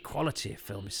the quality of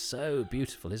film is so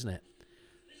beautiful, isn't it?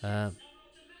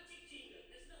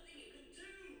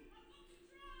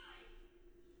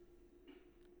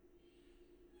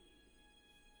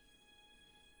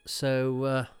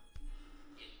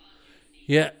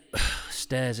 Yeah,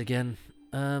 stairs again.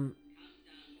 Come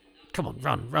on,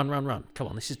 run. Come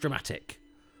on, this is dramatic.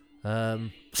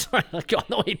 Sorry, I got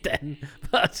annoyed then.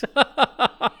 But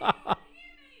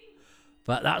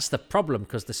that's the problem,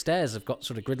 because the stairs have got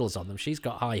sort of griddles on them. She's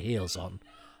got high heels on.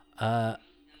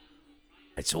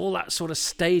 It's all that sort of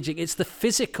staging. It's the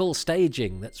physical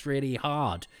staging that's really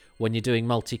hard when you're doing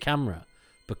multi-camera,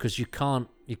 because you can't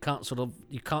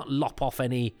lop off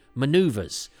any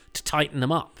maneuvers to tighten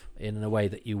them up in a way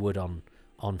that you would on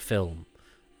film.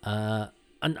 And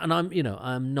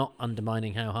I'm not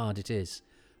undermining how hard it is.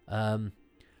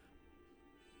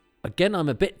 Again, I'm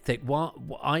a bit thick.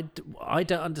 I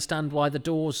don't understand why the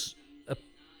doors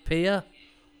appear.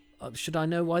 Should I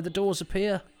know why the doors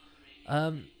appear?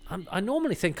 I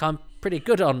normally think I'm pretty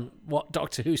good on what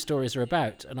Doctor Who stories are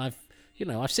about, and I've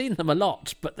seen them a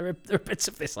lot, but there are bits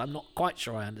of this I'm not quite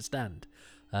sure I understand.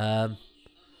 And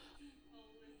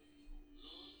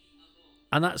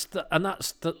that's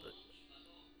the.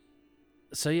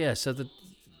 So yeah,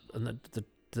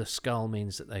 the skull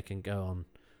means that they can go on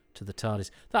to the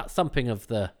TARDIS. That thumping of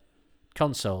the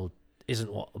console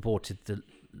isn't what aborted the.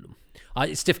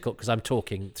 It's difficult because I'm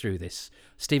talking through this.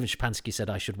 Stephen Shapansky said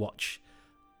I should watch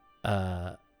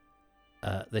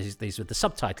these with the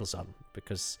subtitles on,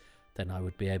 because then I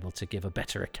would be able to give a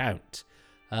better account.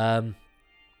 Oh,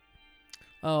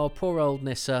 poor old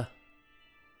Nyssa.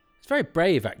 It's very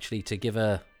brave, actually, to give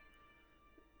her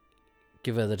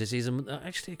the disease.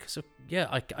 Actually, because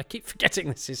I keep forgetting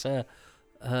this is her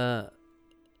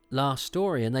last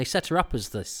story, and they set her up as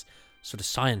this sort of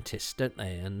scientist, don't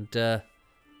they? And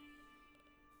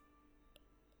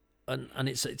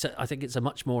it's I think it's a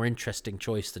much more interesting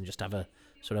choice than just have a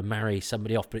sort of marry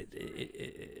somebody off. But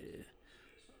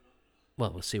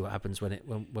well, we'll see what happens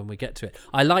when we get to it.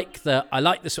 I like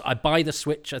this. I buy the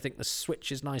switch. I think the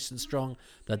switch is nice and strong.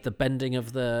 The bending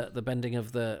of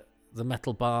the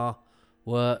metal bar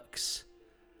works.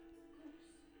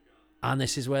 And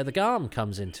this is where the Garm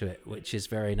comes into it, which is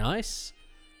very nice.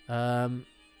 Elisa,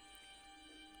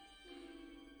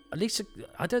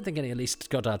 I don't think any Elisa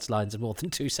Goddard's lines are more than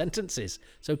 2 sentences.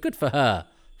 So good for her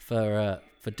for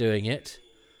doing it.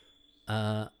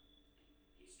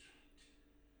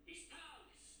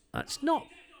 It's not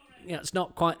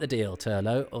quite the deal,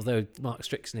 Turlough, although Mark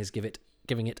Strickson is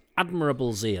giving it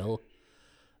admirable zeal.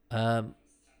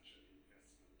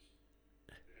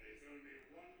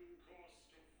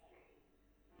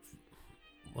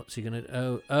 What's he going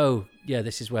to... Oh, yeah,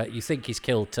 this is where you think he's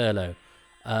killed Turlough.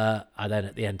 And then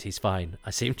at the end, he's fine,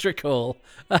 I seem to recall.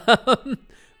 And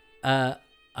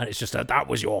it's just, that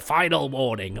was your final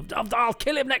warning. I'll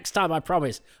kill him next time, I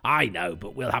promise. I know,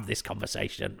 but we'll have this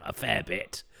conversation a fair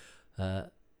bit.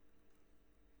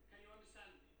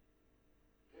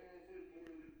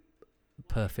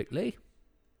 Perfectly.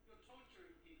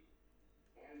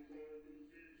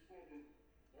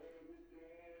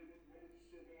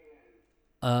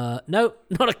 No,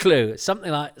 not a clue. It's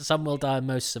something like some will die and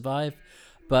most survive.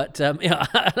 But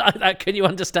can you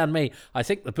understand me? I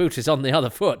think the boot is on the other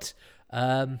foot.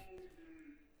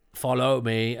 Follow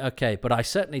me. Okay, but I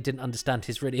certainly didn't understand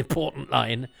his really important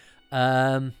line.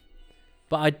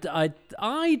 But I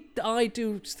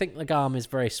do think the Garm is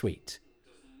very sweet.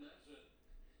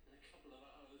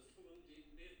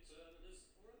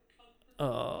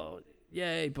 Oh,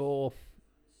 yay, Boar.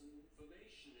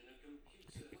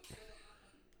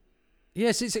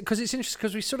 Yes, because it's interesting,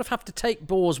 because we sort of have to take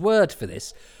Boar's word for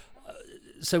this.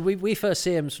 So we first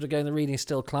see him sort of going, the reading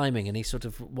still climbing, and he sort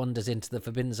of wanders into the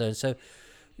Forbidden Zone. So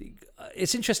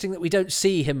it's interesting that we don't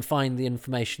see him find the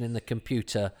information in the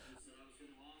computer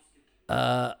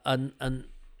and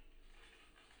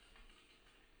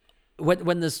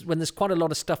when there's quite a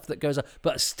lot of stuff that goes on.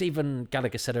 But Stephen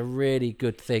Gallagher said a really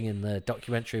good thing in the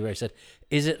documentary where he said,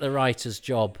 is it the writer's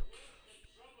job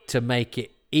to make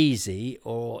it easy,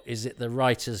 or is it the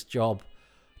writer's job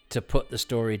to put the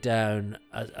story down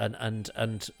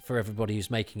and for everybody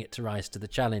who's making it to rise to the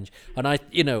challenge? And I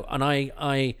think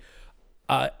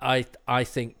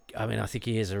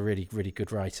he is a really, really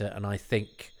good writer, and I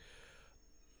think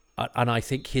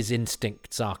his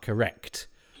instincts are correct.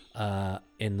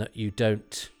 In that you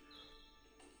don't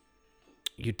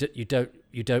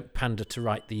pander to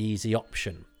write the easy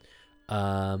option,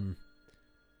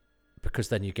 because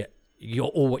then you're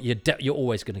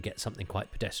always going to get something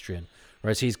quite pedestrian.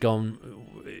 Whereas he's gone,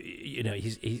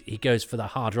 he goes for the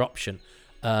harder option,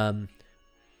 and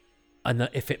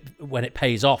that when it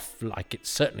pays off, like it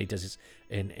certainly does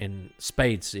in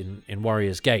spades in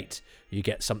Warrior's Gate, you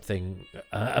get something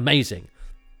amazing.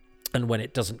 And when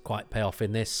it doesn't quite pay off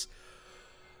in this,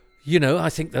 I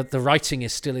think that the writing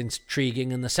is still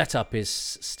intriguing and the setup is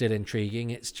still intriguing.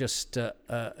 It's just that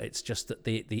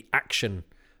the action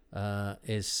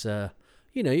is, can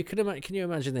you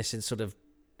imagine this in sort of,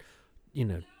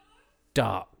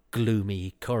 dark,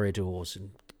 gloomy corridors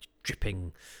and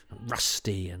dripping and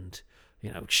rusty and,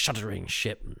 shuddering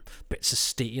ship and bits of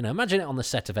steel. Imagine it on the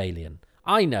set of Alien.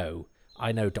 I know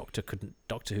Doctor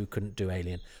Who couldn't do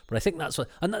Alien, but I think that's what.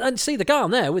 And see the guy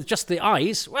on there with just the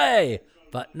eyes, way.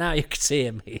 But now you can see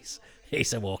him. He's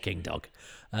a walking dog.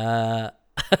 Oh,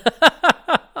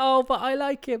 but I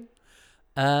like him.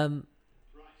 And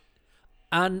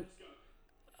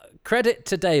credit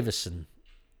to Davison.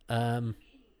 And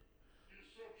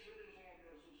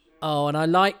I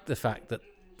like the fact that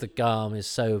the Garm is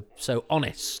so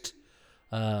honest.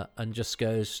 And just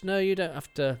goes, no, you don't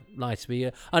have to lie to me.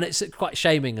 And it's quite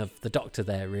shaming of the Doctor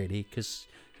there, really, because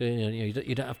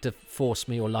you don't have to force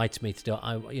me or lie to me to do it.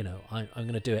 I'm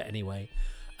going to do it anyway.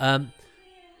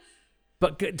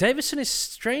 But Davison is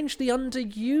strangely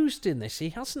underused in this. He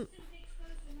hasn't.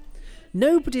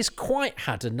 Nobody's quite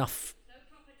had enough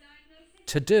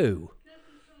to do.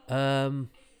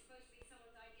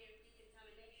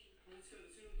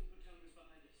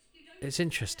 It's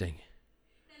interesting.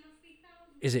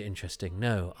 Is it interesting?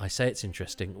 No, I say it's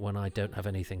interesting when I don't have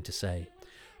anything to say.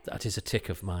 That is a tick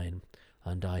of mine,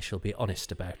 and I shall be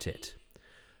honest about it.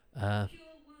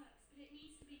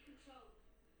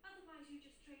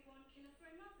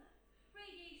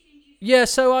 Yeah,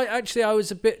 so I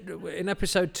was a bit in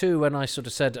episode 2 when I sort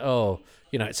of said,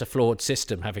 it's a flawed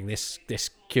system having this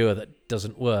cure that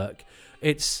doesn't work.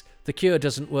 The cure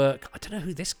doesn't work. I don't know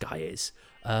who this guy is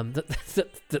that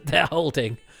they're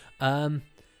holding.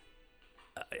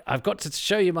 I've got to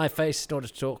show you my face in order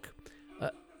to talk.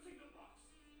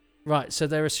 Right, so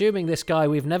they're assuming this guy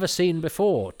we've never seen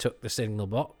before took the signal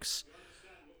box.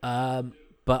 But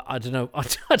I don't know.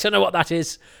 I don't know what that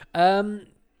is. But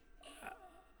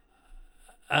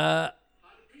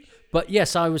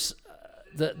yes, I was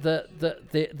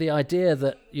the idea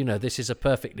that this is a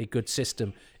perfectly good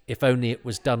system if only it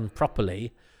was done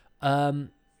properly.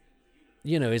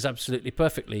 Is absolutely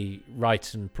perfectly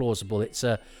right and plausible. It's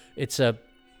a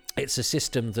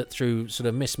system that through sort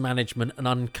of mismanagement and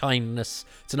unkindness,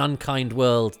 it's an unkind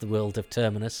world, the world of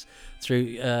Terminus,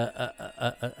 through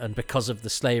and because of the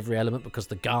slavery element, because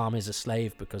the Garm is a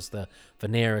slave, because the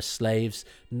Vanir are slaves,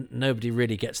 nobody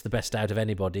really gets the best out of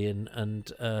anybody,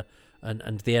 and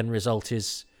the end result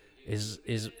is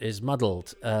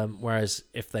muddled. Whereas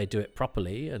if they do it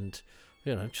properly and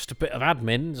just a bit of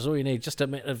admin is all you need, just a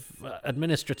bit of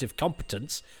administrative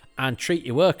competence, and treat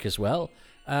your workers well,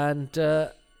 and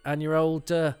your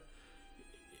old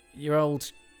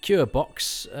cure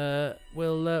box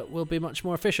will be much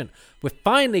more efficient. We've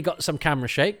finally got some camera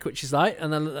shake, which is nice,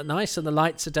 and the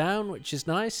lights are down, which is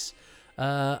nice.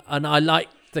 And I like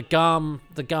the Garm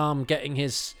getting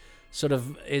his sort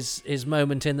of his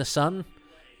moment in the sun.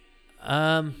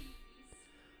 I'm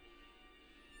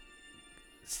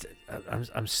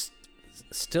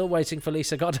still waiting for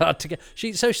Lisa Goddard to get.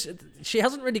 She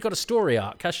hasn't really got a story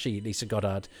arc, has she, Lisa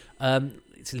Goddard?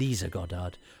 It's Lisa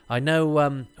Goddard. I know.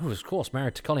 Of course,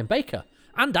 married to Colin Baker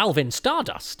and Alvin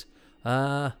Stardust.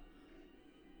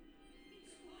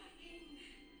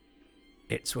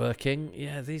 It's working.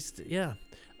 Yeah, Yeah.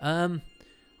 I'm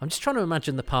just trying to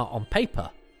imagine the part on paper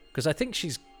because I think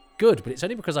she's good, but it's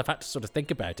only because I've had to sort of think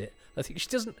about it. I think she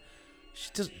doesn't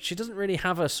really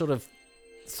have a sort of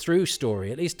through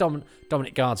story. At least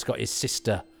Dominic Guard's got his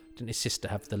sister. Didn't his sister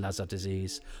have the Lazar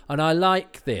disease? And I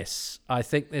like this. I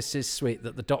think this is sweet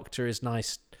that the Doctor is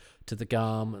nice to the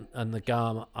Garm, and the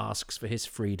Garm asks for his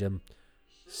freedom.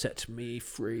 Set me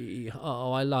free.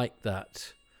 Oh, I like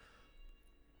that.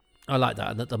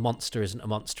 And that the monster isn't a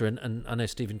monster. And I know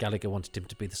Stephen Gallagher wanted him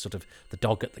to be the sort of the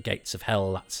dog at the gates of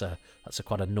hell. That's a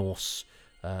quite a Norse.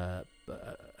 It's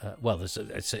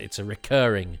a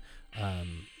recurring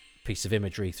piece of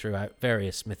imagery throughout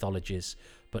various mythologies.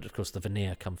 But of course, the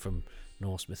Vanir come from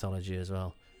Norse mythology as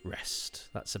well. Rest.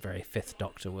 That's a very Fifth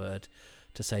Doctor word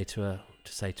to say to a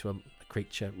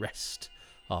creature. Rest.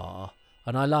 Ah.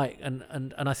 And I like,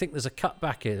 and I think there's a cut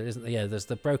back here, isn't there? Yeah, there's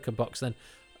the broken box. Then,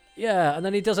 yeah, and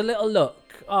then he does a little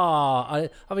look. I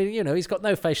mean, he's got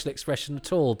no facial expression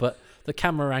at all, but the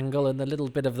camera angle and the little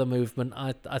bit of the movement,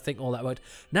 I think all that worked.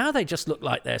 Now they just look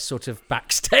like they're sort of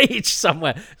backstage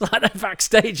somewhere, like they're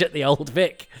backstage at the Old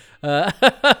Vic.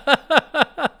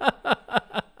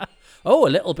 Oh, a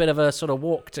little bit of a sort of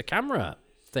walk to camera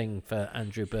thing for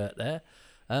Andrew Burt there.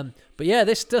 But yeah,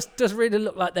 this does really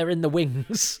look like they're in the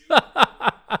wings.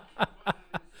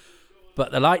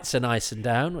 But the lights are nice and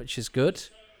down, which is good.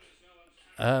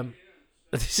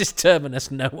 This is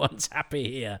Terminus. No one's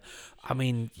happy here. I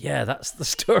mean, yeah, that's the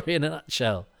story in a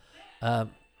nutshell.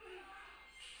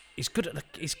 He's good at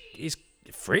he's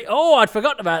free. Oh, I'd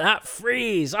forgotten about that.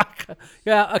 Freeze.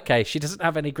 Yeah, okay. She doesn't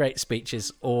have any great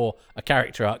speeches or a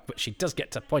character arc, but she does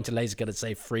get to point a laser gun and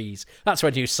say freeze. That's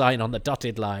when you sign on the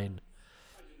dotted line.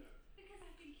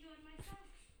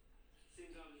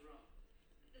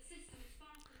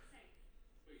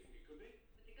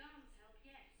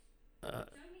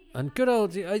 And good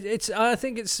old, I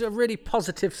think it's a really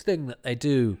positive thing that they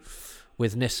do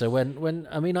with Nyssa. When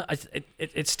I mean,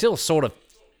 it still sort of,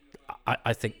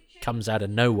 I think, comes out of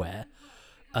nowhere.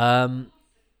 But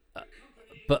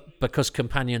because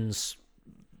companions,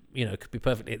 could be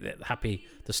perfectly happy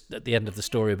at the end of the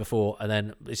story before, and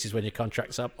then this is when your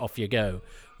contract's up, off you go.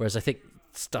 Whereas I think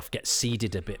stuff gets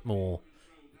seeded a bit more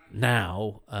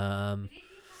now.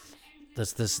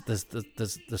 There's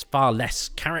far less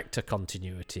character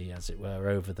continuity, as it were,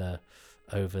 over the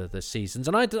seasons,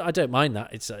 and I don't mind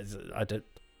that. I don't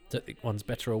think one's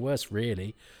better or worse,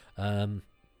 really. I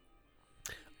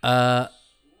like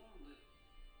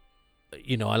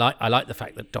the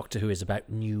fact that Doctor Who is about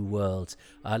new worlds.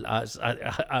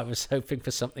 I was hoping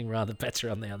for something rather better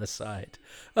on the other side.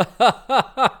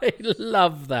 I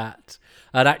love that,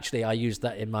 and actually, I used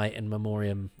that in my In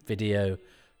Memoriam video.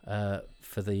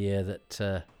 For the year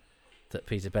that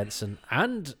Peter Benson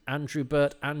and Andrew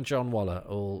Burt and John Waller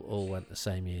all went the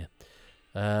same year,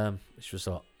 which was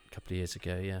a couple of years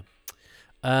ago, yeah.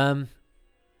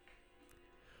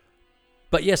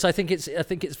 But yes, I think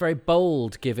it's very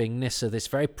bold, giving Nyssa this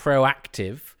very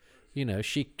proactive.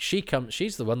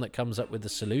 She's the one that comes up with the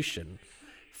solution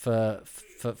for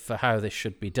how this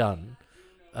should be done,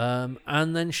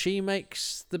 and then she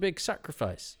makes the big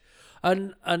sacrifice,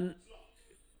 and.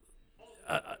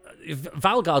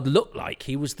 Valgard looked like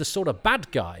he was the sort of bad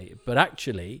guy, but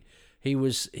actually he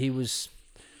was he was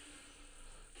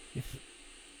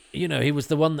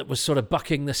the one that was sort of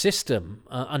bucking the system,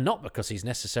 and not because he's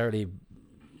necessarily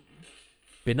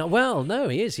been no,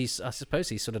 he is. I suppose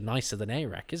he's sort of nicer than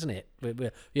Arak, isn't it?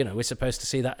 We're supposed to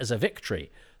see that as a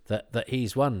victory that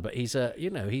he's won, but he's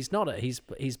he's not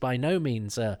he's by no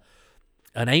means an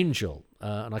angel,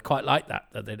 and I quite like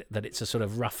that it's a sort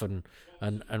of rough and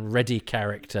ready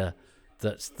character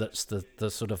that's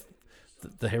the sort of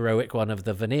the heroic one of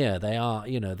the Vanir. They are,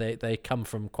 they come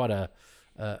from quite a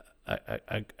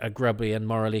grubby and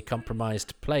morally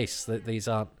compromised place. That these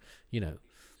aren't,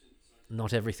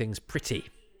 not everything's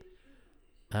pretty.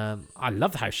 I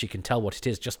love how she can tell what it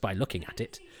is just by looking at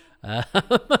it.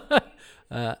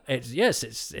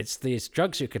 It's these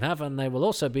drugs you can have, and they will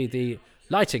also be the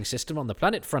lighting system on the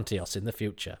planet Frontios in the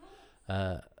future.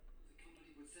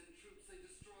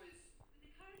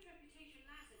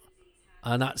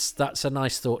 And that's a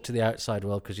nice thought to the outside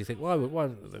world, because you think, why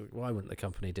wouldn't the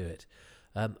company do it?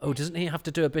 Doesn't he have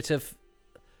to do a bit of?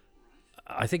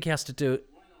 I think he has to do.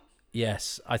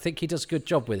 Yes, I think he does a good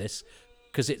job with this,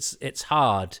 because it's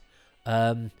hard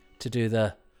to do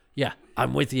the. Yeah,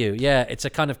 I'm with you. Yeah, it's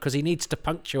a kind of, because he needs to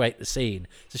punctuate the scene.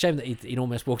 It's a shame that he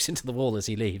almost walks into the wall as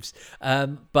he leaves.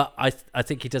 But I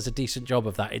think he does a decent job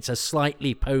of that. It's a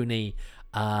slightly phony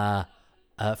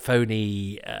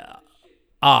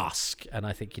ask, and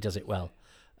I think he does it well.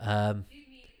 And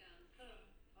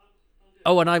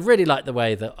I really like the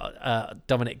way that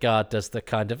Dominic Guard does the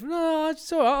kind of, no,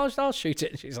 it's all right, I'll shoot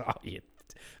it. And she's like, oh, you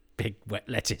big wet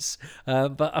lettuce.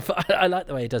 But I like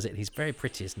the way he does it. He's very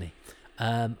pretty, isn't he?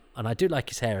 And I do like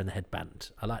his hair and the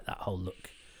headband. I like that whole look.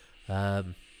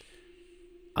 And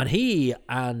he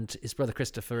and his brother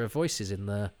Christopher are voices in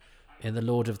the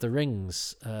Lord of the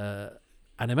Rings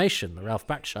animation, the Ralph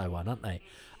Bakshi one, aren't they?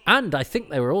 And I think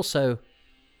they were also...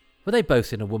 Were they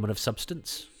both in A Woman of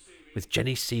Substance? With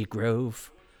Jenny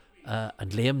Seagrove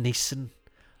and Liam Neeson.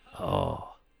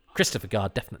 Oh, Christopher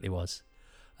Guard definitely was.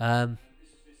 And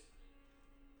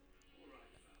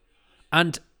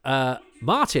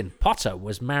Martin Potter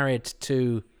was married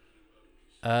to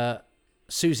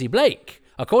Susie Blake.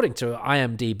 According to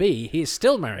IMDb, he is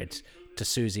still married to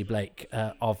Susie Blake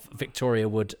of Victoria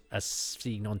Wood, as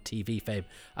seen on TV fame.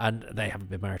 And they haven't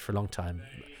been married for a long time.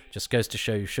 Just goes to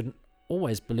show you shouldn't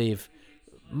always believe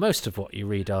most of what you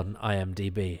read on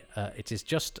IMDb. It is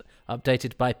just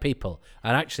updated by people.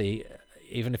 And actually,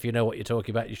 even if you know what you're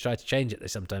talking about, you try to change it. They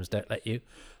sometimes don't let you.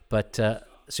 But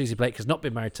Susie Blake has not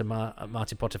been married to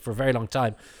Martin Potter for a very long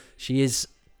time. She is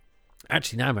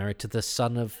actually now married to the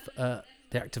son of the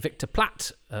actor Victor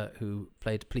Platt, who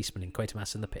played policeman in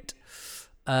Quatermass in the Pit.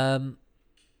 I'm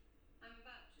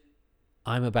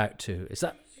about to. Is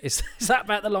that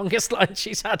about the longest line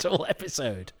she's had all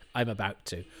episode? I'm about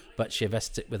to. But she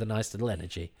invests it with a nice little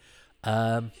energy.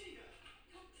 They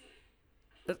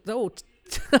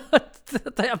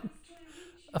have,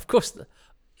 of course.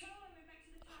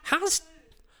 Has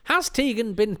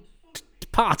Tegan been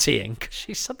partying? 'Cause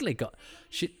she suddenly got...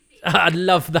 I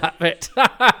love that bit.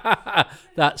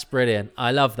 That's brilliant.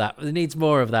 I love that. There needs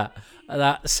more of that.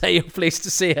 Say you're pleased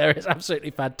to see her is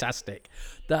absolutely fantastic.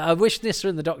 I wish Nyssa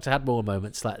and the Doctor had more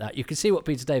moments like that. You can see what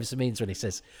Peter Davison means when he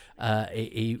says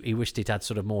he wished he'd had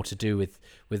sort of more to do with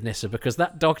Nyssa, because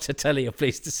that Doctor telling you're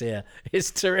pleased to see her is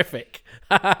terrific.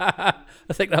 I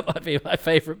think that might be my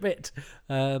favourite bit.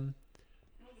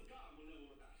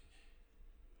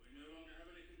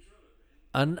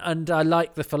 And I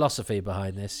like the philosophy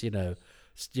behind this, you know.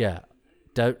 Yeah,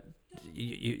 don't...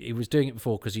 He was doing it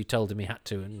before because you told him he had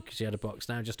to, and because he had a box.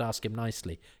 Now just ask him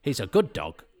nicely. He's a good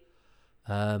dog.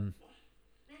 And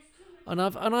I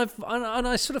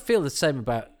sort of feel the same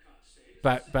about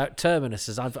Terminus.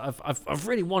 As I've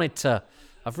really wanted to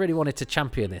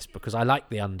champion this because I like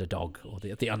the underdog or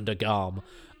the undergarm.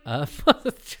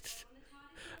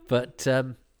 But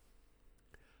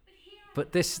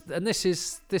this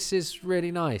is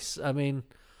really nice. I mean,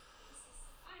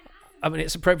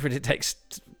 it's appropriate. It takes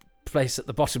place at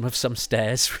the bottom of some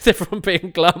stairs with everyone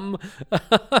being glum.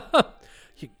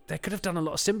 They could have done a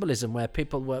lot of symbolism where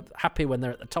people were happy when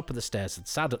they're at the top of the stairs and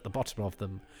sad at the bottom of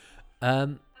them.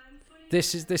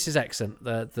 This is excellent.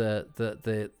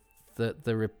 The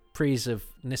reprise of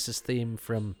Nyssa's theme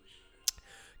from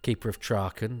Keeper of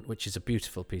Traken, which is a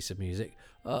beautiful piece of music.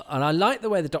 And I like the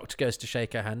way the Doctor goes to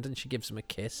shake her hand and she gives him a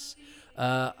kiss.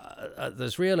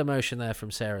 There's real emotion there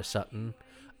from Sarah Sutton.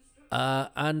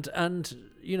 And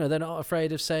you know, they're not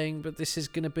afraid of saying, but this is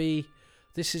going to be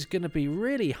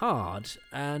really hard,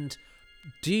 and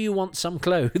do you want some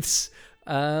clothes?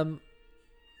 And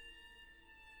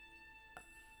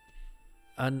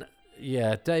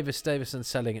yeah, Davison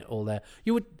selling it all there.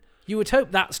 You would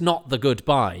hope that's not the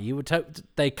goodbye. You would hope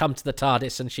they come to the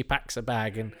TARDIS and she packs a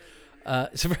bag, and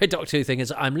it's a very Doctor Who thing.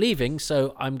 Is I'm leaving,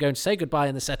 so I'm going to say goodbye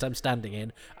in the set I'm standing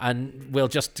in, and we'll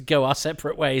just go our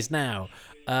separate ways now.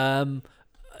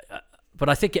 But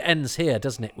I think it ends here,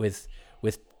 doesn't it, with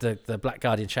the Black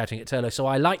Guardian shouting at Turlough. So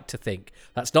I like to think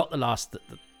that's not the last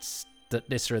that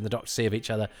Nyssa and the Doctor see of each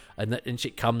other, and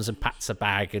she comes and pats a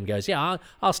bag and goes, yeah,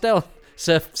 I'll still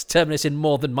serve Terminus in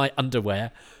more than my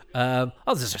underwear.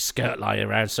 There's a skirt lying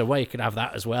around, so you can have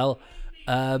that as well.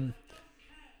 And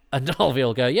Olvie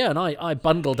will go, yeah, and I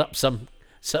bundled up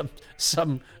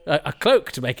a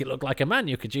cloak to make it look like a man.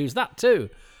 You could use that too.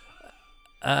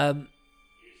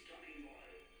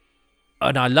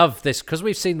 And I love this because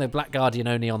we've seen the Black Guardian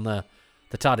only on the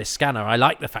TARDIS scanner. I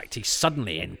like the fact he's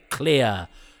suddenly in clear,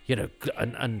 you know,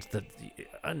 and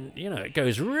you know, it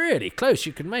goes really close.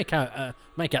 You can make out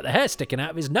the hair sticking out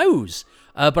of his nose.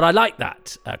 But I like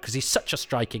that because he's such a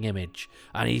striking image,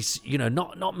 and he's, you know,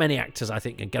 not many actors I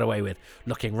think can get away with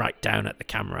looking right down at the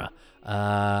camera.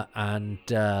 And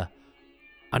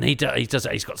he does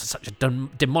it. He's got such a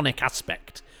demonic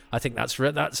aspect. I think that's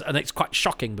and it's quite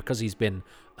shocking because he's been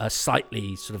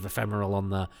slightly sort of ephemeral on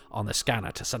the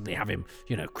scanner, to suddenly have him,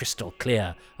 you know, crystal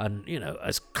clear and, you know,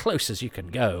 as close as you can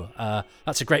go.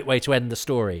 That's a great way to end the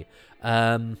story.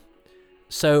 So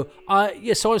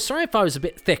I'm sorry if I was a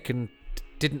bit thick and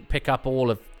didn't pick up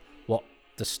all of what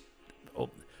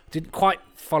or didn't quite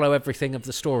follow everything of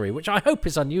the story, which I hope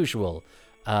is unusual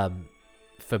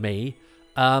for me.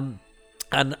 And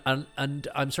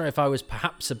I'm sorry if I was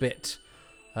perhaps a bit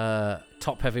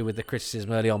top heavy with the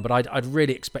criticism early on, but I'd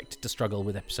really expected to struggle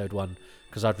with episode 1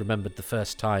 because I'd remembered the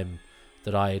first time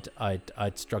that I'd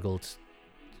struggled.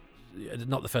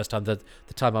 Not the first time, the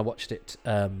time I watched it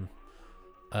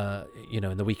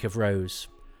in the Week of Rose.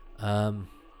 And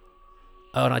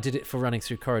I did it for Running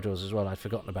Through Corridors as well. I'd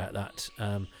forgotten about that.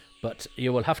 But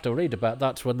you will have to read about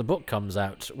that when the book comes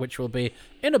out, which will be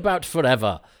in about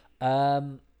forever.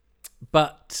 And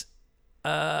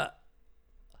I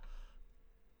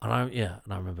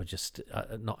remember just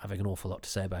not having an awful lot to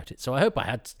say about it. So I hope I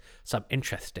had some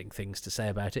interesting things to say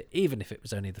about it, even if it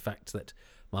was only the fact that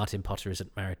Martin Potter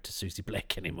isn't married to Susie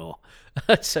Blake anymore,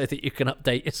 so that you can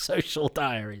update your social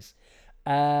diaries.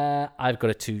 I've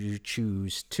got to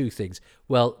choose two things.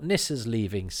 Well, Nissa's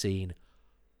leaving scene,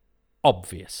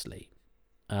 obviously.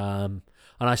 And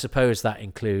I suppose that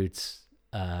includes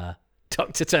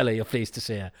Dr. Teller, you're pleased to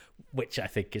see her, which I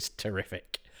think is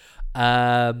terrific.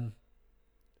 And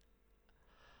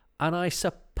I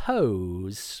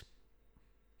suppose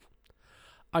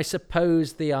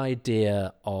the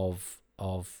idea of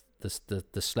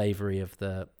the slavery of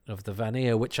the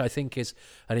Vanir, which I think is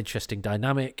an interesting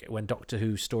dynamic. When Doctor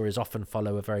Who stories often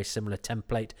follow a very similar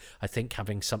template, I think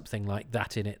having something like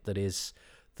that in it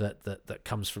that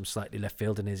comes from slightly left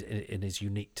field and is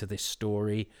unique to this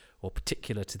story, or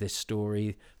particular to this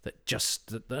story,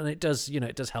 and it does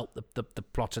help the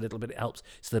plot a little bit. It helps.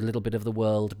 It's a little bit of the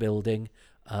world building.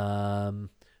 And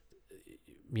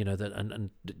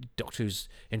Doctor Who's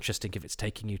interesting if it's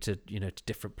taking you to to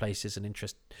different places and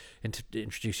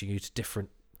introducing you to different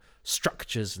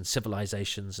structures and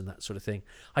civilizations and that sort of thing.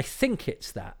 I think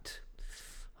it's that.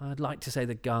 I'd like to say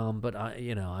the Garm, but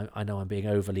I know I'm being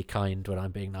overly kind when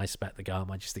I'm being nice about the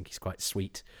Garm. I just think he's quite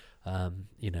sweet. I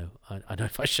know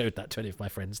if I showed that to any of my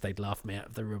friends, they'd laugh me out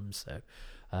of the room. So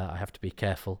I have to be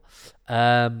careful.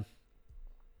 And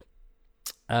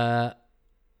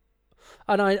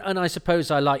I suppose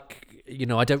I like,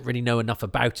 I don't really know enough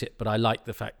about it, but I like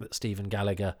the fact that Stephen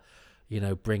Gallagher,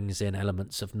 brings in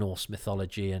elements of Norse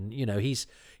mythology, and he's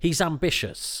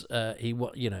ambitious. He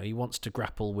wants to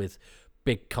grapple with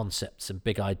big concepts and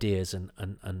big ideas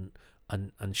and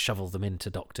shovel them into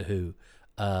Doctor Who,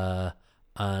 and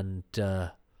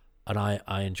I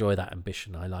enjoy that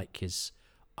ambition. I like his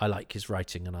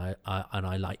writing, and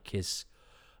I like his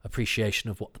appreciation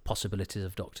of what the possibilities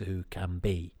of Doctor Who can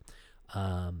be.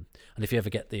 And if you ever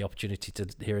get the opportunity to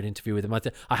hear an interview with him,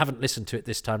 I haven't listened to it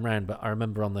this time round, but I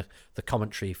remember on the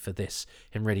commentary for this,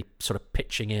 him really sort of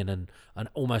pitching in and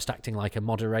almost acting like a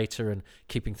moderator and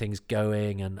keeping things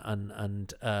going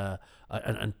and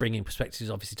bringing perspectives. He's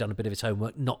obviously done a bit of his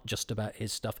homework, not just about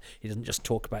his stuff. He doesn't just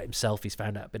talk about himself. He's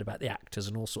found out a bit about the actors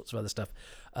and all sorts of other stuff.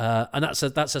 And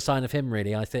that's a sign of him,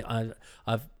 really. I think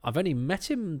I've only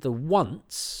met him the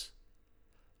once.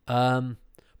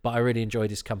 But I really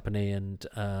enjoyed his company, and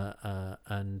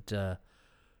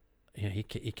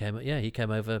he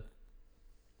came over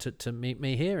to meet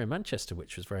me here in Manchester,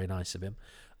 which was very nice of him.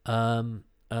 And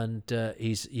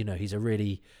he's a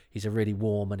really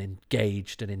warm and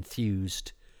engaged and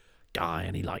enthused guy,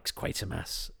 and he likes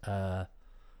Quatermass. So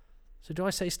do I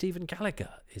say Stephen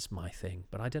Gallagher is my thing?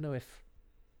 But I don't know if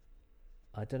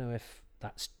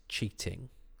that's cheating.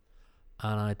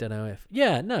 And I don't know if...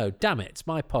 Yeah, no, damn it, it's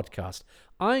my podcast.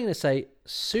 I'm going to say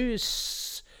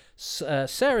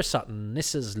Sarah Sutton,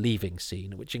 Nissa's leaving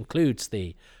scene, which includes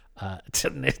the...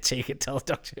 you can tell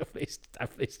Dr. Please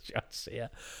just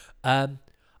here. And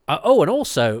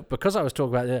also, because I was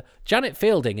talking about Janet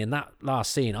Fielding in that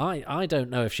last scene, I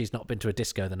don't know if she's not been to a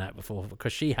disco the night before,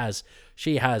 because she has.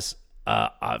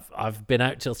 I've been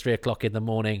out till 3 o'clock in the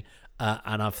morning.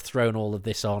 And I've thrown all of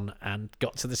this on and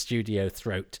got to the studio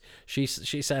throat. She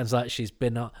sounds like she's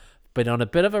been on a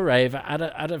bit of a rave, had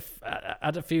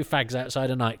a few fags outside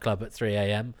a nightclub at 3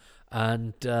 a.m.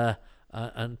 and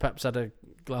perhaps had a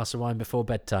glass of wine before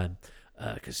bedtime.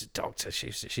 Because Doctor,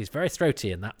 she's very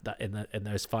throaty in in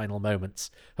those final moments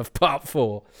of part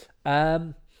 4.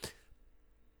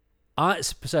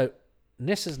 So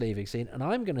Nissa's leaving scene, and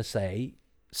I'm going to say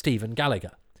Stephen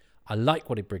Gallagher. I like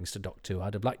what he brings to Doctor Who.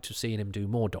 I'd have liked to have seen him do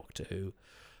more Doctor Who.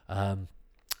 I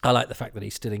like the fact that he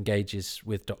still engages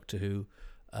with Doctor Who.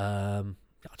 I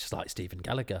just like Stephen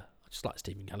Gallagher.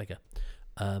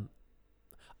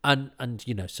 And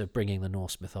so bringing the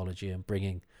Norse mythology and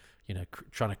bringing,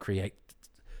 trying to create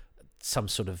some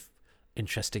sort of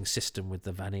interesting system with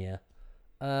the Vanir.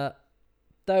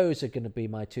 Those are going to be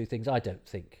my two things. I don't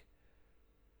think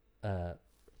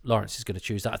Lawrence is going to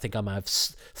choose that. I think I might have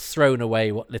thrown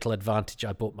away what little advantage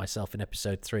I bought myself in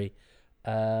episode 3.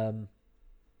 But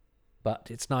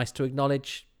it's nice to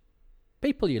acknowledge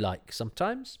people you like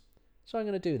sometimes. So I'm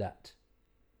going to do that.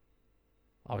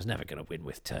 I was never going to win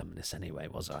with Terminus anyway,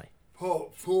 was I?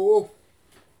 Part 4.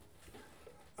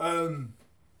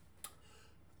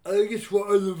 I guess what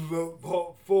I love about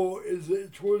Part 4 is that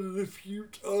it's one of the few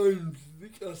times in the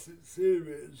classic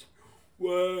series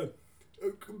where a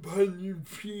companion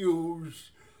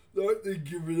feels like they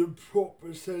give it a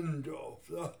proper send-off.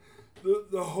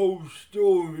 The whole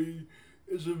story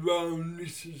is around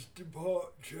Nissa's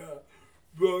departure,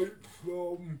 right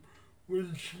from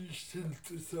when she's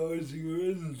synthesizing her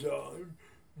enzyme,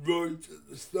 right at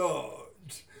the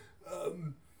start,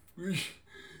 which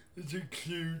is a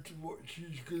clue to what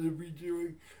she's going to be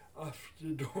doing after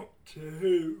Doctor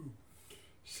Who.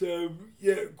 So,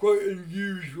 yeah, quite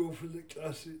unusual for the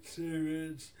classic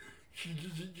series. She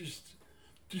doesn't just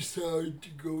decide to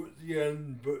go at the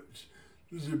end, but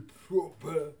there's a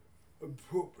proper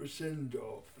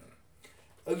send-off.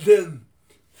 And then,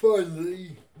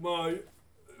 finally, my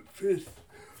fifth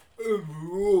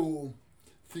overall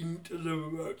thing to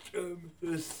love about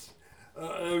this,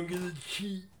 I'm going to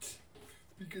cheat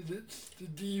because it's the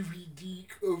DVD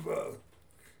cover.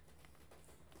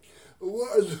 And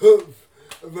what I love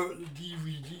about the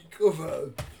DVD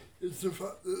cover is the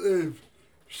fact that they've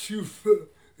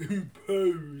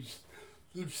superimposed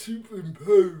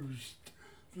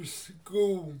the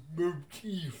school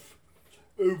motif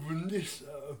over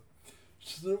Nyssa,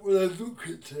 so that when I look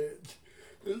at it,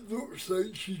 it looks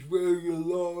like she's wearing a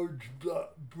large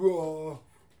black bra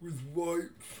with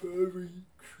white furry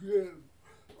trim.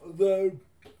 Although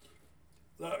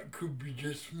that could be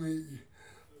just me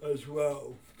as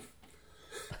well.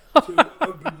 So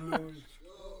I've been Lawrence.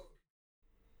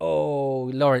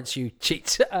 Oh, Lawrence, you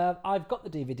cheat. I've got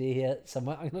the DVD here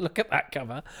somewhere. I'm going to look at that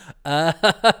cover.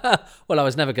 Well, I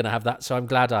was never going to have that, so I'm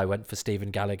glad I went for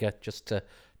Stephen Gallagher, just to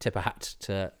tip a hat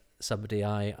to somebody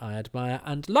I admire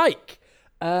and like.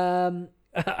 I'm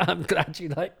glad you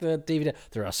like the DVD.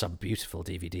 There are some beautiful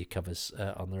DVD covers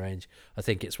on the range. I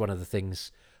think it's one of the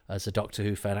things, as a Doctor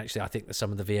Who fan, actually, I think that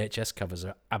some of the VHS covers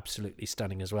are absolutely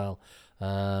stunning as well.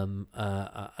 I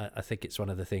think it's one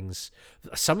of the things.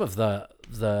 Some of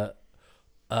the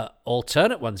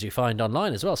alternate ones you find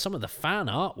online as well. Some of the fan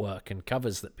artwork and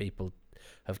covers that people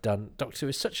have done. Doctor Who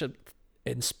is such an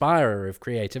inspirer of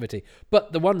creativity.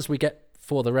 But the ones we get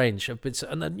for the range have been,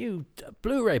 and the new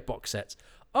Blu-ray box sets.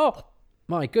 Oh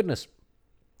my goodness!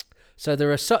 So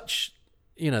there are such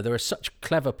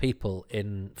clever people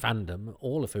in fandom,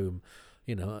 all of whom,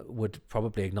 would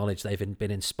probably acknowledge they've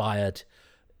been inspired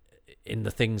in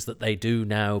the things that they do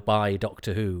now by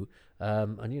Doctor Who.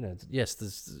 And yes,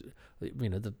 there's the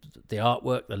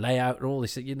artwork, the layout, and all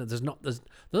this. There's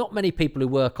not many people who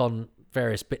work on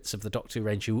various bits of the Doctor Who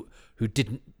range who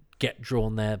didn't get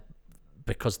drawn there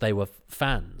because they were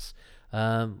fans,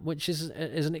 which is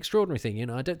an extraordinary thing.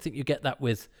 I don't think you get that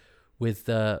with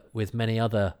many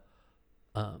other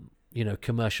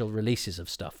commercial releases of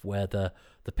stuff where the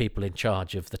people in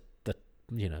charge of the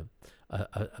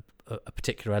a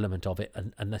particular element of it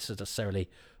and necessarily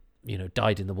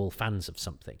dyed in the wool fans of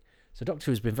something. So Doctor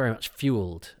Who has been very much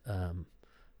fueled.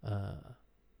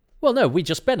 Well, no, we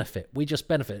just benefit.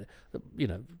 Doctor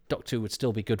Who would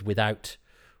still be good without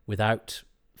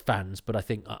fans, but I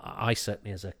think I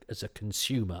certainly as a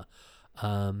consumer,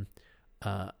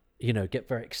 get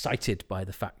very excited by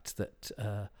the fact that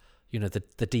the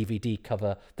DVD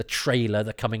cover, the trailer,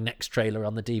 the coming next trailer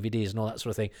on the DVDs and all that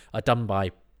sort of thing are done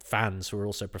by fans who are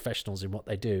also professionals in what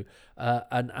they do,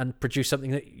 and produce something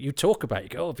that you talk about. You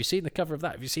go, have you seen the cover of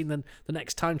that? Have you seen the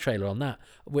next time trailer on that?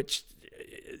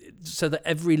 So that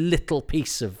every little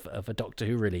piece of a Doctor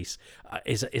Who release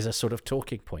is a sort of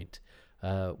talking point,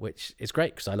 which is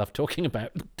great because I love talking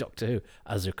about Doctor Who,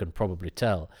 as you can probably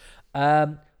tell.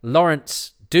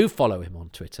 Lawrence, do follow him on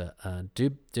Twitter and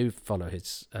do follow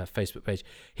his Facebook page.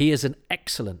 He is an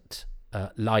excellent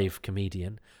live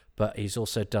comedian, but he's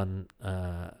also done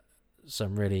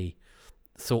some really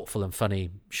thoughtful and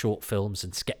funny short films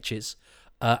and sketches.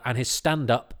 And his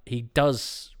stand-up, he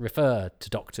does refer to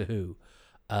Doctor Who.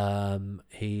 I'm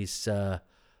not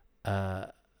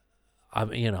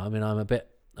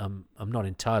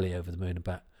entirely over the moon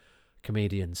about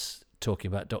comedians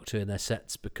talking about Doctor Who in their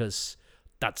sets because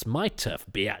that's my turf,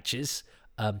 biatches.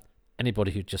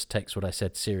 Anybody who just takes what I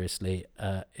said seriously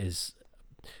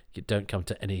you don't come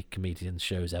to any comedian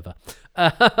shows ever.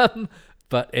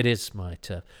 But it is my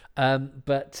turf. Even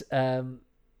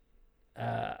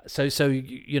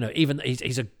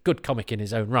he's a good comic in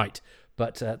his own right,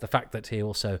 but the fact that he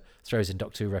also throws in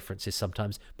Doctor Who references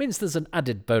sometimes means there's an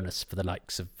added bonus for the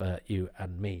likes of you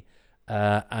and me.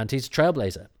 And he's a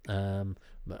trailblazer.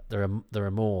 But there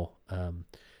are more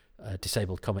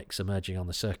disabled comics emerging on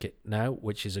the circuit now,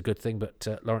 which is a good thing. But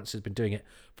Lawrence has been doing it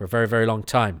for a very, very long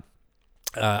time,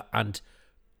 and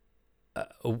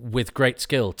with great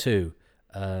skill too.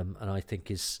 and I think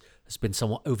has been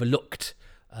somewhat overlooked.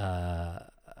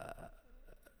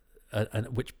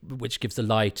 And which gives the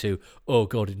lie to, oh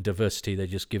God, in diversity they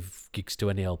just give gigs to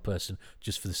any old person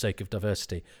just for the sake of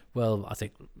diversity. Well, I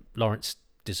think Lawrence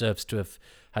deserves to have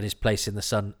had his place in the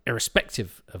sun,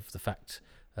 irrespective of the fact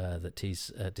that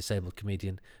he's a disabled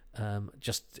comedian,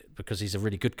 just because he's a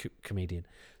really good comedian.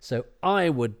 So I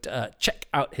would check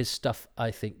out his stuff.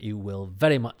 I think you will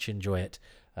very much enjoy it.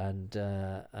 And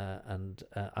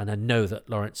I know that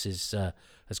Lawrence has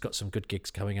got some good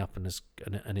gigs coming up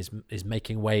and is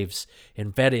making waves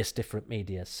in various different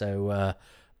media. So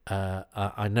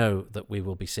I know that we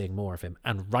will be seeing more of him,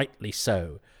 and rightly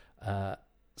so.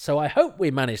 So I hope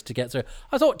we managed to get through.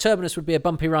 I thought Terminus would be a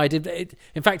bumpy ride.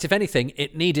 In fact, if anything,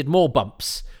 it needed more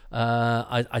bumps.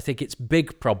 I think its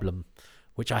big problem,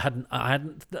 which I hadn't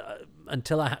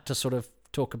until I had to sort of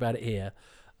talk about it here.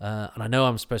 And I know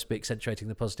I'm supposed to be accentuating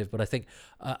the positive, but I think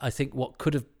what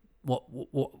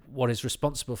is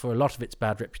responsible for a lot of its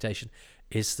bad reputation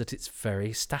is that it's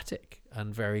very static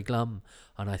and very glum.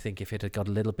 And I think if it had got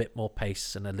a little bit more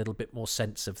pace and a little bit more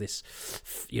sense of this,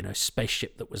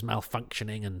 spaceship that was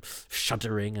malfunctioning and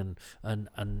shuddering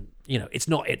and it's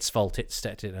not its fault. It's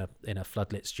set in a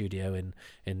floodlit studio in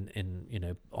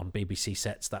on BBC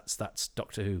sets. That's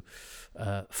Doctor Who.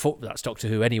 That's Doctor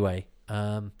Who anyway.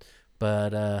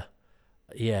 But I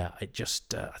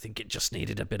think it just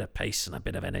needed a bit of pace and a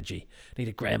bit of energy.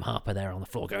 Needed Graham Harper there on the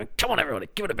floor going, come on everybody,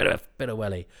 give it a bit of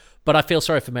welly. But I feel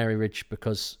sorry for Mary Ridge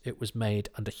because it was made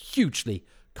under hugely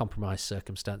compromised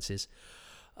circumstances.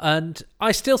 And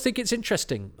I still think it's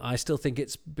interesting. I still think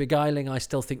it's beguiling. I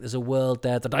still think there's a world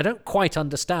there that I don't quite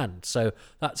understand. So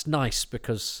that's nice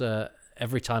because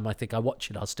every time I think I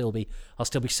watch it, I'll still be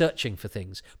searching for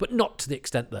things, but not to the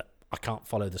extent that I can't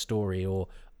follow the story or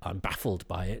I'm baffled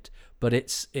by it, but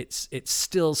it's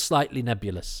still slightly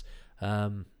nebulous,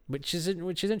 which is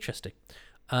interesting,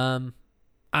 and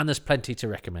there's plenty to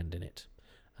recommend in it.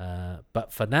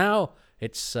 But for now,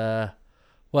 it's Boar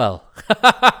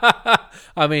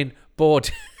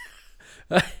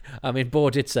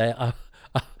did say I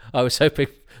was hoping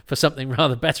for something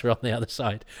rather better on the other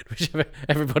side, which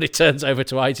everybody turns over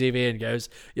to ITV and goes,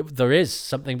 there is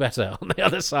something better on the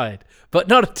other side, but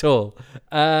not at all.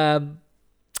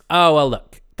 Oh, well,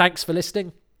 look, thanks for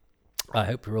listening. I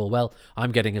hope you're all well.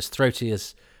 I'm getting as throaty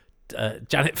as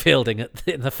Janet Fielding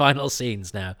in the final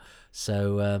scenes now.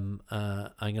 So I'm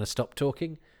going to stop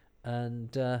talking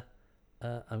and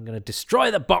I'm going to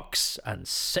destroy the box and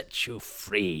set you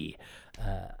free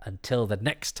until the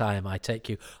next time I take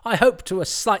you, I hope, to a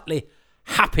slightly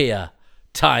happier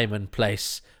time and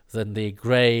place than the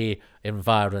grey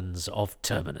environs of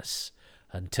Terminus.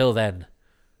 Until then,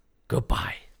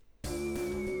 goodbye.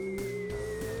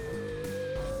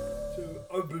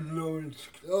 I've been Lawrence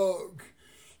Clark.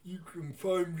 You can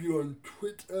find me on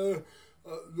Twitter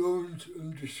at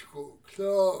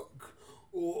Lawrence_Clark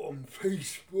or on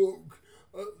Facebook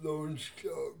at Lawrence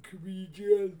Clark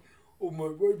Comedian, or my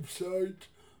website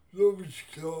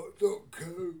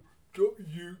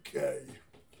lawrenceclark.co.uk.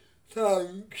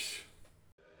 Thanks.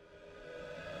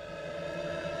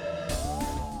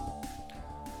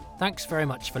 Thanks very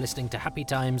much for listening to Happy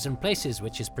Times and Places,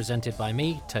 which is presented by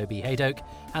me, Toby Haydock,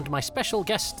 and my special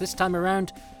guest this time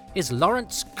around is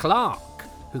Lawrence Clark,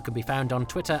 who can be found on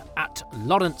Twitter at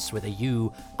Lawrence with a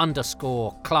U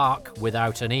 _ Clark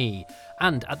without an E.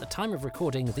 And at the time of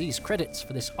recording these credits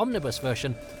for this omnibus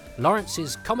version,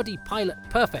 Lawrence's comedy pilot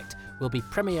Perfect will be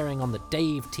premiering on the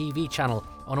Dave TV channel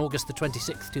on August the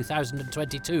 26th,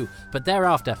 2022, but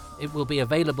thereafter it will be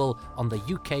available on the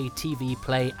UK TV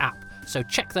Play app. So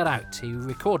check that out. He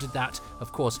recorded that,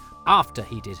 of course, after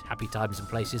he did Happy Times and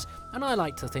Places, and I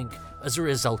like to think as a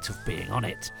result of being on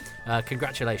it.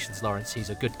 Congratulations, Lawrence. He's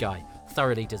a good guy.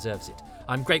 Thoroughly deserves it.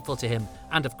 I'm grateful to him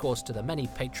and, of course, to the many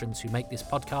patrons who make this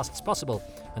podcast possible,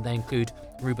 and they include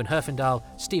Ruben Herfindahl,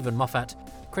 Stephen Moffat,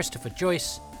 Christopher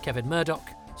Joyce, Kevin Murdoch,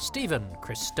 Stephen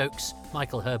Chris Stokes,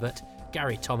 Michael Herbert,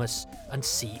 Gary Thomas, and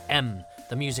CM.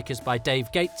 The music is by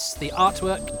Dave Gates, the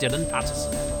artwork Dylan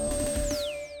Patterson.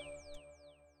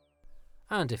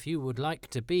 And if you would like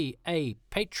to be a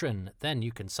patron, then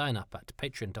you can sign up at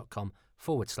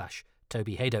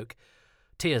patreon.com/Toby Haydock.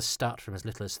 Tiers start from as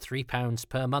little as £3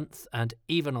 per month, and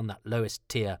even on that lowest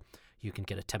tier, you can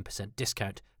get a 10%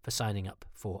 discount for signing up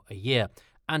for a year.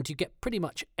 And you get pretty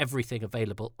much everything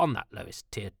available on that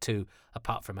lowest tier too,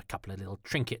 apart from a couple of little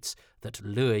trinkets that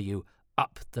lure you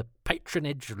up the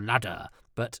patronage ladder.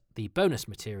 But the bonus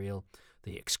material,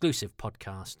 the exclusive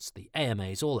podcasts, the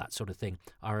AMAs, all that sort of thing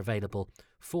are available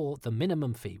for the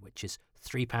minimum fee, which is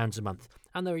 £3 a month.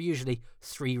 And there are usually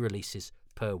 3 releases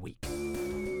per week.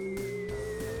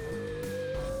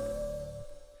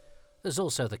 There's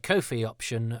also the Ko-fi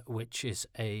option, which is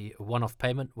a one-off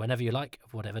payment whenever you like,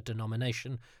 of whatever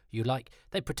denomination you like.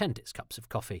 They pretend it's cups of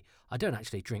coffee. I don't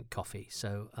actually drink coffee,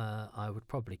 so I would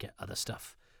probably get other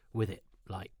stuff with it,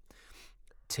 like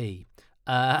tea.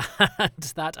 And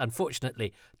that,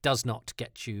 unfortunately, does not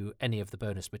get you any of the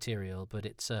bonus material, but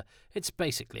it's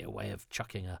basically a way of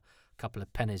chucking a couple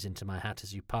of pennies into my hat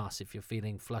as you pass if you're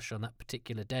feeling flush on that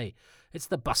particular day. It's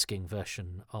the busking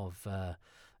version of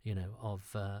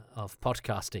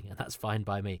podcasting, and that's fine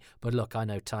by me. But look, I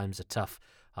know times are tough.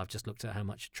 I've just looked at how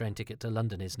much a train ticket to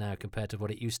London is now compared to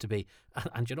what it used to be,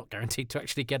 and you're not guaranteed to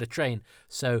actually get a train.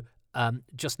 So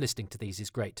just listening to these is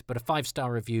great. But a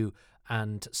 5-star review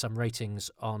and some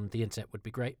ratings on the internet would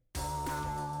be great.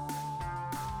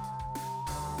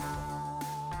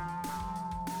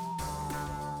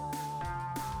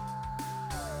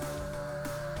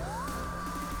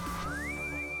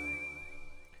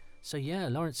 So yeah,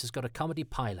 Lawrence has got a comedy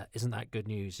pilot. Isn't that good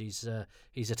news? He's a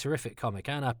terrific comic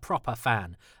and a proper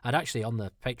fan. And actually on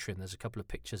the Patreon there's a couple of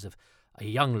pictures of a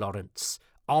young Lawrence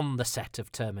on the set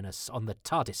of Terminus, on the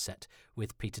TARDIS set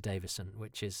with Peter Davison,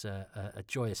 which is a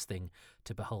joyous thing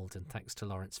to behold. And thanks to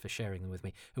Lawrence for sharing them with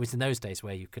me. It was in those days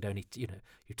where you could only, you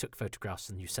took photographs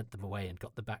and you sent them away and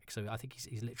got them back. So I think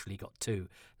he's literally got 2.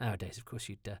 Nowadays, of course,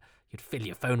 you'd fill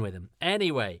your phone with them.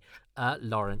 Anyway,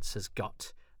 Lawrence has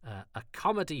got a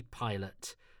comedy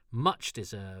pilot, much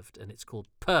deserved, and it's called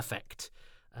Perfect,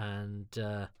 and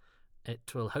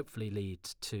it will hopefully lead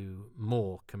to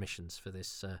more commissions for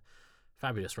this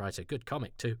fabulous writer. Good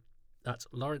comic too. That's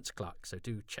Lawrence Clark, so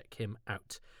do check him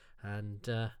out. And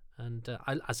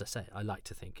as I say, I like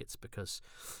to think it's because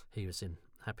he was in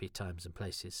happy times and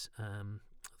places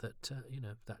that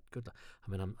good. I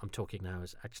mean, I'm talking now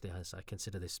as I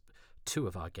consider this, 2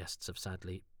 of our guests have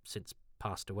sadly since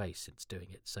passed away since doing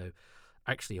it, so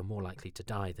actually you're more likely to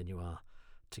die than you are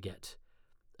to get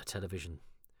a television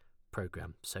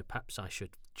program. So perhaps I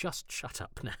should just shut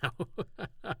up now.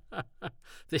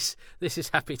 This is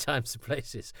Happy Times and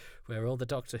Places, where all the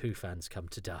Doctor Who fans come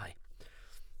to die.